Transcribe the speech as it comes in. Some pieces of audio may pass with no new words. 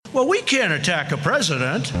Well, we can't attack a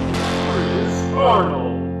president.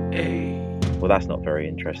 Arnold. A. Well, that's not very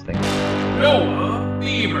interesting. Noah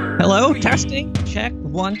Beamer. Hello, testing. Check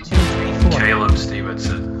 1, 2, 3, 4. Caleb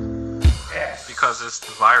Stevenson. S. Because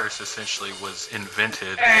the virus essentially was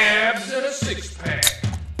invented. Abs and a six-pack.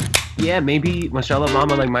 Yeah, maybe Michelle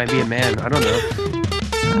Obama might be a man. I don't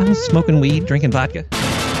know. Smoking weed, drinking vodka.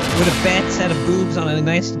 Would a bad set of boobs on a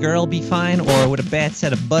nice girl be fine, or would a bad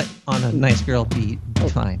set of butt on a nice girl be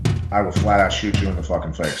fine? I will flat out shoot you in the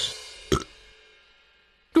fucking face.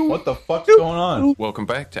 What the fuck's going on? Welcome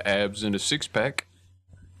back to Abs and a Six Pack.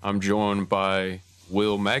 I'm joined by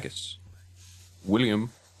Will Magus,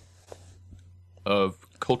 William of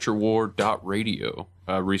CultureWar.radio.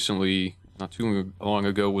 Recently, not too long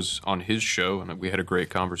ago, was on his show, and we had a great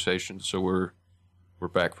conversation. So we're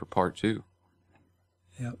back for part 2.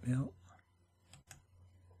 Yep.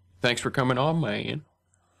 Thanks for coming on, man.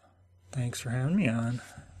 Thanks for having me on.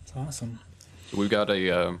 It's awesome. So we've got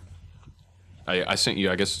a. I sent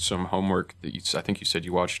you, I guess, some homework that I think you said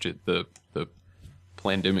you watched it. The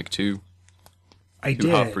Plandemic 2. I Too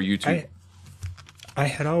did. hot for YouTube. I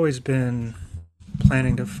had always been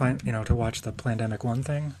planning to watch the Plandemic 1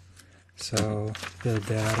 thing, so did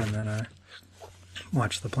that, and then I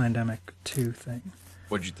watched the Plandemic 2 thing.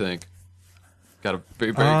 What'd you think? Got a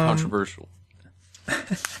very controversial.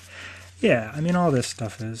 Yeah, I mean, all this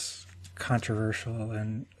stuff is controversial,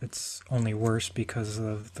 and it's only worse because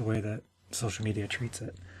of the way that social media treats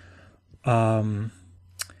it. I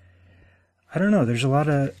don't know. There's a lot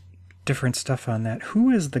of different stuff on that. Who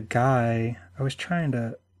is the guy? I was trying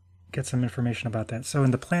to get some information about that. So in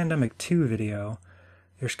the Plandemic 2 video,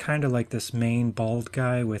 there's kind of like this main bald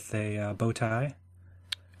guy with a bow tie.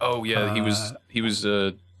 Oh yeah, he was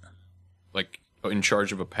like in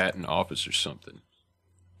charge of a patent office or something.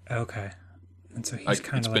 Okay, and so he's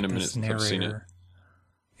kind of like this narrator. I've seen it.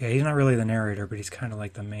 Yeah, he's not really the narrator, but he's kind of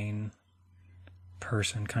like the main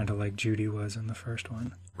person, kind of like Judy was in the first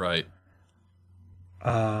one. Right.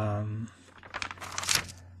 And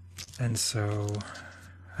so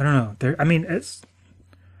I don't know. There's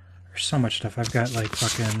so much stuff. I've got like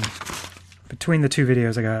fucking between the two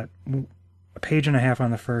videos, I got a page and a half on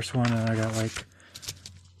the first one, and I got like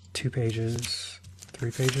 3 pages on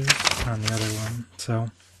the other one. So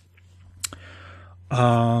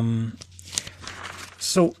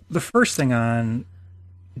the first thing on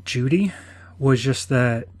Judy was just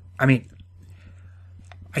that, I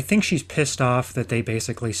think she's pissed off that they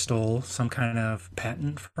basically stole some kind of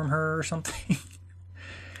patent from her or something.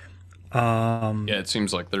 Yeah, it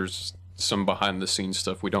seems like there's some behind the scenes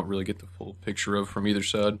stuff we don't really get the full picture of from either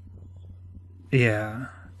side. Yeah,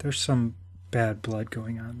 there's some bad blood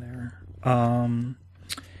going on there.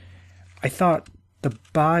 I thought the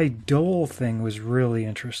Bayh-Dole thing was really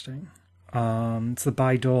interesting. It's the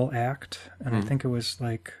Bayh-Dole Act, and I think it was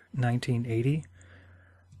like 1980.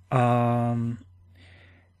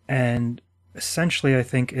 And essentially, I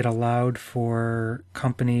think it allowed for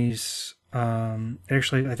companies, I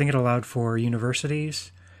think it allowed for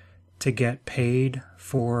universities to get paid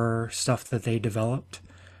for stuff that they developed.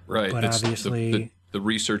 Right. But obviously... The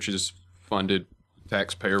research is funded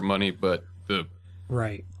taxpayer money, but the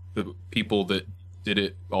people that did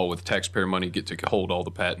it all with taxpayer money get to hold all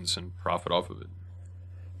the patents and profit off of it.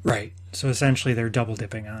 Right. So essentially they're double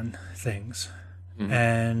dipping on things. Mm-hmm.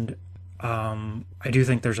 And I do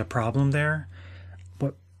think there's a problem there.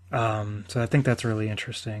 But so I think that's really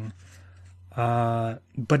interesting.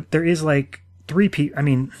 But there is like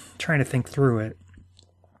trying to think through it.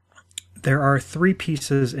 There are 3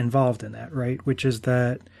 pieces involved in that, right? Which is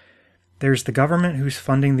that there's the government who's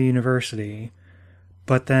funding the university,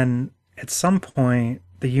 but then at some point,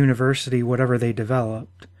 the university, whatever they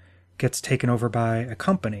developed, gets taken over by a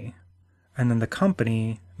company. And then the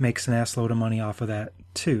company makes an ass load of money off of that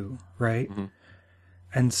too, right? Mm-hmm.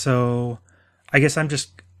 And so I guess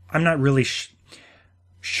I'm not really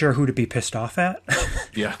sure who to be pissed off at.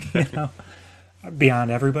 Yeah.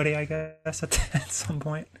 Beyond everybody, I guess, at some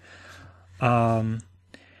point.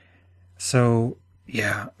 So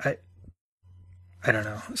yeah, I don't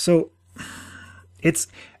know. So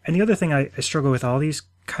and the other thing I struggle with all these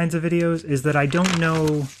kinds of videos is that I don't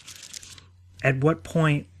know at what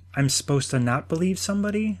point I'm supposed to not believe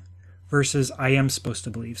somebody versus I am supposed to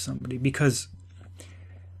believe somebody, because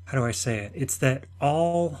how do I say it? It's that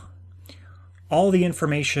all the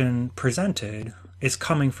information presented is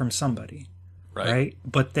coming from somebody, right?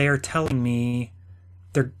 But they are telling me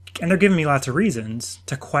they're giving me lots of reasons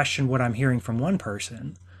to question what I'm hearing from one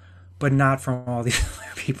person, but not from all these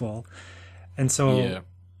other people. And so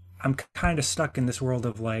I'm kind of stuck in this world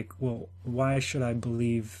of like, well, why should I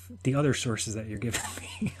believe the other sources that you're giving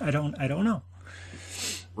me? I don't know.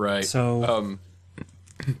 Right. So,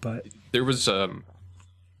 but there was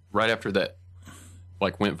right after that,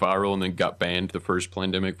 like went viral and then got banned. The first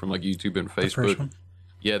pandemic from like YouTube and the first Facebook. one?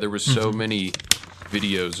 Yeah, there was so many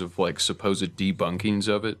videos of like supposed debunkings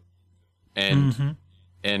of it, and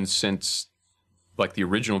since like the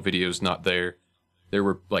original video is not there, there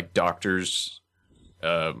were like doctors,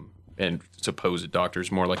 and supposed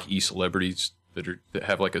doctors, more like e-celebrities that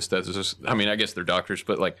have like a status. I mean, I guess they're doctors,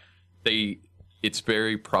 but like it's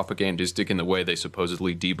very propagandistic in the way they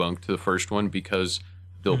supposedly debunked the first one, because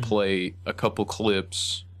they'll play a couple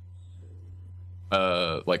clips.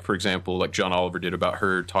 Like for example, like John Oliver did about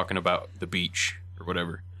her talking about the beach or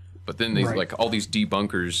whatever. But then they like all these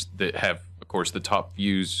debunkers that have, of course, the top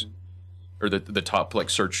views or the top like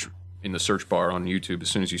search in the search bar on YouTube. As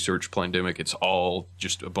soon as you search pandemic, it's all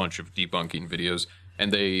just a bunch of debunking videos,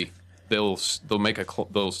 and they'll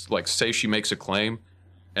they'll like say she makes a claim,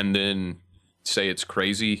 and then say it's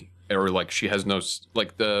crazy, or like she has no,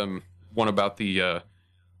 like the one about the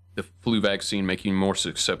flu vaccine making more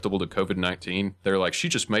susceptible to COVID-19. They're like, she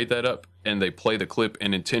just made that up, and they play the clip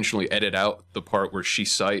and intentionally edit out the part where she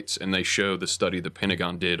cites and they show the study the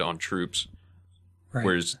Pentagon did on troops,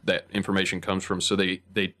 whereas that information comes from. So they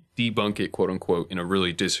debunk it, quote unquote, in a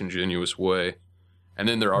really disingenuous way. And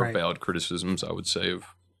then there are valid criticisms, I would say, of.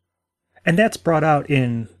 And that's brought out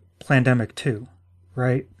in Plandemic too,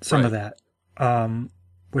 right? Some of that,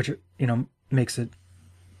 which makes it.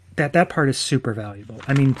 That part is super valuable.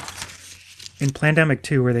 I mean, in Plandemic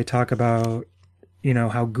 2, where they talk about,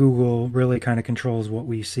 how Google really kind of controls what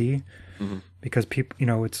we see, because people,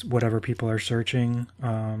 it's whatever people are searching.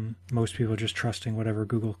 Most people are just trusting whatever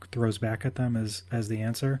Google throws back at them as the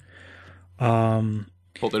answer. Pull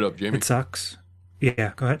that up, Jamie. It sucks.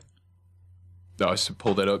 Yeah, go ahead. No, I said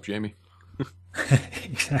pull that up, Jamie.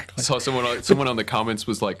 Exactly. I saw someone on the comments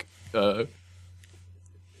was like,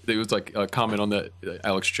 there was like a comment on that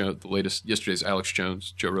Alex Jones, yesterday's Alex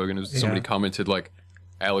Jones, Joe Rogan. Somebody commented like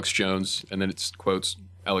Alex Jones, and then it's quotes.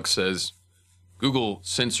 Alex says, "Google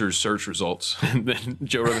censors search results," and then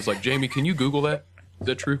Joe Rogan's like, "Jamie, can you Google that? Is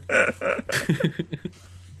that true?"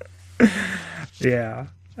 Yeah,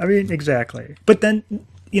 I mean, exactly. But then,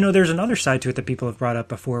 there's another side to it that people have brought up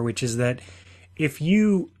before, which is that if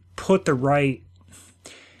you put the right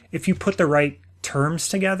terms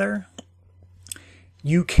together,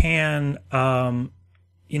 you can,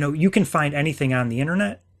 you can find anything on the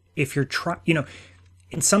internet if you're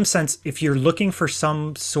in some sense, if you're looking for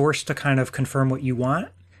some source to kind of confirm what you want,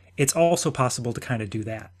 it's also possible to kind of do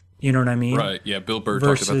that. You know what I mean? Right. Yeah. Bill Burr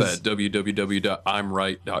talked about that at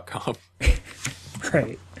www.imright.com.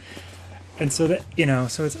 Right. And so that,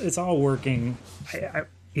 so it's all working.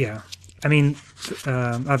 Yeah. I mean,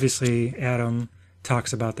 obviously Adam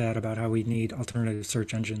talks about that, about how we need alternative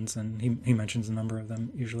search engines, and he mentions a number of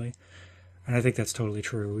them usually. And I think that's totally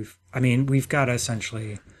true. We've got to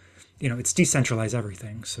essentially, it's decentralize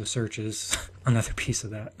everything. So search is another piece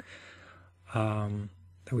of that,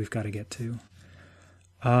 that we've got to get to.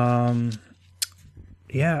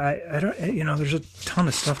 Yeah, I don't, there's a ton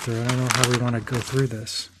of stuff there. I don't know how we want to go through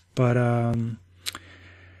this, but,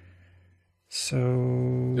 so.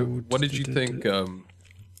 What did you think,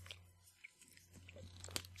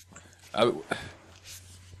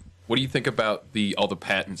 what do you think about all the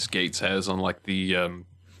patents Gates has on like the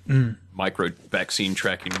micro vaccine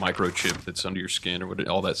tracking microchip that's under your skin, or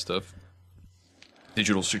all that stuff?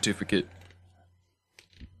 Digital certificate.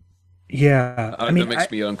 Yeah, that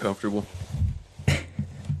makes me uncomfortable.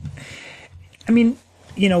 I mean,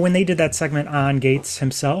 when they did that segment on Gates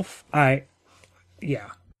himself, I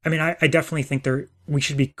definitely think we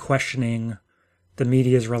should be questioning the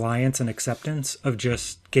media's reliance and acceptance of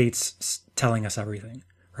just Gates telling us everything,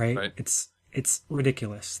 right? It's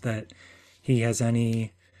ridiculous that he has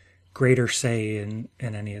any greater say in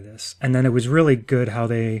any of this. And then it was really good how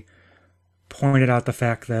they pointed out the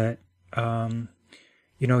fact that,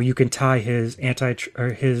 you can tie his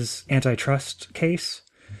antitrust case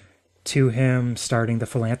to him starting the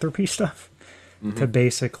philanthropy stuff, to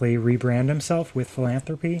basically rebrand himself with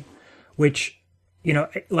philanthropy, which,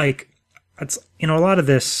 it's, a lot of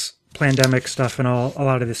this pandemic stuff and a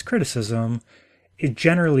lot of this criticism, it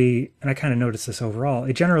generally, and I kind of noticed this overall,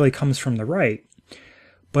 it generally comes from the right,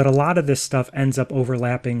 but a lot of this stuff ends up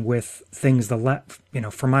overlapping with things the left,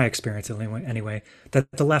 from my experience anyway, that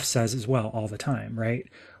the left says as well all the time, right?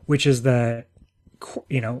 Which is that,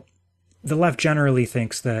 the left generally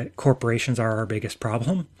thinks that corporations are our biggest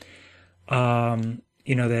problem.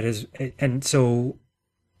 That is, and so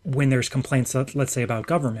when there's complaints, let's say about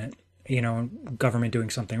government, government doing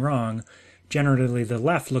something wrong, generally the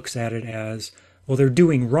left looks at it as, well, they're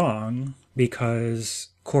doing wrong because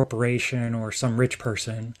corporation or some rich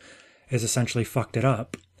person is essentially fucked it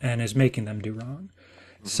up and is making them do wrong.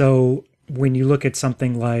 Mm-hmm. So when you look at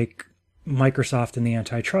something like Microsoft and the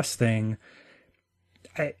antitrust thing,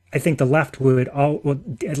 I think the left would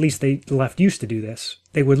at least the left used to do this.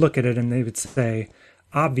 They would look at it and they would say,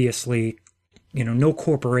 obviously, no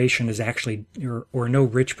corporation is actually, or no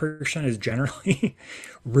rich person is generally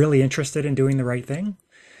really interested in doing the right thing.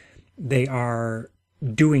 They are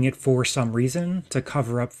doing it for some reason to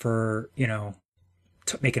cover up for,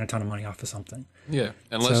 making a ton of money off of something. Yeah,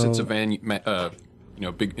 unless it's a big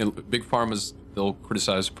pharmas, they'll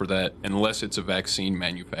criticize for that unless it's a vaccine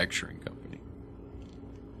manufacturing company.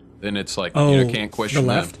 Then it's like, can't question the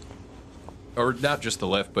left? them. Or not just the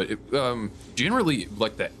left, but generally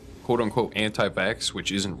like that quote-unquote anti-vax,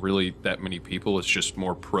 which isn't really that many people. It's just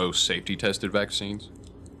more pro-safety tested vaccines.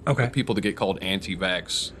 Okay. But people that get called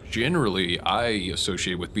anti-vax, generally I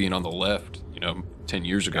associate with being on the left, 10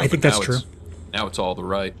 years ago. I think that's true. Now it's all the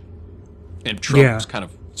right. And Trump's kind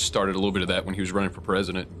of started a little bit of that when he was running for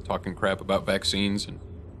president, talking crap about vaccines. And,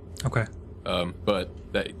 okay. But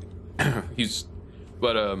that he's...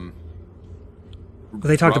 But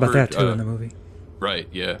they talked about that too in the movie. Right,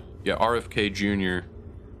 yeah. Yeah, RFK Jr.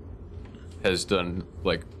 has done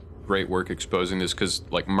like great work exposing this because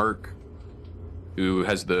like Merck, who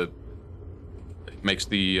makes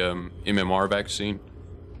the MMR vaccine,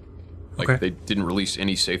 they didn't release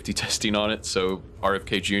any safety testing on it, so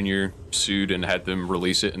RFK Jr. sued and had them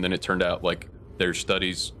release it, and then it turned out like their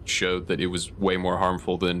studies showed that it was way more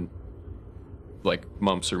harmful than like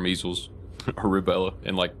mumps or measles or rubella,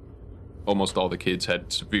 and like almost all the kids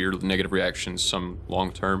had severe negative reactions, some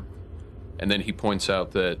long term. And then he points out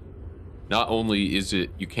that not only is it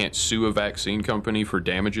you can't sue a vaccine company for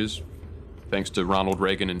damages, thanks to Ronald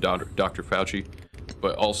Reagan and Dr. Fauci,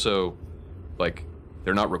 but also like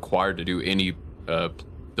they're not required to do any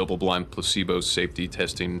double-blind placebo safety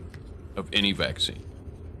testing of any vaccine,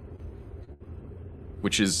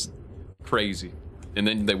 which is crazy. And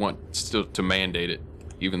then they want still to mandate it,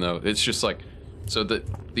 even though it's just like, so I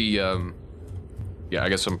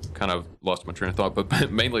guess I'm kind of lost my train of thought,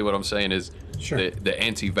 but mainly what I'm saying is the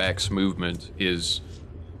anti-vax movement is,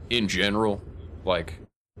 in general, like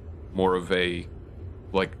more of a,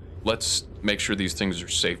 like, let's make sure these things are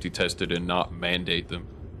safety tested and not mandate them.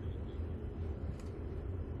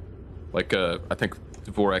 Like, I think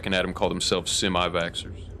Dvorak and Adam call themselves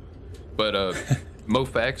semi-vaxxers. But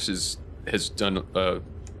MoFax has done,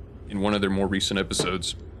 in one of their more recent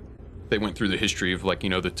episodes, they went through the history of, like,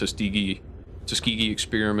 the Tuskegee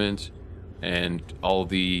experiment and all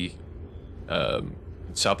the in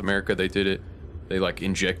South America they did it. They like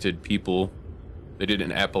injected people. They did it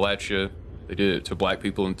in Appalachia. They did it to black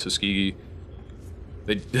people in Tuskegee.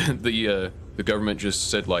 The government just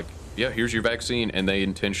said like, yeah, here's your vaccine, and they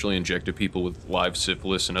intentionally injected people with live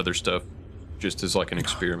syphilis and other stuff just as like an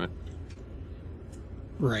experiment.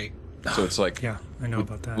 Right. So it's like, yeah, I know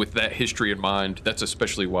about that. With that history in mind, that's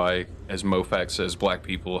especially why, as MoFax says, black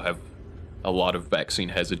people have a lot of vaccine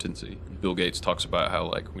hesitancy. Bill Gates talks about how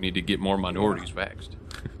like we need to get more minorities vaxxed.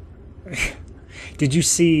 Did you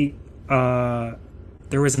see?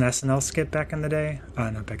 There was an SNL skit back in the day.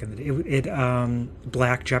 Not back in the day. It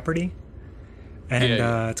Black Jeopardy,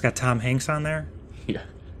 and it's got Tom Hanks on there. Yeah.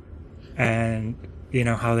 And you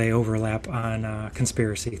know how they overlap on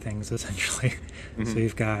conspiracy things essentially. Mm-hmm. So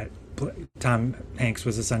you've got Tom Hanks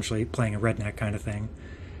was essentially playing a redneck kind of thing,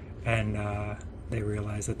 and they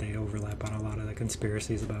realize that they overlap on a lot of the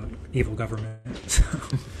conspiracies about evil government. So.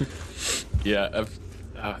 Yeah,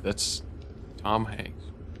 that's Tom Hanks.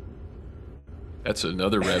 That's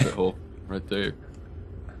another rabbit hole right there.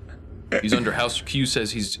 He's under house. Q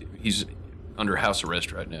says he's under house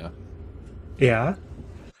arrest right now. Yeah.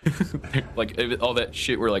 Like all that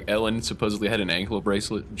shit where like Ellen supposedly had an ankle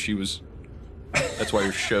bracelet and she was. That's why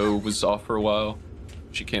her show was off for a while.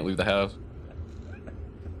 She can't leave the house.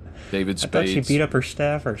 David Spades. I thought she beat up her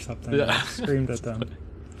staff or something. Yeah. Screamed at them.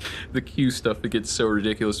 The Q stuff, it gets so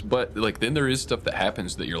ridiculous. But like then there is stuff that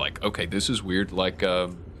happens that you're like, okay, this is weird. Like,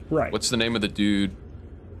 right. What's the name of the dude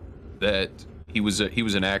that he was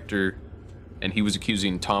an actor, and he was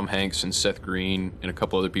accusing Tom Hanks and Seth Green and a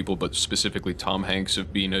couple other people, but specifically Tom Hanks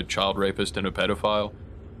of being a child rapist and a pedophile,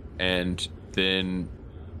 and then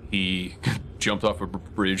he jumped off a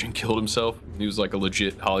bridge and killed himself. He was like a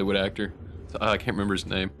legit Hollywood actor. I can't remember his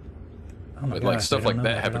name. Oh my but gosh, like stuff like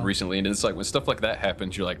that happened all. recently, and it's like when stuff like that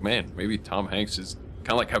happens, you're like, man, maybe Tom Hanks is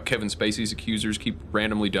kind of like how Kevin Spacey's accusers keep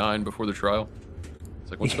randomly dying before the trial.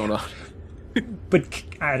 like, what's going on? But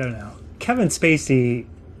I don't know. Kevin Spacey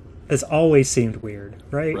has always seemed weird,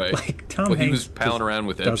 right? Right. Like Tom Well, Hanks he was palling around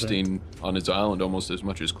with doesn't. Epstein on his island almost as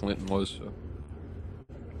much as Clinton was. So.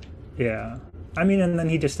 Yeah. I mean, and then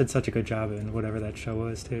he just did such a good job in whatever that show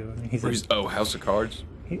was too. I mean, House of Cards.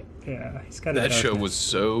 He's got That show darkness. was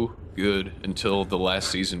so good until the last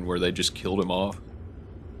season where they just killed him off.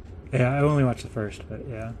 Yeah, I only watched the first, but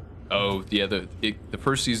yeah. Oh yeah, the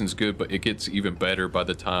first season's good, but it gets even better by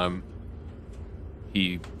the time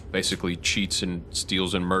he basically cheats and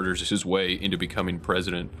steals and murders his way into becoming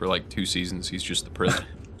president. For like 2 seasons, he's just the president.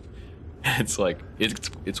 It's like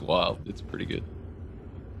it's wild. It's pretty good.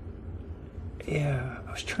 Yeah,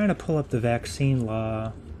 I was trying to pull up the vaccine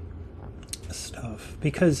law stuff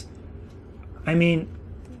because, I mean,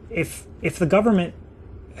 if the government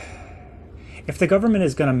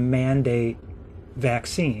is going to mandate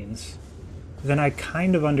vaccines, then I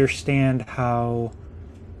kind of understand how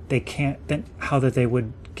they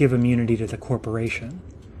would give immunity to the corporation,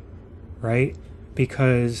 right?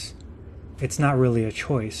 Because it's not really a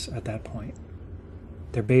choice at that point.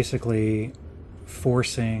 They're basically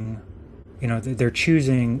forcing. They're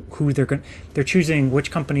choosing they're choosing which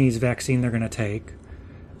company's vaccine they're going to take,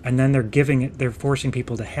 and then they're forcing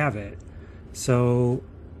people to have it. So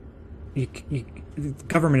the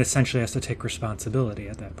government essentially has to take responsibility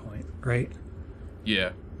at that point, right?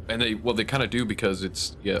 Yeah, and they kind of do because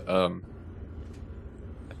it's I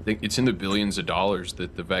think it's in the billions of dollars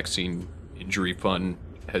that the vaccine injury fund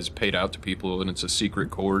has paid out to people, and it's a secret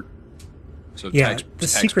court. So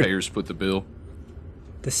taxpayers foot the bill.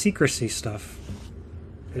 The secrecy stuff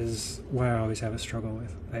is what I always have a struggle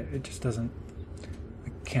with. It just doesn't. I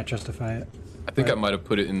can't justify it. I think I might have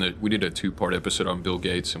put it in we did a 2-part episode on Bill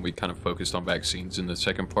Gates, and we kind of focused on vaccines in the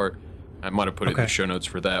second part. I might have put it in the show notes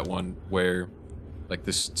for that one, where like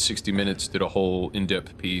this 60 Minutes did a whole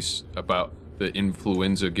in-depth piece about the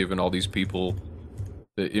influenza giving all these people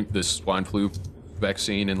the swine flu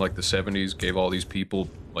vaccine in like the 70s, gave all these people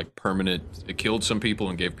like it killed some people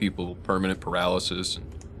and gave people permanent paralysis and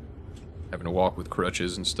having to walk with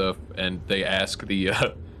crutches and stuff. And they asked the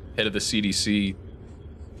head of the CDC,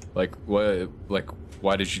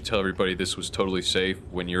 why did you tell everybody this was totally safe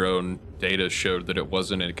when your own data showed that it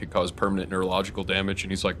wasn't and it could cause permanent neurological damage?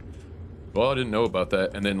 And he's like, well, I didn't know about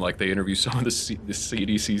that. And then like they interview some of the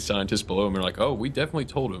CDC scientists below him and they're like, oh, we definitely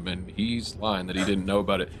told him and he's lying that he didn't know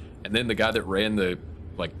about it. And then the guy that ran the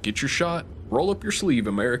get your shot, roll up your sleeve,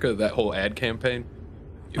 America, that whole ad campaign,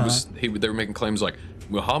 they were making claims like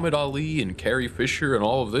Muhammad Ali and Carrie Fisher and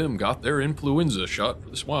all of them got their influenza shot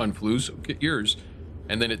for the swine flu, so get yours.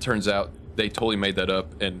 And then it turns out they totally made that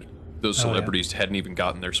up, and those celebrities hadn't even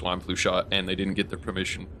gotten their swine flu shot, and they didn't get their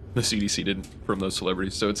permission. The CDC didn't from those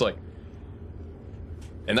celebrities. So it's like,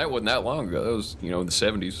 and that wasn't that long ago. That was in the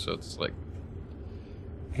 70s. So it's like,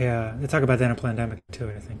 yeah, they talk about that in a pandemic too.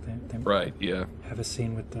 I think they right, yeah, have a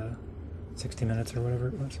scene with the 60 Minutes or whatever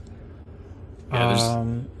it was.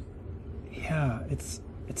 Yeah,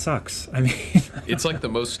 it sucks. I mean, it's like the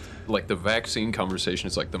most the vaccine conversation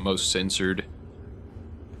is like the most censored.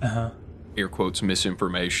 Air quotes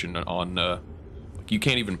misinformation on. You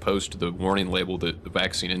can't even post the warning label, the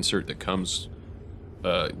vaccine insert that comes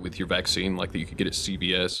with your vaccine, like that you could get at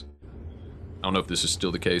CVS. I don't know if this is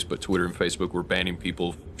still the case, but Twitter and Facebook were banning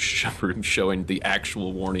people from showing the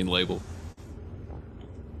actual warning label.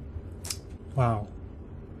 Wow.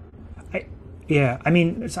 I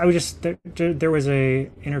mean, I was just there was a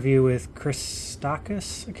interview with Chris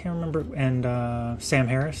Stokes, I can't remember, and Sam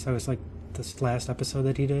Harris. That was like this last episode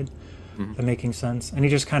that he did, The Making Sense, and he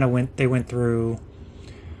just kind of they went through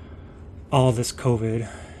all this COVID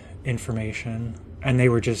information, and they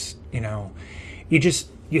were just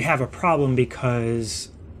you have a problem because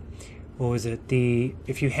what was it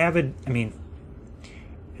if you have it, I mean,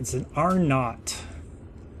 it's an R naught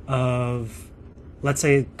of, let's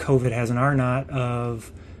say COVID has an R naught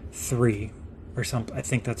of 3 or something. I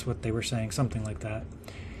think that's what they were saying, something like that.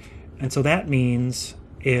 And so that means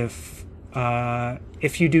if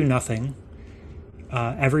you do nothing,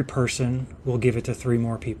 every person will give it to 3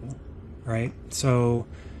 more people, right? So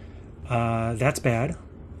that's bad.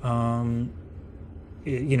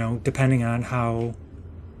 Depending on how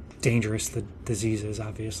dangerous the disease is,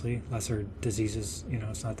 obviously. Lesser diseases,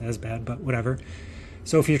 it's not as bad, but whatever.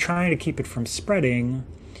 So if you're trying to keep it from spreading,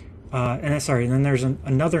 and then there's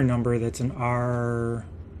another number that's an R,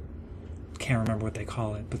 can't remember what they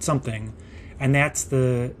call it, but something, and that's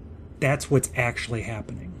what's actually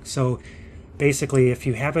happening. So basically, if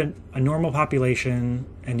you have a normal population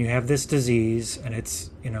and you have this disease and it's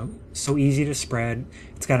so easy to spread,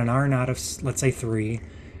 it's got an R naught of, let's say, 3,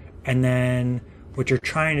 and then what you're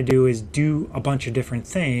trying to do is do a bunch of different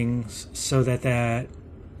things so that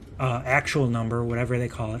actual number, whatever they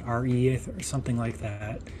call it, RE or something like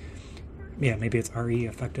that. Yeah, maybe it's RE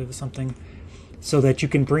effective or something. So that you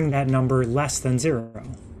can bring that number less than 0.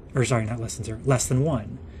 Or sorry, not less than 0, less than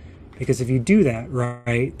 1. Because if you do that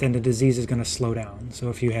right, then the disease is going to slow down. So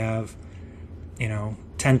if you have,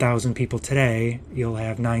 10,000 people today, you'll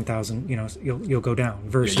have 9,000, you'll go down.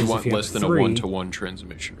 Versus you want if you less have than 3, a 1-to-1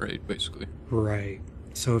 transmission rate, basically. Right.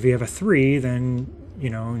 So if you have a 3, then,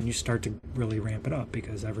 you start to really ramp it up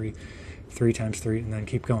because every 3 times 3 and then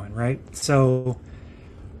keep going, right? So,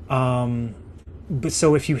 but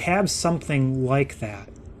so if you have something like that,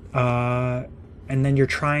 and then you're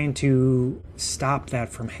trying to stop that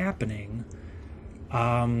from happening,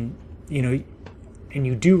 and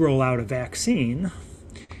you do roll out a vaccine,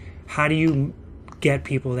 how do you get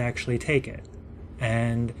people to actually take it?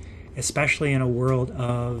 And especially in a world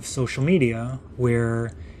of social media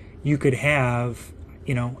where you could have,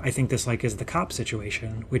 I think this is the cop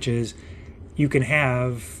situation, which is you can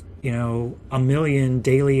have, 1 million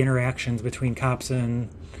daily interactions between cops and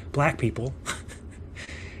black people.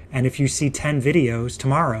 And if you see 10 videos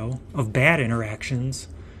tomorrow of bad interactions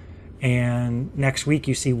and next week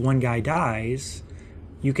you see one guy dies,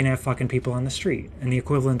 you can have fucking people on the street. And the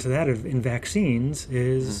equivalent to that in vaccines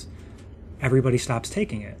is everybody stops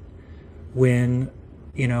taking it. When,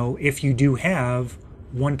 if you do have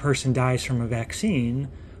one person dies from a vaccine,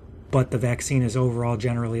 but the vaccine is overall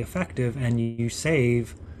generally effective and you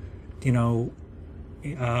save, you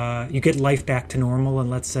get life back to normal,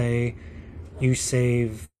 and let's say you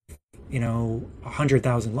save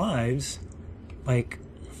 100,000 lives, I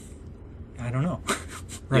don't know,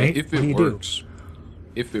 right? Yeah,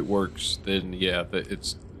 if it works, then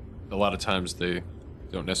it's a lot of times they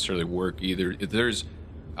don't necessarily work either. There's,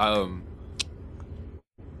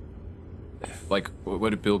 what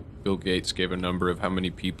did Bill Gates gave a number of how many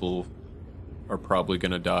people are probably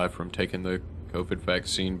going to die from taking the COVID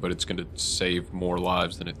vaccine, but it's going to save more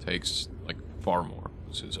lives than it takes, far more,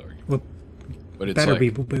 was his argument. Well, but it's better be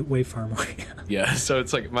way far more. Yeah, so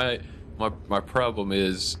it's my problem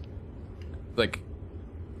is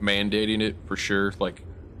mandating it for sure.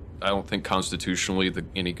 I don't think constitutionally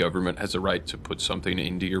any government has a right to put something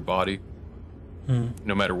into your body,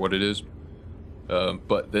 no matter what it is.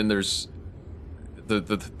 But then there's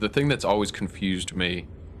the thing that's always confused me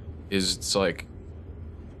is it's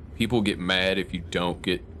people get mad if you don't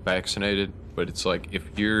get vaccinated, but it's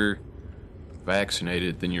if you're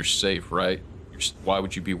vaccinated, then you're safe, right? Why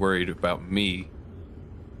would you be worried about me?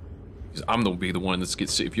 Because I'm gonna be the one that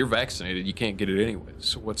gets sick. If you're vaccinated, you can't get it anyway.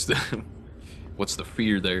 So what's the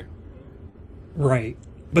fear there? Right,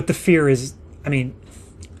 but the fear is, I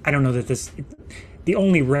don't know that the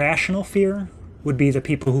only rational fear would be the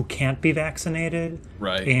people who can't be vaccinated,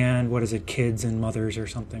 right? And what is it, kids and mothers or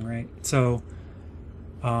something, right? So,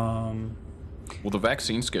 well, the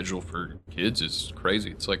vaccine schedule for kids is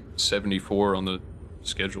crazy. It's 74 on the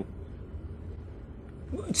schedule.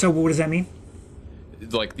 So what does that mean?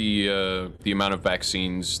 The amount of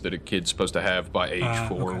vaccines that a kid's supposed to have by age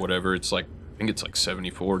 4 or whatever. It's I think it's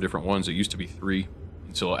 74 different ones. It used to be 3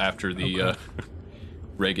 until after the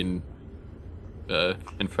Reagan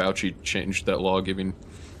and Fauci changed that law, giving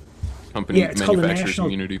manufacturers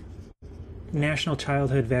immunity. National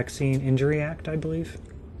Childhood Vaccine Injury Act, I believe.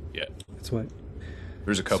 Yeah, that's what.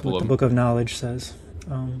 There's a couple of the Book of Knowledge says.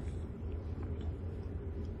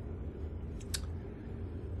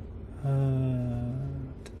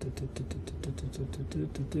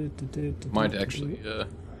 Might actually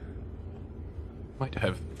might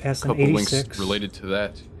have Passed a couple in links 86. related to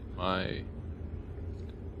that. My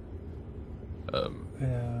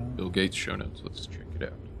Bill Gates show notes. Let's check it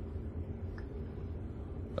out.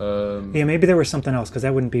 Yeah, maybe there was something else, because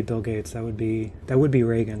that wouldn't be Bill Gates. That would be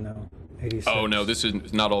Reagan, though. 86. Oh no, this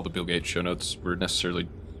is not all the Bill Gates show notes were necessarily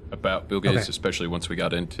about Bill Gates, especially once we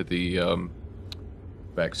got into the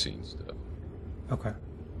vaccine stuff. Okay.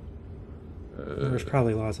 There's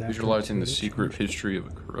probably laws after. Visualizing the secret history of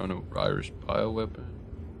a coronavirus bioweapon.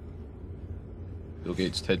 Bill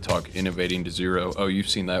Gates TED Talk, Innovating to Zero. Oh, you've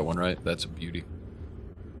seen that one, right? That's a beauty.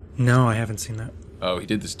 No, I haven't seen that. Oh, he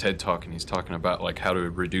did this TED Talk, and he's talking about how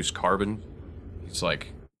to reduce carbon. He's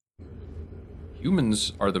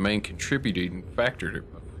humans are the main contributing factor to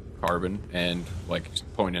carbon, and he's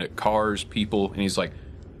pointing at cars, people, and he's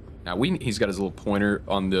now he's got his little pointer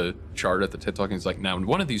on the chart at the TED Talk, and he's now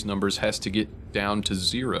one of these numbers has to get down to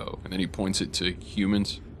 0, and then he points it to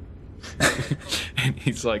humans, and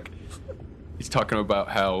he's talking about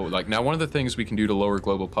how now one of the things we can do to lower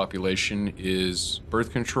global population is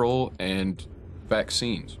birth control and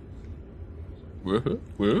vaccines.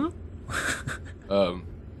 What?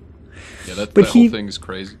 Yeah, that But whole thing is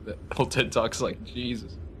crazy. That whole TED Talk's like,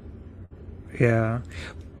 Jesus. Yeah.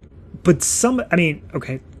 But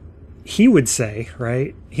okay, he would say,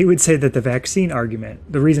 right? He would say that the vaccine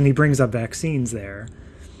argument, the reason he brings up vaccines there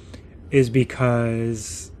is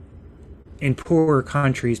because in poorer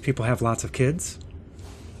countries, people have lots of kids.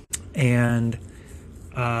 And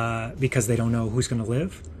because they don't know who's going to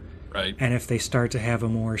live. Right. And if they start to have a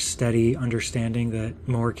more steady understanding that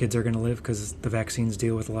more kids are going to live because the vaccines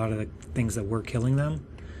deal with a lot of the things that were killing them,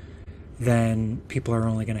 then people are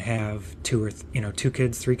only going to have 2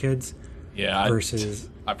 kids, 3 kids. Yeah. Versus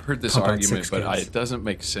I've heard this pump out argument, 6 but kids. it doesn't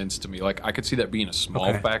make sense to me. Like, I could see that being a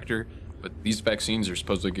small factor, but these vaccines are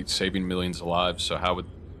supposedly saving millions of lives. So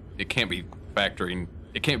it can't be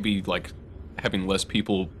like having less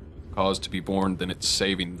people caused to be born than it's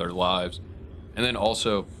saving their lives. And then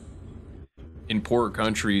also, in poorer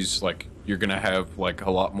countries, like, you're gonna have like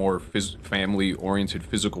a lot more family-oriented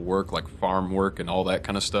physical work, like farm work and all that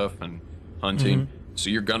kind of stuff, and hunting. Mm-hmm. So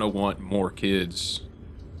you're gonna want more kids,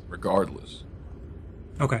 regardless.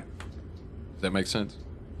 Okay. Does that make sense?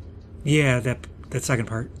 Yeah, that second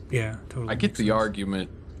part. Yeah, totally. I get the argument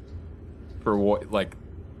for what, like,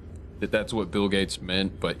 that's what Bill Gates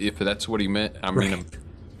meant, but if that's what he meant, I mean,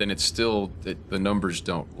 then it's still the numbers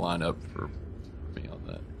don't line up for me on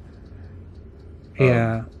that.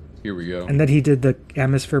 Yeah. Here we go. And then he did the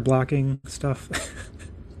atmosphere blocking stuff.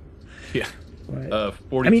 Yeah.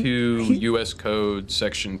 42 U.S. Code,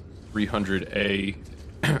 Section 300A,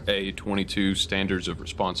 A22, Standards of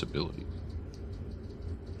Responsibility.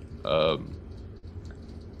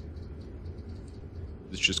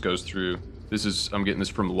 This just goes through. I'm getting this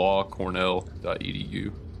from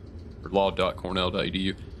lawcornell.edu, or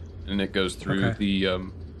law.cornell.edu, and it goes through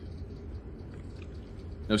the.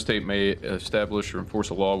 No state may establish or enforce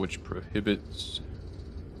a law which prohibits.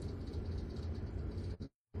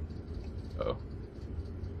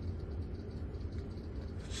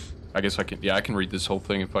 I guess I can. Yeah, I can read this whole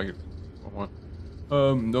thing if I want.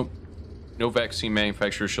 Nope. No vaccine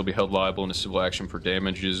manufacturer shall be held liable in a civil action for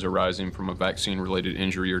damages arising from a vaccine-related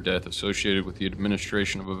injury or death associated with the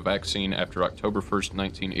administration of a vaccine after October 1st,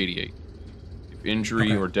 1988. If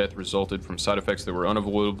injury or death resulted from side effects that were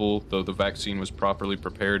unavoidable, though the vaccine was properly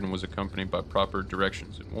prepared and was accompanied by proper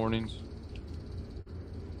directions and warnings.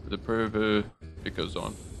 It goes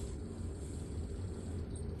on.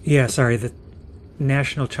 Yeah, sorry. The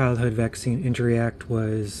National Childhood Vaccine Injury Act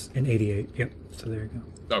was in '88. Yep. So there you go.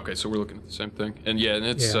 Okay, so we're looking at the same thing, and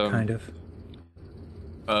it's kind of.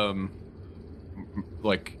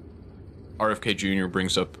 Like, RFK Jr.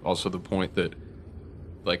 brings up also the point that,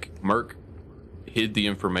 like, Merck hid the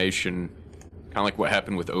information, kind of like what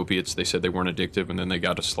happened with opiates. They said they weren't addictive, and then they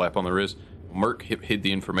got a slap on the wrist. Merck hid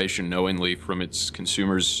the information knowingly from its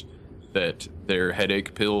consumers that their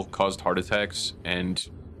headache pill caused heart attacks, and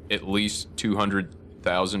at least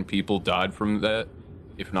 200,000 people died from that,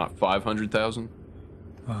 if not 500,000.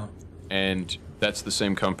 Wow. And that's the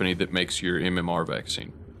same company that makes your MMR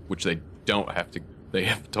vaccine, which they have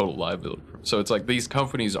total liability from. So it's like these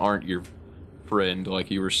companies aren't your friend,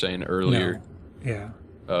 like you were saying earlier. No. Yeah.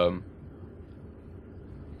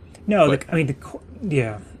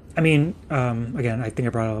 Again, I think I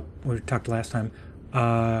brought up, we talked last time,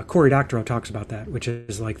 Cory Doctorow talks about that, which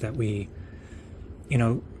is like that we're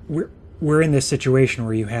in this situation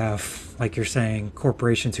where you have, like you're saying,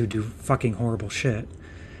 corporations who do fucking horrible shit.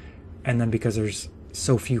 And then because there's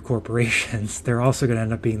so few corporations, they're also going to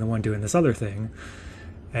end up being the one doing this other thing.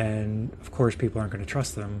 And of course, people aren't going to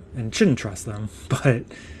trust them and shouldn't trust them. But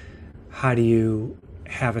how do you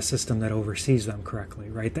have a system that oversees them correctly,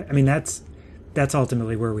 right? That's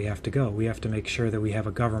ultimately where we have to go. We have to make sure that we have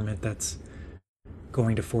a government that's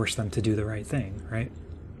going to force them to do the right thing, right?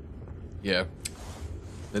 Yeah.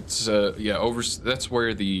 That's that's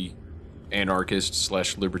where the anarchist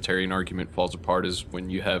 / libertarian argument falls apart, is when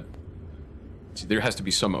you have. There has to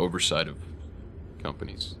be some oversight of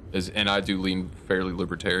companies, and I do lean fairly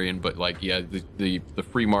libertarian, but the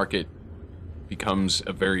free market becomes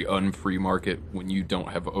a very unfree market when you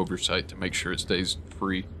don't have oversight to make sure it stays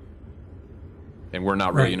free. And we're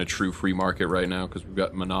not really in a true free market right now because we've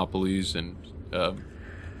got monopolies and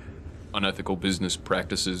unethical business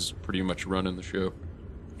practices pretty much running the show.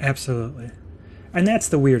 Absolutely. And that's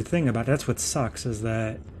the weird thing about it. That's what sucks, is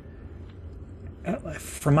that,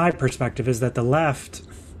 from my perspective, is that the left,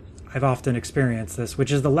 I've often experienced this,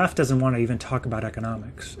 which is the left doesn't want to even talk about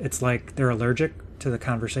economics. It's like they're allergic to the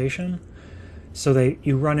conversation. So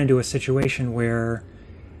you run into a situation where,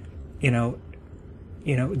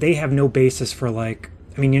 they have no basis for,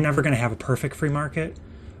 you're never going to have a perfect free market,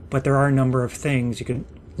 but there are a number of things. You can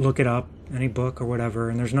look it up, any book or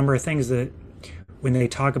whatever, and there's a number of things that when they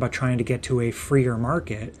talk about trying to get to a freer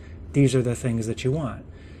market, these are the things that you want.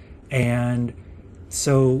 And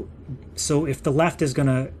so if the left is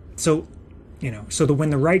gonna, when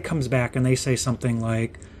the right comes back and they say something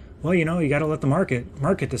like, well, you got to let the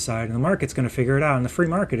market decide, and the market's going to figure it out, and the free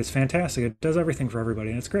market is fantastic, it does everything for everybody,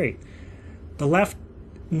 and it's great. The left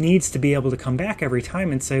needs to be able to come back every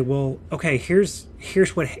time and say, well, okay, here's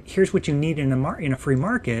what you need in a free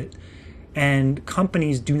market, and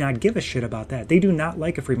companies do not give a shit about that. They do not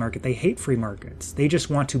like a free market. They hate free markets. They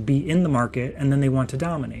just want to be in the market, and then they want to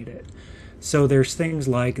dominate it. So there's things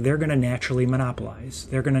like they're going to naturally monopolize.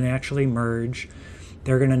 They're going to naturally merge.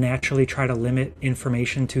 They're going to naturally try to limit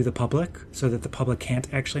information to the public so that the public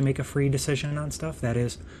can't actually make a free decision on stuff. That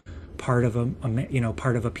is part of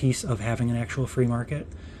a piece of having an actual free market.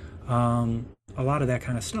 A lot of that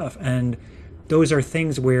kind of stuff. And those are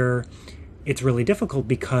things where it's really difficult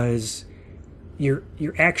because you're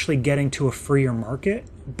actually getting to a freer market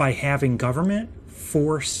by having government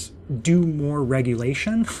do more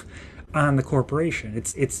regulation on the corporation.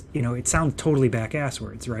 It sounds totally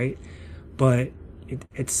back-asswards, right? But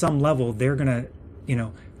at some level, they're gonna,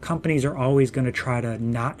 companies are always gonna try to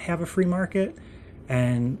not have a free market,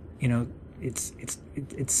 and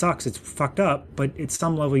it sucks. It's fucked up. But at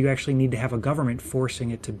some level, you actually need to have a government forcing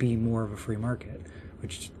it to be more of a free market,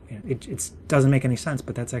 which it doesn't make any sense.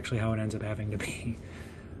 But that's actually how it ends up having to be.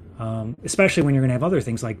 Especially when you're gonna have other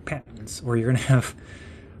things like patents, or you're gonna have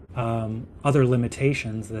other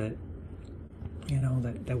limitations that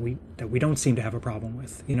that we don't seem to have a problem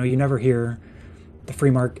with. You never hear the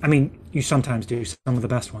free market. I mean, you sometimes do. Some of the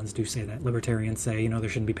best ones do say that. Libertarians say, there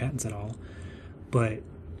shouldn't be patents at all. But,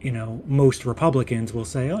 most Republicans will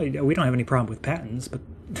say, oh, we don't have any problem with patents, but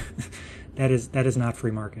that is not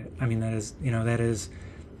free market. I mean, that is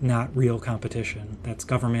not real competition. That's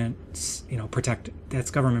government,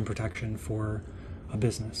 that's government protection for a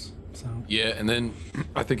business. So yeah, and then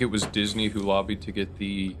I think it was Disney who lobbied to get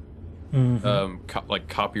the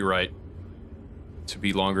copyright to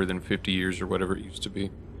be longer than 50 years or whatever it used to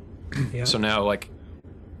be. Yeah. So now,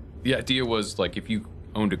 the idea was, if you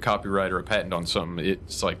owned a copyright or a patent on something,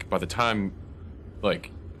 it's by the time,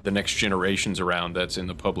 the next generation's around, that's in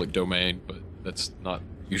the public domain, but that's not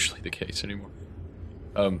usually the case anymore.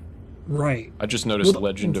 Right. I just noticed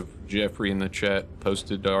Legend of Jeffrey in the chat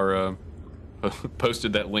posted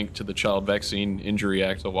posted that link to the Child Vaccine Injury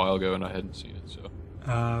Act a while ago, and I hadn't seen it, so.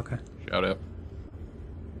 Okay. Shout out.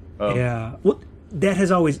 Yeah. Well, that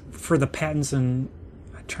has always, for the patents and,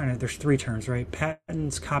 there's three terms, right?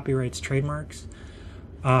 Patents, copyrights, trademarks.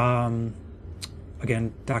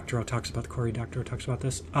 Again, Dr. O talks about, Cory Doctorow talks about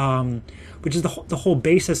this, which is the whole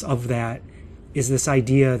basis of that is this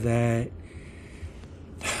idea that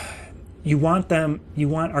you want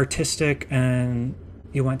artistic and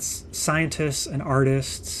you want scientists and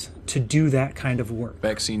artists to do that kind of work.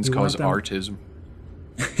 Vaccines cause autism.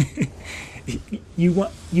 you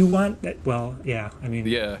want that. Well, yeah. I mean,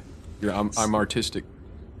 yeah. I'm artistic.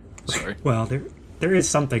 Sorry. Well, there is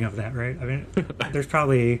something of that, right? I mean, there's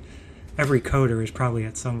probably every coder is probably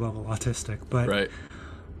at some level autistic, but right.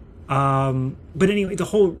 But anyway, the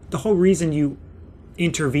whole reason you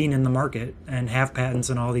intervene in the market and have patents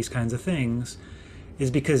and all these kinds of things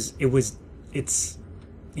is because it's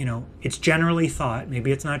generally thought,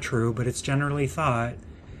 maybe it's not true, but it's generally thought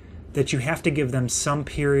that you have to give them some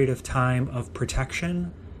period of time of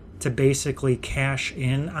protection to basically cash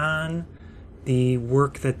in on the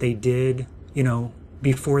work that they did,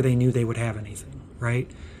 before they knew they would have anything, right?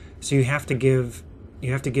 So you have to give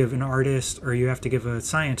an artist, or you have to give a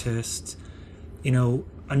scientist,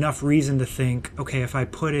 enough reason to think, okay, if I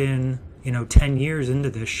put in, 10 years into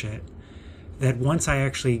this shit, that once I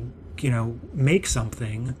actually, make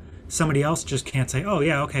something, somebody else just can't say, oh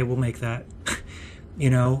yeah, okay, we'll make that.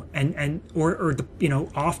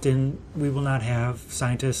 Often we will not have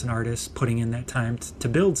scientists and artists putting in that time to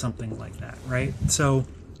build something like that, right? So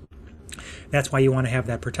that's why you want to have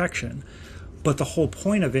that protection. But the whole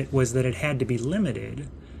point of it was that it had to be limited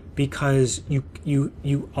because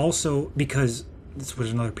you also, because this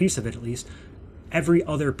was another piece of it at least, every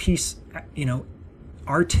other piece,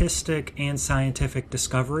 artistic and scientific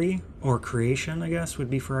discovery or creation, I guess, would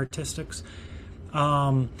be for artistics.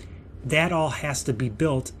 That all has to be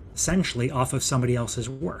built essentially off of somebody else's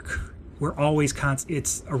work. We're always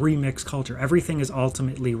it's a remix culture. Everything is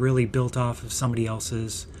ultimately really built off of somebody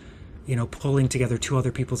else's, pulling together two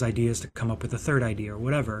other people's ideas to come up with a third idea or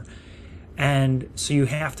whatever. And so you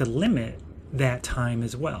have to limit that time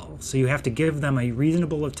as well. So you have to give them a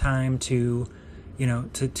reasonable of time to,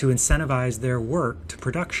 to incentivize their work to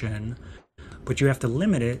production, but you have to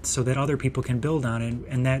limit it so that other people can build on it.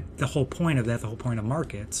 And that the whole point of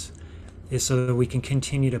markets is so that we can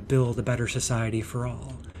continue to build a better society for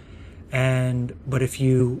all. But if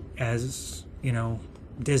you, as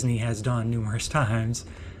Disney has done numerous times,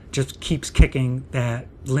 just keeps kicking that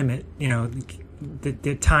limit,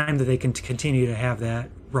 the time that they can continue to have that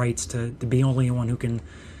rights to be only one who can,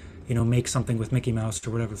 make something with Mickey Mouse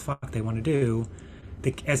or whatever the fuck they want to do,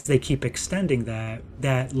 as they keep extending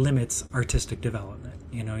that limits artistic development.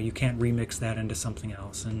 You can't remix that into something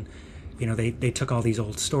else. And, they took all these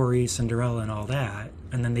old stories, Cinderella and all that,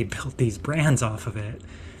 and then they built these brands off of it.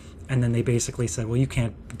 And then they basically said, well, you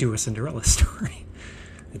can't do a Cinderella story.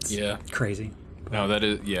 It's crazy. No, that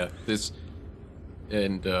is,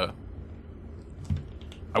 and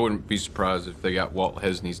I wouldn't be surprised if they got Walt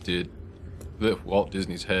Disney's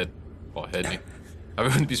head. I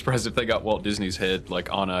wouldn't be surprised if they got Walt Disney's head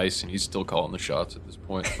like on ice and he's still calling the shots at this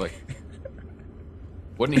point. Like,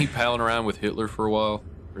 wasn't he palling around with Hitler for a while,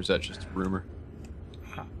 or is that just a rumor?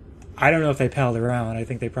 I don't know if they palled around. I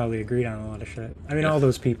think they probably agreed on a lot of shit. I mean, all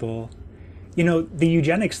those people. The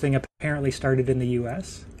eugenics thing apparently started in the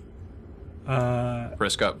U.S.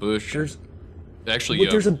 Prescott Bush.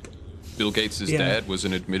 Bill Gates' dad was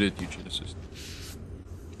an admitted eugenicist.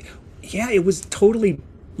 Yeah, it was totally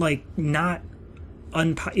not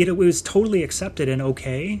it was totally accepted and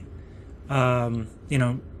okay.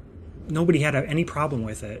 Nobody had any problem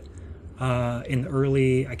with it. In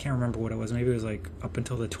early, I can't remember what it was. Maybe it was up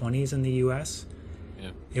until the 20s in the U.S.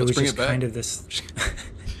 Yeah, it was just kind of this.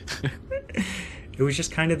 It was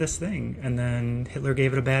just kind of this thing, and then Hitler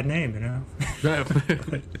gave it a bad name,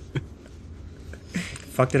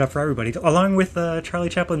 Fucked it up for everybody, along with Charlie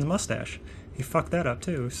Chaplin's mustache. He fucked that up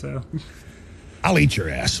too. So I'll eat your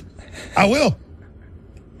ass. I will.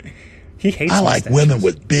 He hates. I like women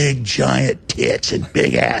with big, giant tits and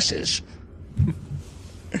big asses.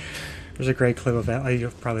 There's a great clip of that.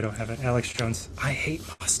 You probably don't have it. Alex Jones. I hate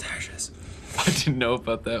mustaches. I didn't know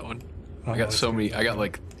about that one. I got so many. I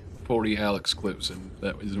got 40 Alex clips, and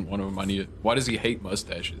that isn't one of them. I need it. Why does he hate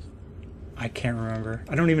mustaches? I can't remember.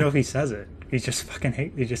 I don't even know if he says it. He just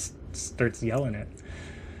fucking He just starts yelling it.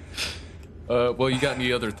 Well, you got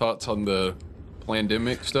any other thoughts on the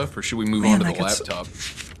pandemic stuff, or should we move on to the laptop?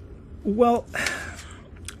 Well,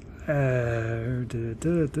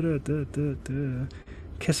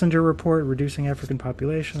 Kissinger report reducing African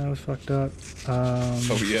population. That was fucked up.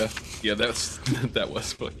 That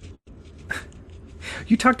was fun.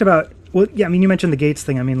 You talked about you mentioned the Gates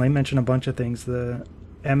thing. I mean, they mentioned a bunch of things: the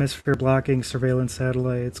atmosphere blocking, surveillance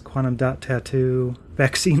satellites, quantum dot tattoo,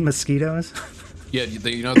 vaccine mosquitoes. Yeah,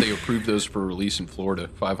 they approved those for release in Florida.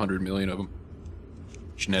 500 million of them.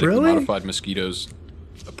 Genetically modified mosquitoes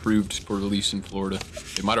approved for release in Florida.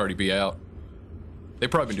 It might already be out.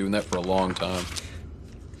 They've probably been doing that for a long time.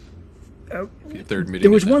 If they're admitting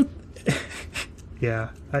there was one.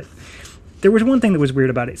 There was one thing that was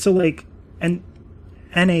weird about it. So and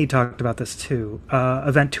NA talked about this too.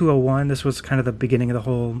 Event 201. This was kind of the beginning of the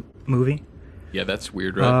whole movie. Yeah, that's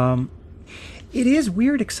weird, right? It is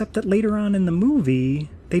weird, except that later on in the movie,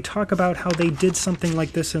 they talk about how they did something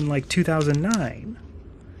like this in 2009.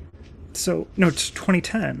 So no, it's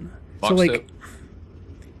 2010. Lockstep.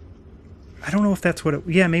 I don't know if that's what it...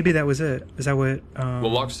 Yeah, maybe that was it. Is that what... Well,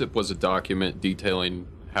 Lockstep was a document detailing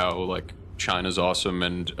how, China's awesome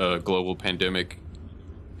and a global pandemic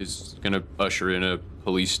is going to usher in a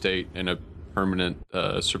police state and a permanent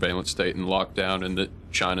surveillance state and lockdown, and that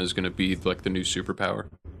China is going to be, the new superpower.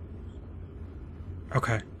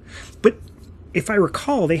 Okay. But if I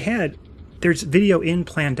recall, there's video in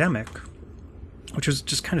Plandemic, which was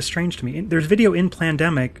just kind of strange to me. There's video in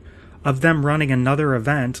Plandemic of them running another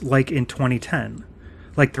event in 2010.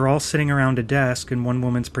 They're all sitting around a desk and one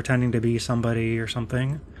woman's pretending to be somebody or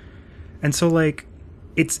something. And so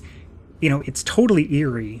it's totally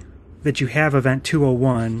eerie that you have event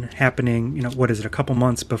 201 happening, a couple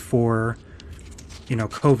months before,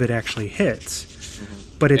 COVID actually hits. Mm-hmm.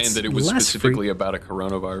 But it's and that it was specifically about a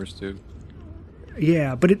coronavirus too.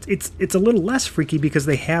 Yeah, but it's a little less freaky because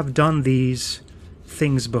they have done these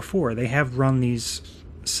things before. They have run these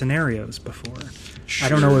scenarios before. Sure. I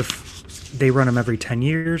don't know if they run them every 10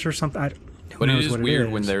 years or something. But it is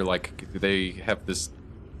weird when they're they have this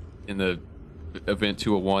in the event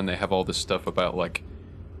 201. They have all this stuff about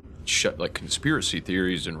conspiracy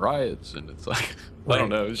theories and riots, and it's I don't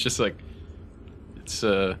know. It's just it's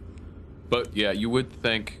but yeah, you would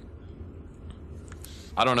think.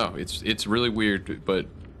 I don't know. It's really weird, but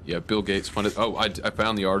yeah, Bill Gates funded. Oh, I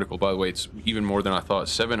found the article, by the way. It's even more than I thought.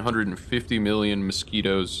 750 million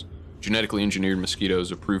mosquitoes genetically engineered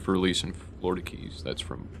mosquitoes approved for release in Florida Keys. That's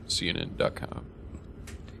from CNN.com.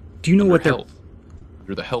 Do you know what their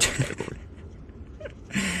Under the health category.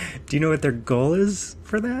 Do you know what their goal is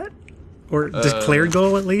for that, or declared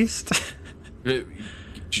goal at least?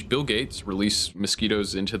 Bill Gates released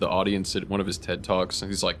mosquitoes into the audience at one of his TED Talks,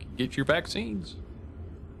 and he's like, "Get your vaccines."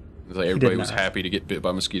 It's like everybody was happy to get bit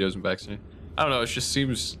by mosquitoes and vaccinated. I don't know. It just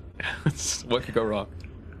seems what could go wrong.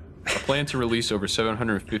 A plan to release over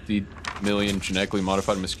 750 million genetically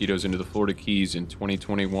modified mosquitoes into the Florida Keys in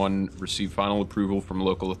 2021 received final approval from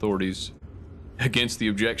local authorities against the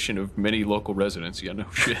objection of many local residents. Yeah, no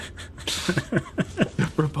shit.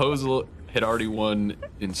 The proposal had already won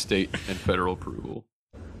in state and federal approval.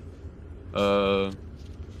 Oh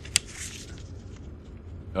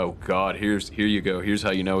God, here you go. Here's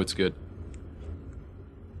how you know it's good.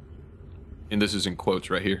 And this is in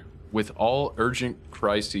quotes right here. With all urgent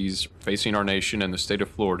crises facing our nation and the state of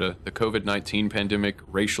Florida, the COVID-19 pandemic,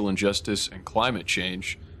 racial injustice, and climate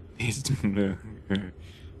change, the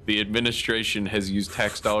administration has used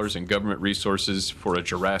tax dollars and government resources for a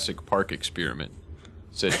Jurassic Park experiment,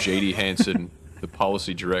 said J.D. Hansen, the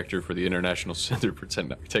policy director for the International Center for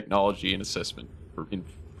Technology and Assessment for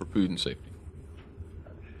Food and Safety.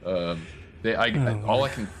 I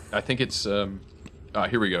think it's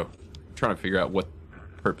here we go. I'm trying to figure out what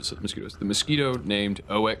purpose of the mosquitoes. The mosquito named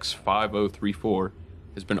OX5034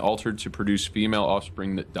 has been altered to produce female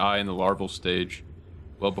offspring that die in the larval stage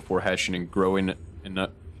well before hatching and growing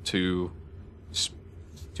enough to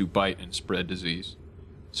bite and spread disease.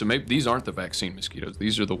 So maybe these aren't the vaccine mosquitoes.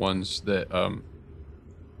 These are the ones that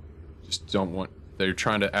just don't want. They're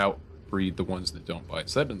trying to outbreed the ones that don't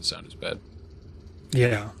bite. So that doesn't sound as bad.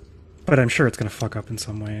 Yeah, but I'm sure it's going to fuck up in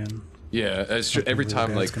some way. And yeah, every really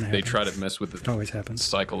time like they happen. try to mess with It always happens.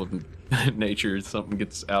 cycle of nature, something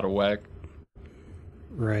gets out of whack.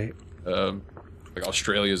 Right. Like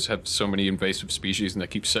Australia's have so many invasive species, and they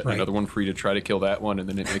keep setting another one free to try to kill that one, and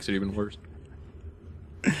then it makes it even worse.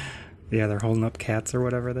 Yeah, they're holding up cats or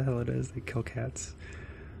whatever the hell it is. They kill cats.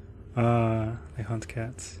 They hunt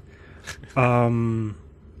cats.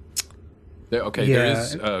 There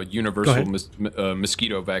is universal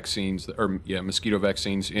mosquito vaccines, mosquito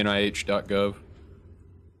vaccines, NIH.gov.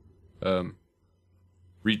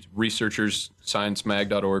 Researchers,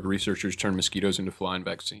 sciencemag.org, researchers turn mosquitoes into flying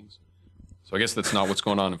vaccines. So I guess that's not what's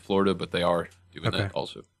going on in Florida, but they are doing that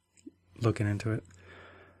also. Looking into it.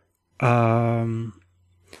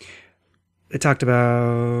 They talked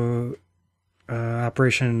about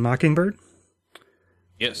Operation Mockingbird.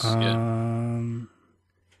 Yes. Do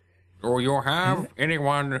you have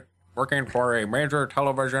anyone working for a major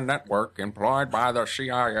television network employed by the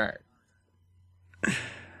CIA?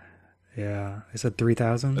 Yeah, they said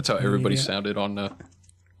 3,000. That's how everybody sounded on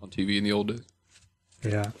TV in the old days.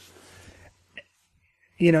 Yeah.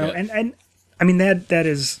 You know, and I mean that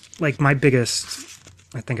is like my biggest.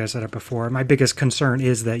 I think I said it before. My biggest concern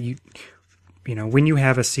is that you know, when you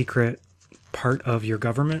have a secret part of your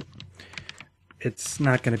government, it's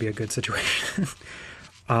not going to be a good situation.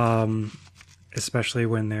 Especially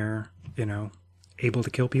when they're, you know, able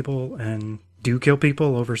to kill people and do kill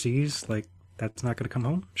people overseas. Like, that's not going to come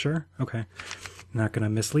home. Sure. Okay. Not going to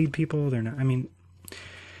mislead people. They're not, I mean,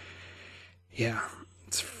 yeah,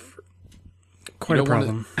 it's quite a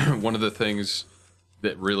problem. One of the things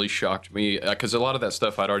that really shocked me, because a lot of that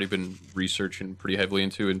stuff I'd already been researching pretty heavily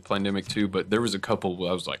into in Plandemic 2, but there was a couple where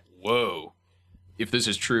I was like, whoa, if this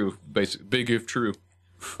is true, big if true.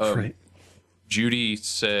 Right. Judy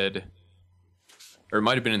said, or it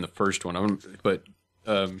might have been in the first one, but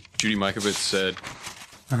Judy Mikovits said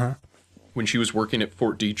when she was working at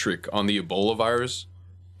Fort Detrick on the Ebola virus,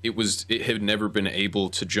 it had never been able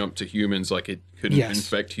to jump to humans, like it couldn't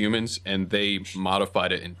infect humans, and they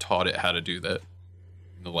modified it and taught it how to do that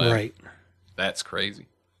in the lab. Right. That's crazy.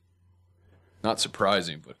 Not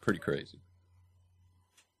surprising, but pretty crazy.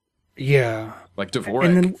 Yeah. Like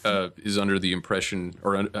Dvorak is under the impression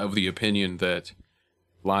or of the opinion that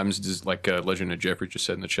Lyme's disease, like Legend of Jeffrey just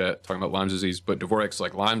said in the chat, talking about Lyme's disease, but Dvorak's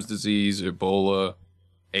like Lyme's disease, Ebola,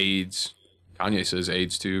 AIDS. Kanye says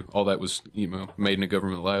AIDS too. All that was, you know, made in a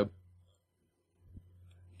government lab.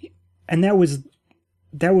 And that was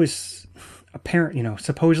apparent, you know,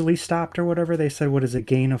 supposedly stopped or whatever. They said, what is it,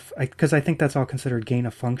 because I think that's all considered gain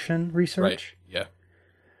of function research. Right, yeah.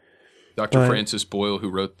 Dr. Francis Boyle, who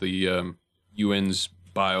wrote the UN's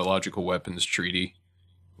Biological Weapons Treaty,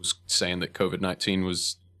 was saying that COVID-19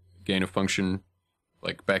 was gain of function,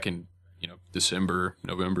 like back in, you know, December,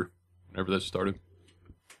 November, whenever that started.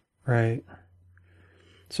 Right.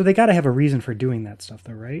 So they got to have a reason for doing that stuff,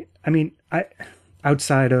 though, right? I mean,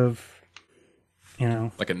 outside of, you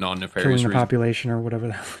know, like a non-nefarious killing the reason. population or whatever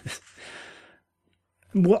that is.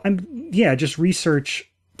 Well, just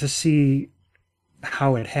research to see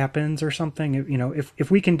how it happens or something. You know,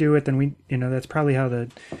 if we can do it, then that's probably how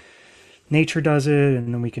the nature does it,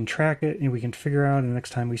 and then we can track it and we can figure out. And the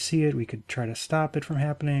next time we see it, we could try to stop it from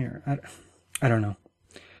happening. Or I don't know.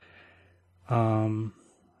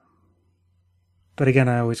 But again,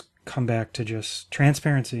 I always come back to just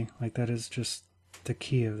transparency. Like, that is just the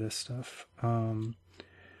key of this stuff. And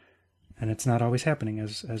it's not always happening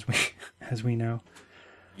as we know.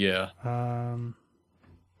 Yeah.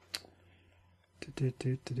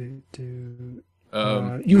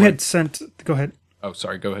 You had sent. Go ahead. Oh,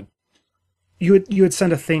 sorry. Go ahead. You had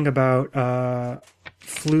sent a thing about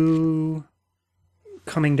flu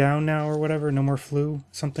coming down now or whatever. No more flu.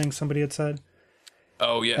 Somebody had said.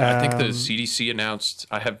 Oh yeah, I think the CDC announced.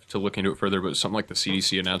 I have to look into it further, but something like the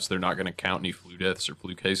CDC announced they're not going to count any flu deaths or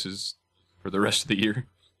flu cases for the rest of the year.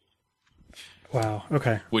 Wow.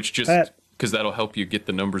 Okay. Which just because that'll help you get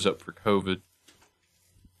the numbers up for COVID.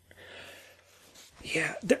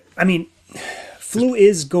 Yeah, I mean, flu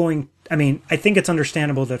is going. I mean, I think it's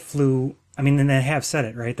understandable that flu. I mean, and they have said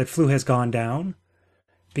it, right? That flu has gone down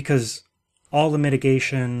because all the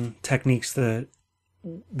mitigation techniques that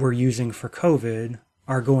we're using for COVID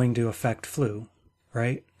are going to affect flu,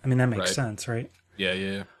 right? I mean, that makes sense, right?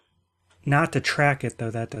 Yeah. Not to track it,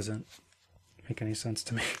 though, that doesn't make any sense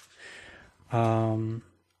to me.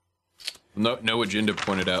 No Agenda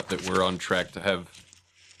pointed out that we're on track to have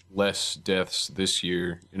less deaths this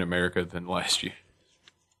year in America than last year.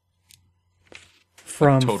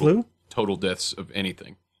 From flu? Total deaths of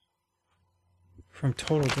anything. From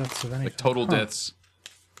total deaths of anything. Like total deaths,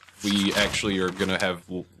 we actually are going to have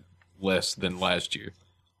less than last year.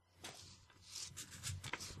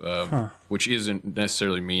 Which isn't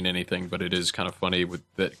necessarily mean anything, but it is kind of funny.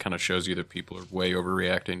 That kind of shows you that people are way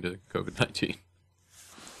overreacting to COVID-19.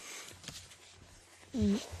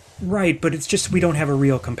 Right, but it's just we don't have a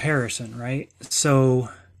real comparison, right? So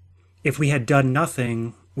if we had done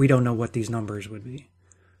nothing, we don't know what these numbers would be.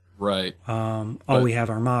 Right. All we have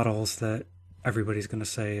are models that everybody's going to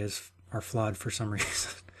say are flawed for some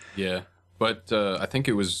reason. Yeah, but I think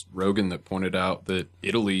it was Rogan that pointed out that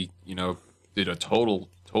Italy, did a total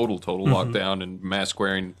lockdown and mask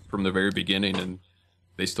wearing from the very beginning, and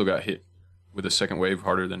they still got hit with a second wave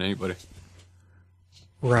harder than anybody.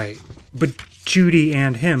 Right. But Judy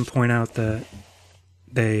and him point out that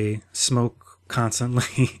they smoke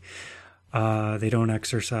constantly, they don't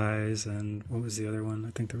exercise, and what was the other one?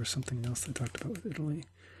 I think there was something else they talked about with Italy.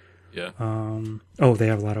 Yeah. They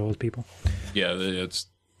have a lot of old people. Yeah,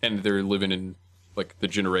 and they're living in, like, the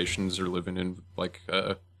generations are living in, like,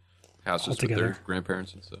 houses with their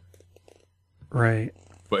grandparents and stuff. Right.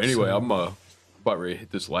 But anyway, I'm about ready to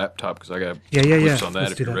hit this laptop because I got yeah. on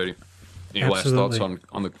that. If you're ready. Any Absolutely. last thoughts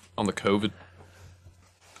on the COVID?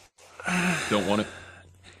 Don't want it.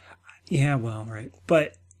 Yeah, well, right.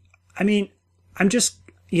 But I mean, I'm just,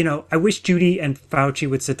 I wish Judy and Fauci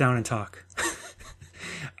would sit down and talk.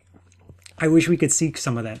 I wish we could see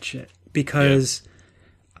some of that shit because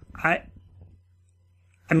I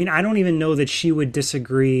mean, I don't even know that she would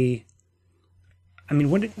disagree. I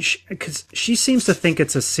mean, because she seems to think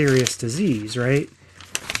it's a serious disease, right?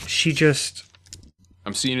 She just...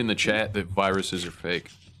 I'm seeing in the chat that viruses are fake.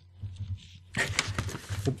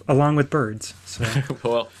 Along with birds. So.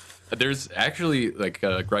 Well, there's actually, like,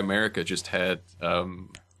 Grimerica just had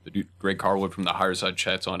the dude Greg Carwood from the Higher Side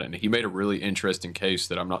chats on it, and he made a really interesting case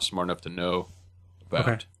that I'm not smart enough to know about.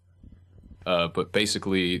 Okay. But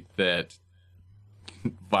basically that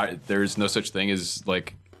there's no such thing as,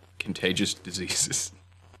 like, contagious diseases.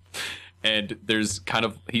 And there's kind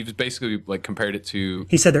of, he was basically, like, compared it to...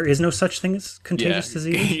 He said there is no such thing as contagious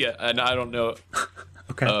disease? Yeah, and I don't know.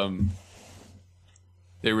 Okay.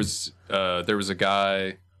 There was a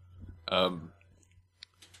guy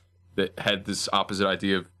that had this opposite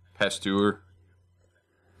idea of Pasteur,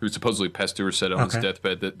 who supposedly Pasteur said on his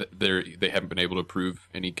deathbed that they haven't been able to prove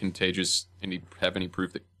any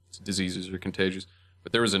proof that diseases are contagious.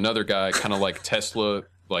 But there was another guy, kind of like Tesla,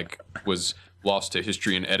 like was lost to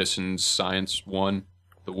history and Edison's science won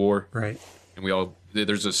the war. Right. And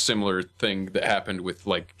there's a similar thing that happened with,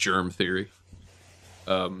 like, germ theory.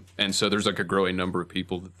 And so there's, like, a growing number of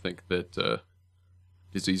people that think that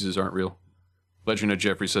diseases aren't real. Legend of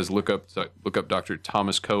Jeffrey says look up Dr.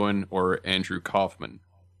 Thomas Cohen or Andrew Kaufman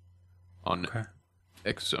on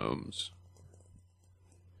exomes.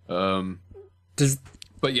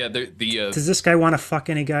 But yeah, does this guy want to fuck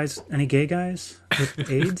any gay guys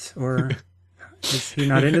with AIDS, or is he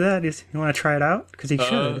not into that? Does he want to try it out? Because he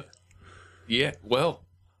should. Yeah, well,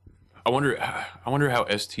 I wonder how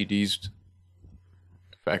STDs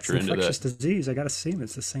factor It's into infectious that. disease. I got to assume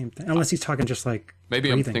it's the same thing. Unless he's talking just like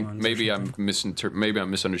Maybe I'm breathing ones or maybe something. maybe I'm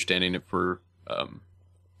misunderstanding it for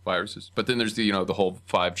viruses. But then there's the the whole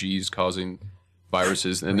 5Gs causing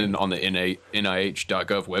viruses, and then on the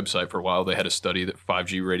NIH.gov website for a while they had a study that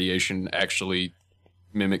 5G radiation actually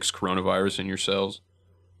mimics coronavirus in your cells.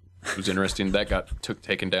 It was interesting. That got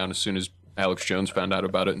taken down as soon as Alex Jones found out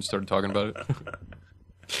about it and started talking about it.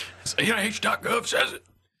 So NIH.gov says it.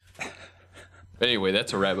 Anyway,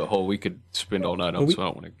 that's a rabbit hole we could spend all night on. So I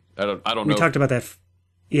don't want to. I don't know. We talked about that.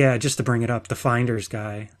 Yeah, just to bring it up, the Finders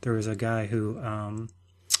guy. There was a guy who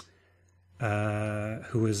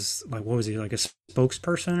was like, what was he, like a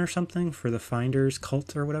spokesperson or something for the Finders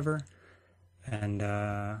cult or whatever?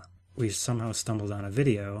 And we somehow stumbled on a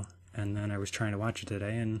video, and then I was trying to watch it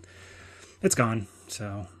today, and it's gone.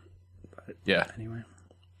 So, yeah. Anyway,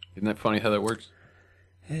 Isn't that funny how that works?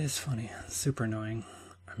 it is funny. It's super annoying.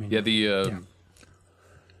 I mean,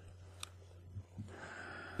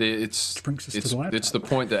 It's Which brings us to it's the laptop. it's the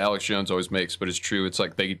point that Alex Jones always makes, but it's true. It's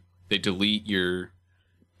like they delete your,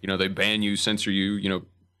 they ban you, censor you.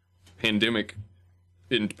 Pandemic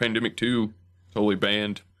 2, totally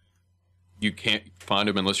banned. You can't find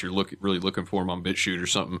them unless you're really looking for them on BitChute or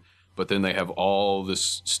something. But then they have all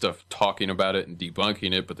this stuff talking about it and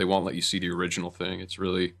debunking it, but they won't let you see the original thing.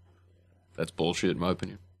 That's bullshit in my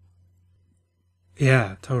opinion.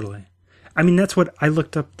 Yeah, totally. I mean, that's what I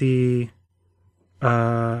looked up, the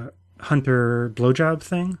Hunter blowjob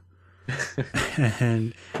thing.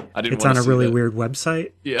 And I didn't it's wanna on a see really that. weird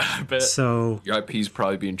website. Yeah, I bet. So Your IP's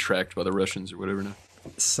probably being tracked by the Russians or whatever now.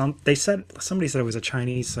 somebody said it was a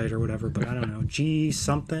Chinese site or whatever, but I don't know.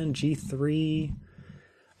 G3.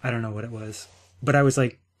 I don't know what it was. But I was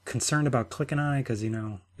like concerned about clicking on it because,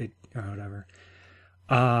 whatever.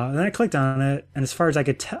 Then I clicked on it, and as far as I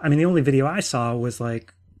could tell, I mean, the only video I saw was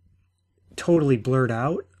like totally blurred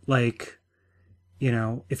out. Like,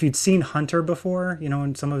 if you'd seen Hunter before,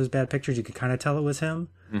 in some of his bad pictures, you could kind of tell it was him.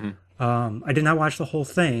 Mm-hmm. I did not watch the whole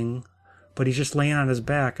thing, but he's just laying on his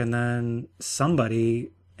back, and then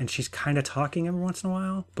somebody, and she's kind of talking every once in a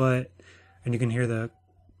while, and you can hear the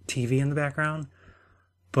TV in the background,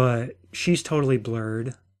 but she's totally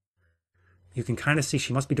blurred. You can kind of see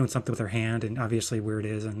she must be doing something with her hand, and obviously where it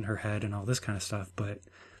is, and her head, and all this kind of stuff. But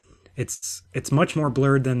it's much more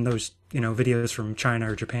blurred than those videos from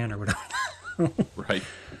China or Japan or whatever. Right.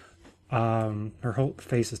 Her whole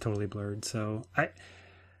face is totally blurred. So I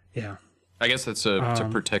guess that's to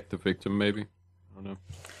protect the victim, maybe. I don't know.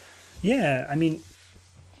 Yeah, I mean,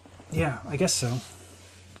 yeah, I guess so.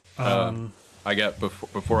 I got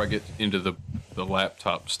before I get into the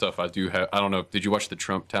laptop stuff. I do have. I don't know. Did you watch the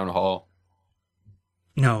Trump town hall?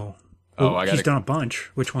 No. Oh, well, he's done a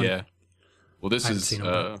bunch. Which one? Yeah. Well, this I haven't is. seen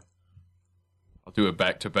him. I'll do it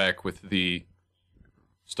back to back with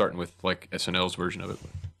starting with like SNL's version of it.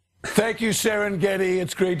 Thank you, Serengeti.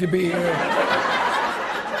 It's great to be here.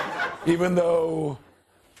 Even though,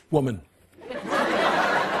 woman.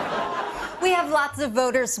 We have lots of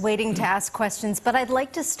voters waiting to ask questions, but I'd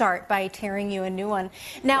like to start by tearing you a new one.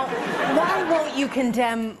 Now, why won't you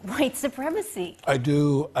condemn white supremacy? I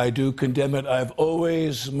do condemn it. I've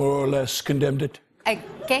always more or less condemned it.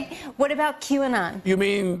 Okay. What about QAnon? You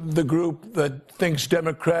mean the group that thinks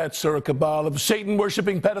Democrats are a cabal of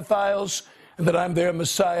Satan-worshipping pedophiles and that I'm their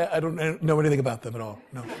messiah? I don't know anything about them at all,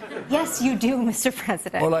 no. Yes, you do, Mr.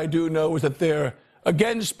 President. All I do know is that they're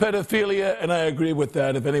against pedophilia, and I agree with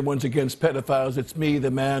that. If anyone's against pedophiles, it's me,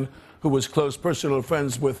 the man who was close personal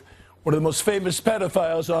friends with one of the most famous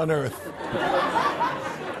pedophiles on earth.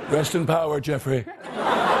 Rest in power, Jeffrey.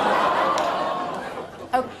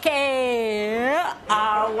 Okay.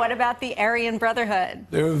 What about the Aryan Brotherhood?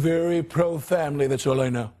 They're very pro-family, that's all I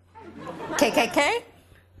know. KKK?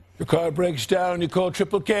 Your car breaks down, you call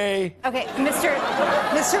Triple K. Okay, Mr.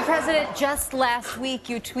 President, just last week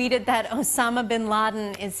you tweeted that Osama bin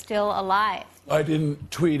Laden is still alive. I didn't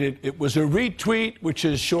tweet it. It was a retweet, which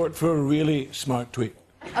is short for a really smart tweet.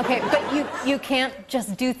 Okay, but you can't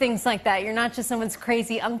just do things like that. You're not just someone's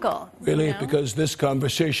crazy uncle. Really? Because this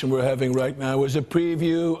conversation we're having right now is a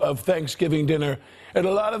preview of Thanksgiving dinner at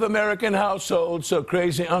a lot of American households, so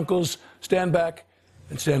crazy uncles, stand back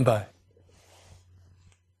and stand by.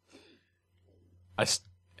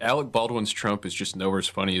 Alec Baldwin's Trump is just nowhere as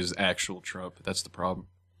funny as actual Trump. That's the problem.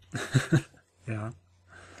 Yeah.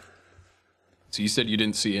 So you said you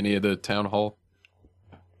didn't see any of the town hall?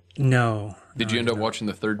 No. Did you end up watching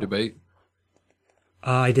the third debate?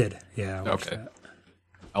 I did. Yeah. I watched Okay. that.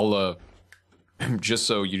 I'll just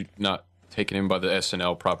so you're not taken in by the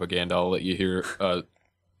SNL propaganda, I'll let you hear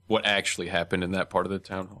what actually happened in that part of the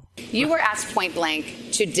town hall. You were asked point blank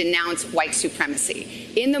to denounce white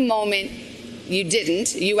supremacy. In the moment, you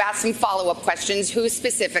didn't. You asked some follow-up questions. Who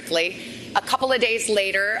specifically? A couple of days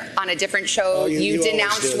later, on a different show, you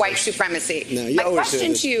denounced white supremacy. No, you My always do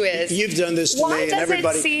question this. to you is, you've done this to why me and does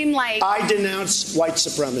everybody. it seem like I denounce white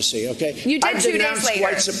supremacy? Okay, You did I've 2 days denounced later.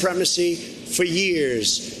 white supremacy for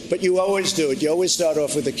years, but you always do it. You always start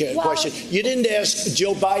off with a question. You didn't ask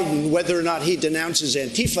Joe Biden whether or not he denounces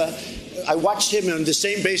Antifa. I watched him on the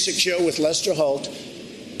same basic show with Lester Holt,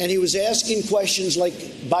 and he was asking questions like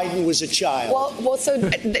Biden was a child. Well, so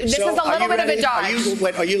this is a little bit of a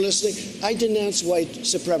dodge. Are you listening? I denounce white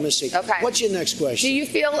supremacy. Okay. What's your next question? Do you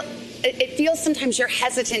feel? It feels sometimes you're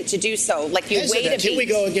hesitant to do so, like you wait a beat. Here we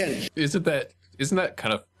go again. Isn't that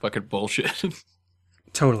kind of fucking bullshit?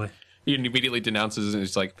 Totally. He immediately denounces and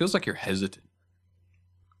it's like, feels like you're hesitant.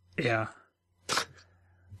 Yeah.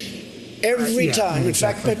 Every Yeah, time. In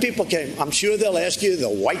exactly. fact, when people came, I'm sure they'll ask you the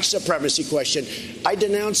white supremacy question. I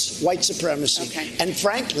denounce white supremacy. Okay. And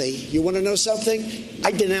frankly, you want to know something?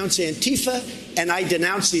 I denounce Antifa, and I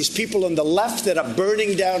denounce these people on the left that are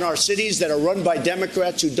burning down our cities that are run by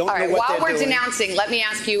Democrats who don't All right, know what while they're we're doing. denouncing, let me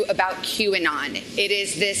ask you about QAnon. It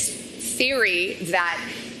is this theory that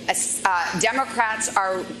Democrats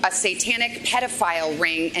are a satanic pedophile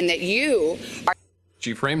ring and that you are.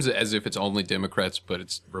 She frames it as if it's only Democrats, but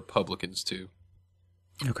it's Republicans too.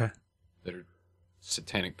 Okay. That are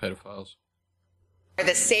satanic pedophiles.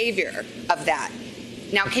 The savior of that.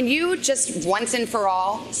 Now, can you just once and for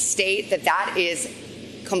all state that that is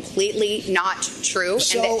completely not true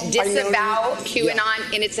So, and that I know- disavow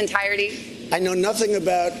QAnon in its entirety? I know nothing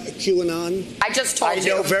about QAnon. I just told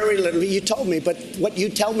you. I know very little. You told me, but what you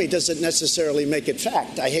tell me doesn't necessarily make it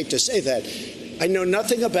fact. I hate to say that. I know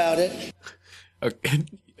nothing about it. Okay.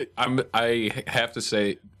 I have to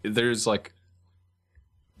say, there's like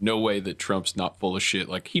no way that Trump's not full of shit.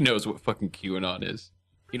 Like, he knows what fucking QAnon is.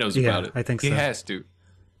 He knows about it. I think he so. has to.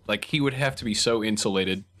 Like, he would have to be so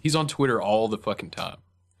insulated. He's on Twitter all the fucking time.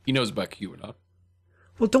 He knows about QAnon.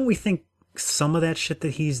 Well, don't we think some of that shit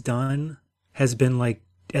that he's done has been like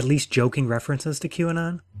at least joking references to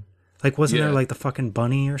QAnon? Like, wasn't there like the fucking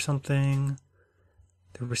bunny or something?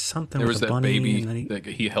 There was something. There with was the that bunny, baby and then that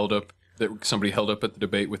he held up, that somebody held up at the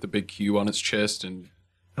debate with a big Q on its chest, and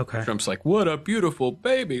Okay. Trump's like, "What a beautiful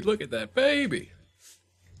baby! Look at that baby!"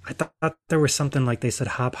 I thought there was something like they said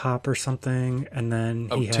hop hop or something, and then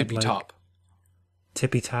he had tippy like top.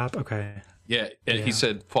 Tippy top. Okay. Yeah, and Yeah. he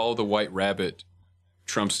said, "Follow the white rabbit."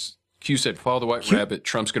 Q said, "Follow the white rabbit."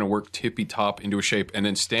 Trump's going to work tippy top into a shape, and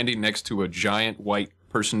then standing next to a giant white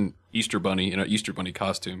person Easter bunny in an Easter bunny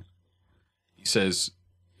costume, he says,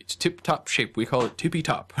 "It's tip top shape. We call it tippy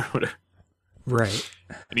top," or whatever. Right.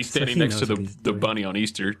 And he's So standing he next to knows what he's the bunny on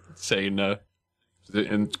Easter, saying,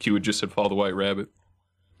 and Q had just said, "Follow the white rabbit."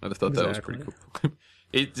 I thought that was pretty cool.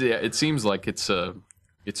 It seems like it's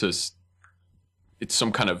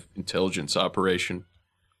some kind of intelligence operation.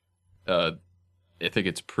 I think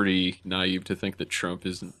it's pretty naive to think that Trump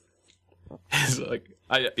isn't.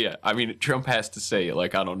 I mean, Trump has to say,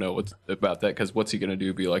 like, I don't know what's about that, because what's he gonna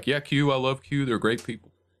do? Be like, "Yeah, Q, I love Q. They're great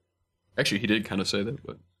people." Actually, he did kind of say that,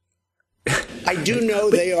 but. I do know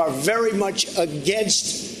they are very much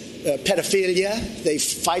against pedophilia. They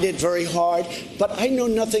fight it very hard, but I know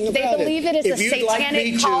nothing about it. They believe it is If a you'd like satanic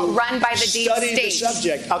me to cult run by the deep study the state.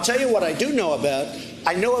 subject, I'll tell you what I do know about.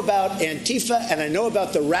 I know about Antifa, and I know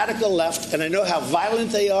about the radical left, and I know how violent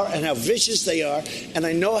they are and how vicious they are, and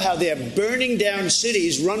I know how they're burning down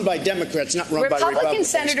cities run by Democrats, not run by Republican Republicans.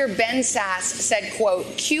 Senator Ben Sass said, quote,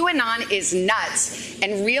 "QAnon is nuts,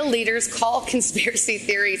 and real leaders call conspiracy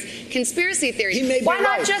theories conspiracy theories." He may be Why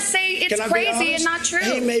not right. just say it's Can I be crazy and honest? not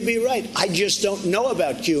true? He may be right. I just don't know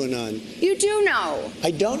about QAnon. You do know. I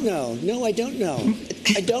don't know. No, I don't know.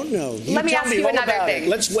 I don't know. Let me tell ask you all another about thing. it.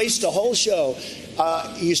 Let's waste a whole show.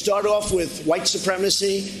 You start off with white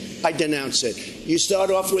supremacy. I denounce it. You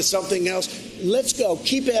start off with something else. Let's go.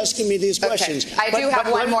 Keep asking me these questions. I do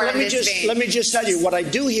have one more in this vein. Let me just tell you, what I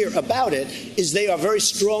do hear about it is they are very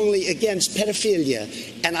strongly against pedophilia.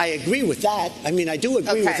 And I agree with that. I mean, I do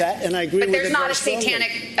agree with that, and I agree with it But there's not very a strongly.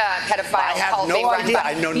 satanic pedophile I have cult no being run idea. by.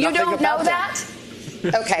 I know You nothing don't about know that?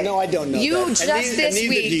 Okay. No, I don't know you that. just And neither- this and neither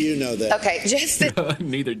week. do you know that. Okay, just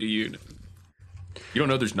Neither do you. You don't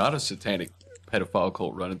know there's not a satanic pedophile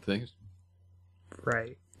cult running things.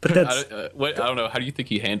 Right. But that's I don't know. How do you think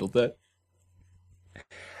he handled that?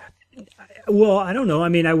 well, I don't know. I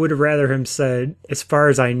mean, I would have rather him said, as far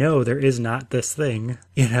as I know, there is not this thing.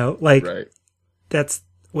 You know, like Right. that's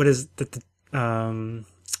what is the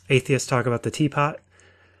atheists talk about the teapot.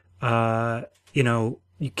 You know,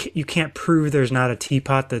 you can't prove there's not a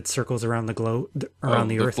teapot that circles around the globe, around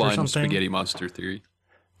the Earth or flying something. spaghetti monster theory.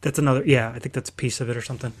 That's another. Yeah, I think that's a piece of it or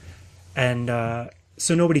something. And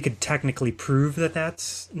so nobody could technically prove that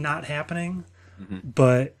that's not happening,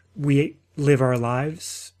 but we live our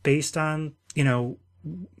lives based on, you know,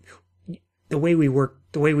 the way we work,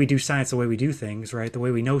 the way we do science, the way we do things, right? The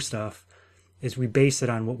way we know stuff is we base it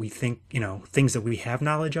on what we think, you know, things that we have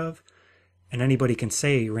knowledge of. And anybody can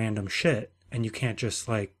say random shit, and you can't just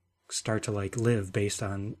like start to like live based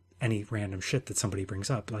on any random shit that somebody brings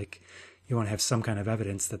up. Like, you want to have some kind of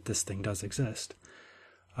evidence that this thing does exist.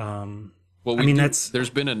 Well, I mean, there's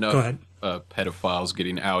been enough pedophiles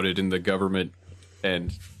getting outed in the government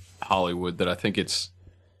and Hollywood that I think it's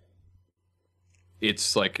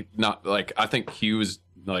like not like, I think Hugh is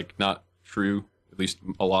like not true. At least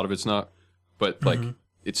a lot of it's not, but like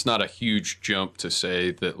it's not a huge jump to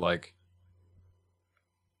say that like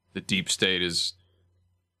the deep state is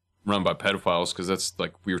run by pedophiles, because that's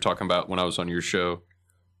like we were talking about when I was on your show,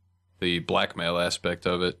 the blackmail aspect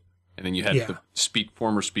of it, and then you had the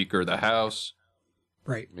former Speaker of the House,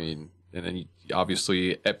 right? I mean, and then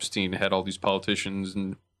obviously Epstein had all these politicians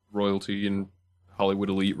and royalty and Hollywood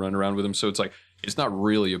elite run around with him, so it's like it's not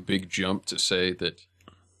really a big jump to say that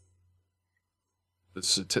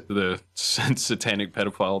the satanic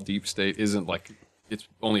pedophile deep state isn't like, it's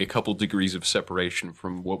only a couple degrees of separation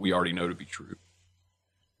from what we already know to be true.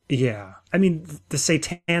 Yeah. I mean, the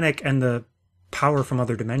satanic and the power from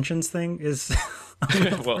other dimensions thing is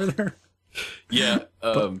well, further. Yeah.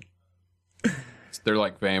 They're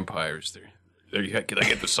like vampires. They get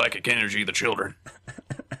the psychic energy of the children.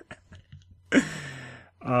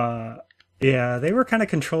 Yeah, they were kind of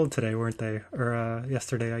controlled today, weren't they? Or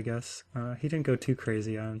yesterday, I guess. He didn't go too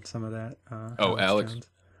crazy on some of that. Alex? Jones.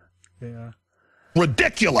 Yeah.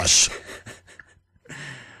 Ridiculous.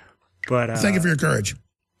 But thank you for your courage.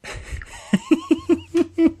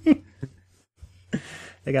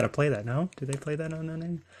 They got to play that, no? Do they play that on their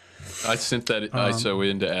name? I sent that ISO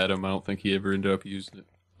in to Adam. I don't think he ever ended up using it.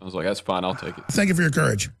 I was like, that's fine, I'll take it. Thank you for your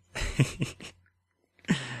courage.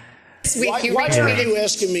 Why aren't you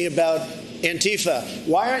asking me about Antifa?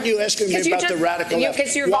 Why aren't you asking me about the radical left?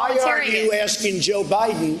 Why aren't you asking Joe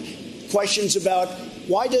Biden questions about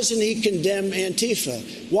why doesn't he condemn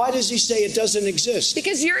Antifa? Why does he say it doesn't exist?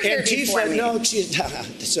 Because you're here before me. No,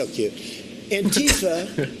 that's so cute.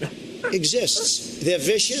 Antifa exists. They're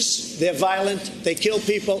vicious, they're violent, they kill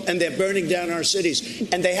people, and they're burning down our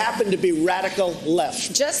cities. And they happen to be radical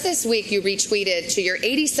left. Just this week, you retweeted to your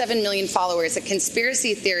 87 million followers a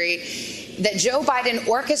conspiracy theory that Joe Biden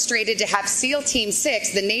orchestrated to have SEAL Team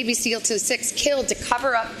 6, the Navy SEAL Team 6, killed to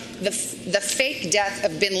cover up the fake death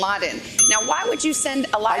of bin Laden. Now, why would you send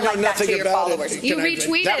a lie like that to your followers? You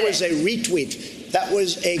retweeted That was a retweet. That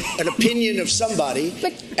was an opinion of somebody,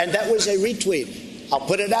 and that was a retweet. I'll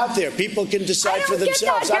put it out there. People can decide for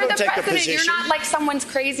themselves. I don't take a position. You're not like someone's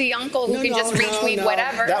crazy uncle who can just retweet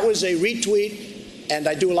whatever. That was a retweet, and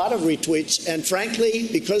I do a lot of retweets. And frankly,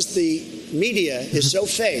 because the media is so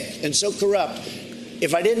fake and so corrupt,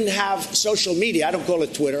 if I didn't have social media, I don't call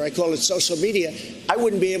it Twitter, I call it social media, I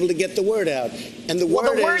wouldn't be able to get the word out. And the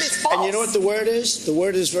word is false. And you know what the word is? The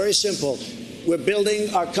word is very simple. We're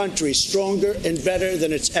building our country stronger and better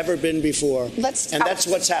than it's ever been before. And that's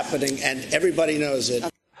what's happening, and everybody knows it.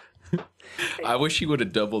 I wish he would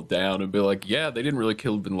have doubled down and be like, yeah, they didn't really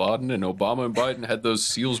kill bin Laden, and Obama and Biden had those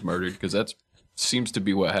SEALs murdered, because that seems to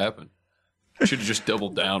be what happened. Should have just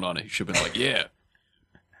doubled down on it. He should have been like, yeah.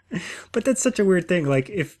 But that's such a weird thing. Like,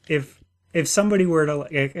 if somebody were to,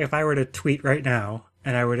 if I were to tweet right now,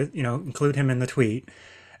 and I were to, include him in the tweet,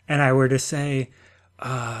 and I were to say,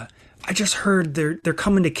 I just heard they're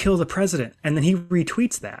coming to kill the president, and then he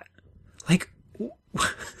retweets that. Like,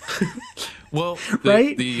 well,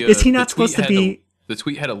 right? Is he not supposed to be? The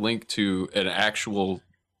tweet had a link to an actual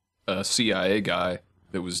CIA guy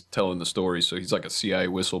that was telling the story, so he's like a CIA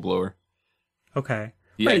whistleblower. Okay,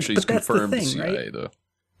 he actually is confirmed the CIA right? though,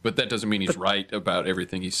 but that doesn't mean he's right about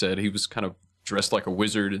everything he said. He was kind of dressed like a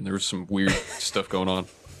wizard, and there was some weird stuff going on.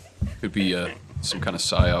 Could be some kind of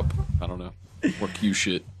psyop. I don't know, or Q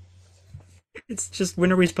shit. It's just,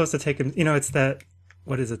 when are we supposed to take him? It's that,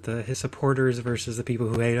 what is it? His supporters versus the people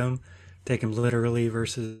who hate him. Take him literally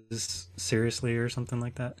versus seriously, or something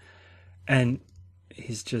like that. And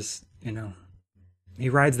he's just, he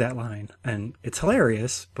rides that line, and it's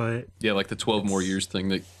hilarious. But yeah, like the 12 more years thing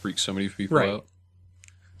that freaks so many people out.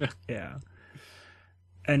 Yeah.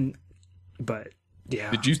 But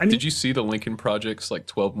yeah. Did you see the Lincoln Project's like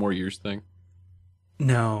 12 more years thing?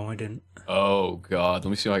 No, I didn't. Oh God, let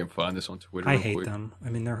me see if I can find this on Twitter. I hate them. I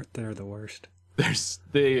mean, they're the worst.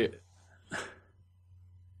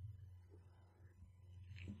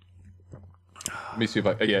 Let me see if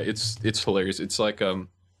I. Yeah, it's hilarious. It's like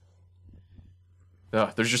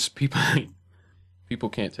there's just people. People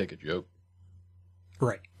can't take a joke.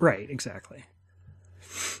 Right, exactly.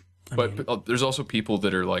 But there's also people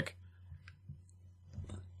that are like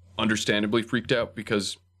understandably freaked out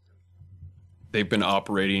because they've been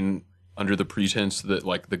operating under the pretense that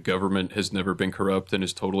like the government has never been corrupt and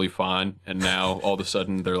is totally fine, and now all of a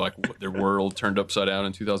sudden they're like their world turned upside down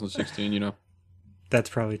in 2016. You know, that's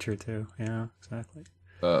probably true too. Yeah, exactly.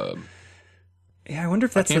 Yeah, I wonder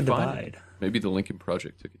if that's the divide. Maybe the Lincoln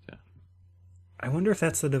Project took it down. I wonder if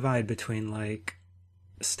that's the divide between like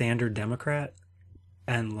standard Democrat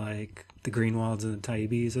and like the Greenwalds and the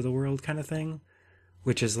Taibbis of the world kind of thing,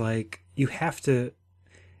 which is like you have to,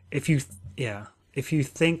 if you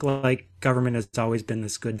think like government has always been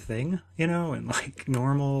this good thing, you know, and like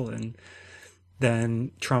normal, and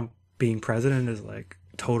then Trump being president is like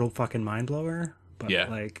total fucking mind blower. But yeah,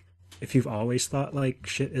 like if you've always thought like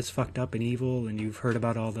shit is fucked up and evil, and you've heard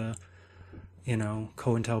about all the, you know,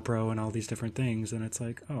 COINTELPRO and all these different things, and it's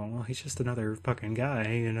like, oh, well, he's just another fucking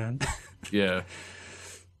guy, you know? Yeah.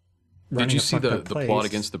 Did you see the Plot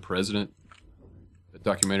Against the President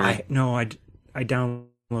documentary? I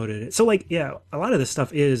downloaded it. So, like, yeah, a lot of this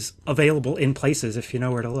stuff is available in places if you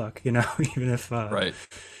know where to look, you know, even if the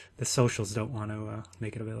socials don't want to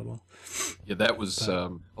make it available. Yeah, that was,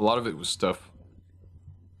 a lot of it was stuff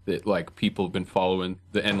that, like, people have been following,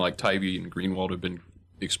 and, like, Tybee and Greenwald have been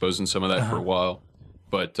exposing some of that for a while,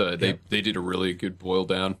 but they did a really good boil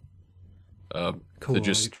down. Cool. To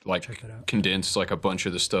just like condense like a bunch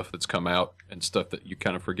of the stuff that's come out and stuff that you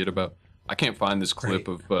kind of forget about. I can't find this clip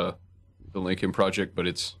of the Lincoln Project, but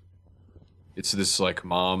it's this like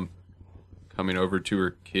mom coming over to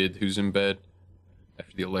her kid who's in bed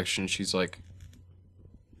after the election. She's like,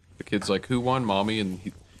 the kid's like, "Who won, mommy?" And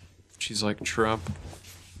she's like, "Trump."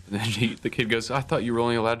 And then the kid goes, "I thought you were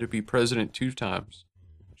only allowed to be president 2 times."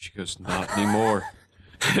 She goes, "Not anymore."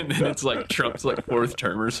 And then it's like Trump's like 4th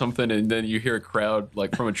term or something, and then you hear a crowd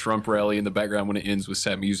like from a Trump rally in the background. When it ends with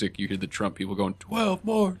sad music, you hear the Trump people going, 12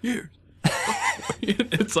 more years.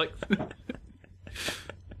 It's like,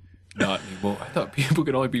 not anymore. I thought people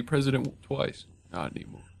could only be president twice. Not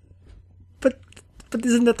anymore. But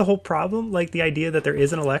isn't that the whole problem? Like the idea that there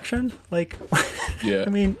is an election? Like, yeah. I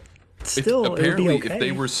mean, still, apparently, it would be okay. If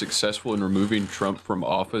they were successful in removing Trump from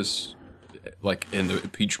office, like, and the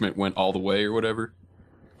impeachment went all the way or whatever,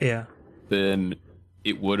 yeah, then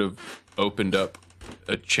it would have opened up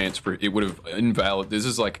a chance for, it would have invalid. This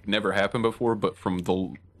is like never happened before, but from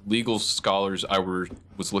the legal scholars I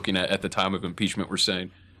was looking at the time of impeachment were saying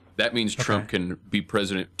that means Trump can be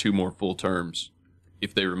president 2 more full terms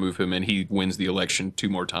if they remove him, and he wins the election 2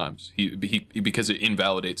 more times. He because it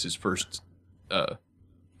invalidates his first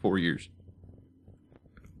 4 years.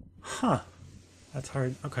 Huh. That's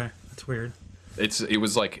hard. Okay, that's weird. It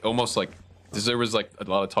was like almost like, because there was like a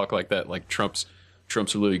lot of talk like that, like Trump's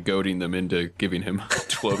really goading them into giving him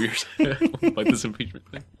 12 years, like this impeachment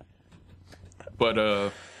thing.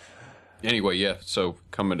 But anyway, yeah. So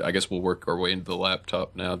I guess we'll work our way into the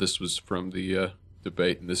laptop now. This was from the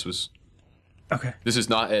debate, and this was okay. This is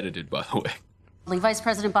not edited, by the way. Vice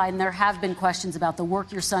President Biden, there have been questions about the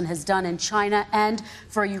work your son has done in China and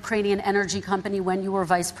for a Ukrainian energy company when you were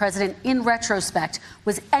vice president. In retrospect,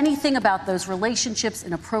 was anything about those relationships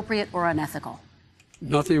inappropriate or unethical?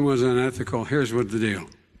 Nothing was unethical. Here's what the deal.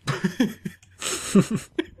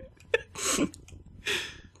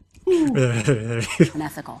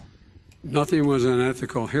 Unethical. Nothing was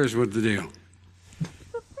unethical. Here's what the deal.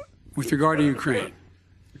 With regard to Ukraine,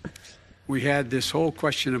 we had this whole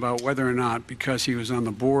question about whether or not, because he was on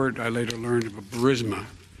the board, I later learned of a Burisma,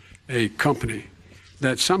 a company,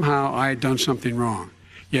 that somehow I had done something wrong.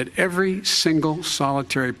 Yet every single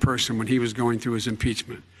solitary person, when he was going through his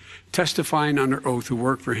impeachment, testifying under oath who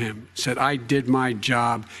worked for him, said, I did my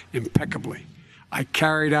job impeccably. I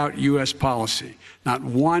carried out U.S. policy. Not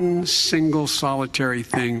one single solitary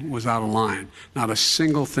thing was out of line. Not a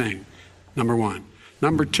single thing, number one.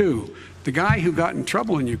 Number two, the guy who got in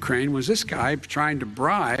trouble in Ukraine was this guy trying to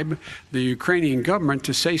bribe the Ukrainian government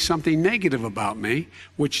to say something negative about me,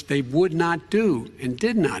 which they would not do and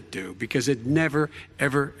did not do because it never,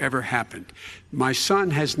 ever, ever happened. My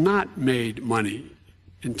son has not made money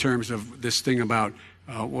in terms of this thing about,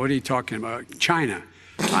 what are you talking about, China.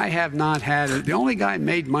 I have not had it. The only guy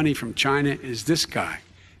made money from China is this guy.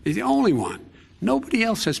 He's the only one. Nobody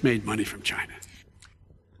else has made money from China.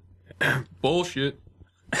 Bullshit.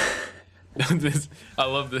 I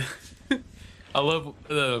love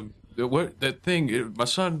what that thing. My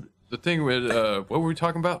son, the thing with what were we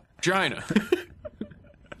talking about? China.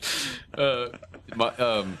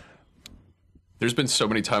 There's been so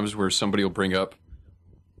many times where somebody will bring up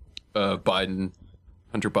Hunter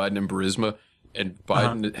Biden and Burisma, and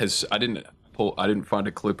Biden has. I didn't find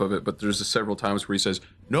a clip of it, but there's several times where he says,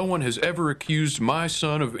 "No one has ever accused my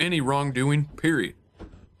son of any wrongdoing." Period.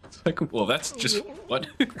 It's like, well, that's just what.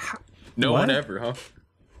 No one ever, huh?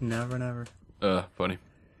 Never. Funny.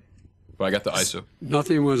 But I got the ISO.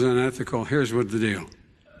 Nothing was unethical. Here's what the deal.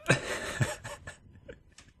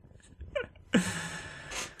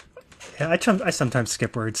 Yeah, I sometimes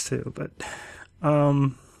skip words too, but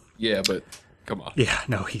yeah, but come on. Yeah,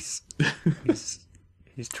 no, he's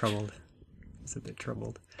troubled. He's a bit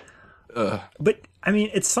troubled. But I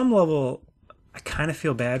mean, at some level, I kind of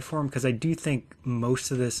feel bad for him because I do think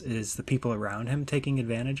most of this is the people around him taking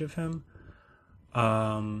advantage of him.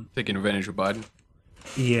 Taking advantage of Biden.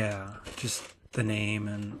 Yeah, just the name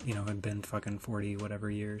and had been fucking 40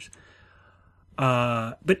 whatever years.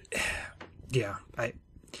 But yeah,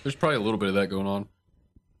 there's probably a little bit of that going on.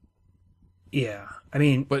 Yeah, I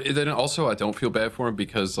mean, but then also I don't feel bad for him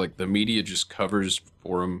because like the media just covers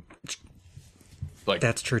for him. Like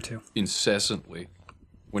that's true too. Incessantly,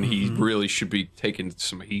 when he really should be taking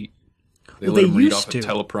some heat. They Well, let they him read used off a to.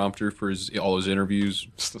 teleprompter for all his interviews.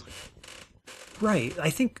 Right. I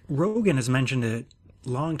think Rogan has mentioned it a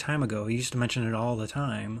long time ago. He used to mention it all the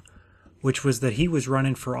time, which was that he was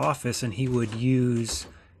running for office and he would use.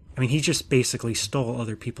 I mean, he just basically stole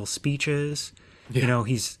other people's speeches. Yeah.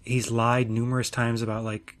 He's lied numerous times about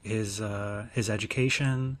like his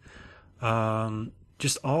education,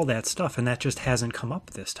 just all that stuff, and that just hasn't come up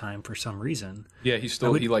this time for some reason. Yeah, he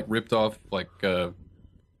like ripped off like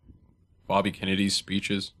Bobby Kennedy's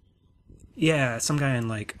speeches. Yeah, some guy in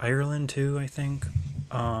like Ireland too, I think.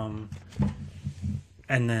 And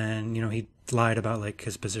then he lied about like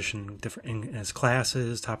his position different in his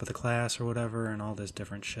classes, top of the class or whatever, and all this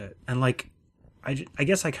different shit. And like, I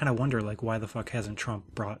guess I kind of wonder like why the fuck hasn't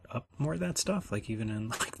Trump brought up more of that stuff, like even in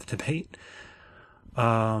like the debate.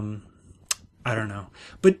 I don't know,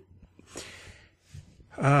 but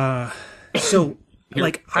so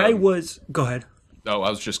like I was. Go ahead. Oh, I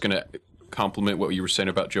was just gonna compliment what you were saying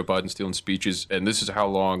about Joe Biden stealing speeches, and this is how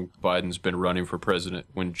long Biden's been running for president.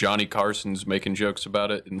 When Johnny Carson's making jokes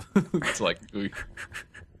about it, and it's like.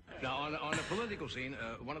 Now, on the political scene,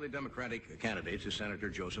 one of the Democratic candidates is Senator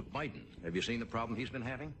Joseph Biden. Have you seen the problem he's been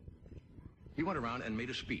having? He went around and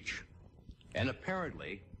made a speech, and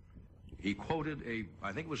apparently he quoted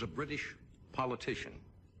I think it was a British politician,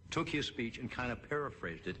 took his speech and kind of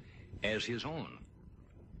paraphrased it as his own.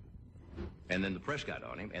 And then the press got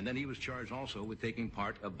on him, and then he was charged also with taking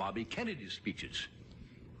part of Bobby Kennedy's speeches.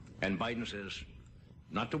 And Biden says,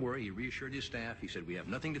 not to worry, he reassured his staff. He said, we have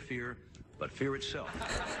nothing to fear but fear itself.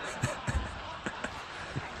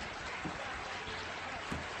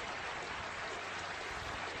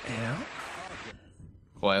 Yeah.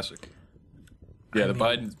 Classic. Yeah,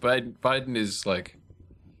 Biden is like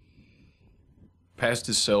past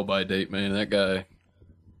his sell-by date, man. That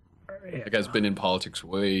guy's been in politics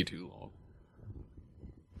way too long.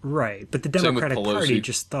 Right, but the Same with Democratic Party Pelosi.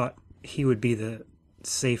 just thought he would be the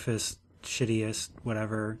safest, shittiest,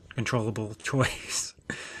 whatever, controllable choice.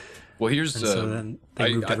 Well, here's And so then they I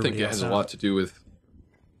moved think everybody it has else a lot out. to do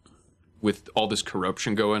with all this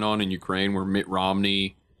corruption going on in Ukraine, where Mitt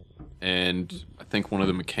Romney and I think one of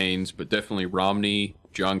the McCains, but definitely Romney,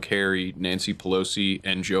 John Kerry, Nancy Pelosi,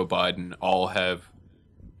 and Joe Biden all have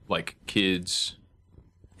like kids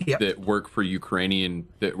that work for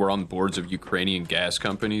that were on the boards of Ukrainian gas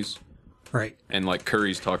companies. Right. And like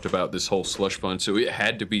Curry's talked about this whole slush fund, so it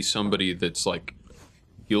had to be somebody that's like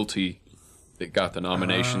guilty that got the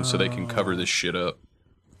nomination so they can cover this shit up.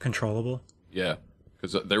 Controllable. Yeah,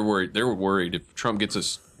 because they were worried if Trump gets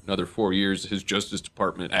us another 4 years, his Justice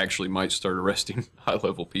Department actually might start arresting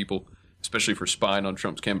high-level people, especially for spying on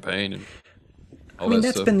Trump's campaign and all that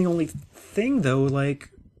that's stuff. been the only thing, though. Like,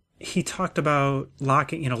 he talked about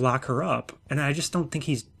lock her up, and I just don't think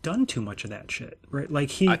he's done too much of that shit, right?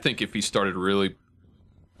 Like I think if he started really,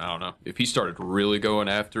 I don't know, if he started really going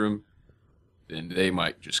after him, then they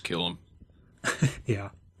might just kill him. Yeah,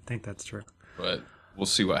 I think that's true. But we'll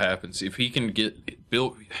see what happens. If he can get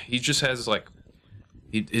Bill, he just has like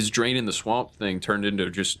his draining the swamp thing turned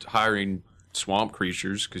into just hiring swamp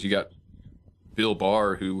creatures because you got Bill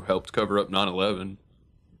Barr who helped cover up 9/11.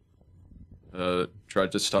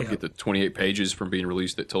 Tried to get the 28 pages from being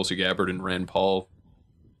released that Tulsi Gabbard and Rand Paul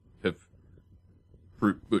have,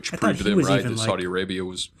 which proved to them right that Saudi Arabia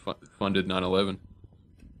was funded 9/11.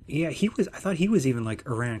 Yeah, I thought he was even like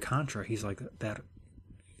Iran Contra. He's like that.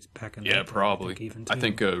 He's back in. Yeah, probably. I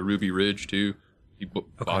think Ruby Ridge too. He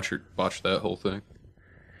botched that whole thing.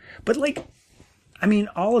 But like, I mean,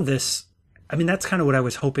 all of this. I mean, that's kind of what I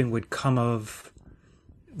was hoping would come of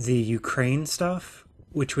the Ukraine stuff,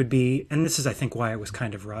 which would be, and this is, I think, why it was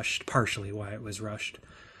kind of rushed, partially why it was rushed,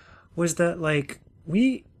 was that, like,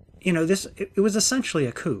 it was essentially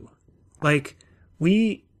a coup. Like,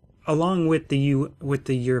 we, along with the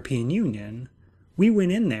European Union, we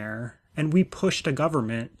went in there and we pushed a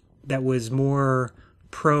government that was more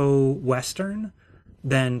pro-Western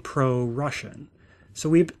than pro-Russian.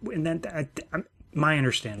 So my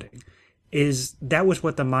understanding is that was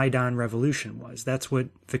what the Maidan Revolution was. That's what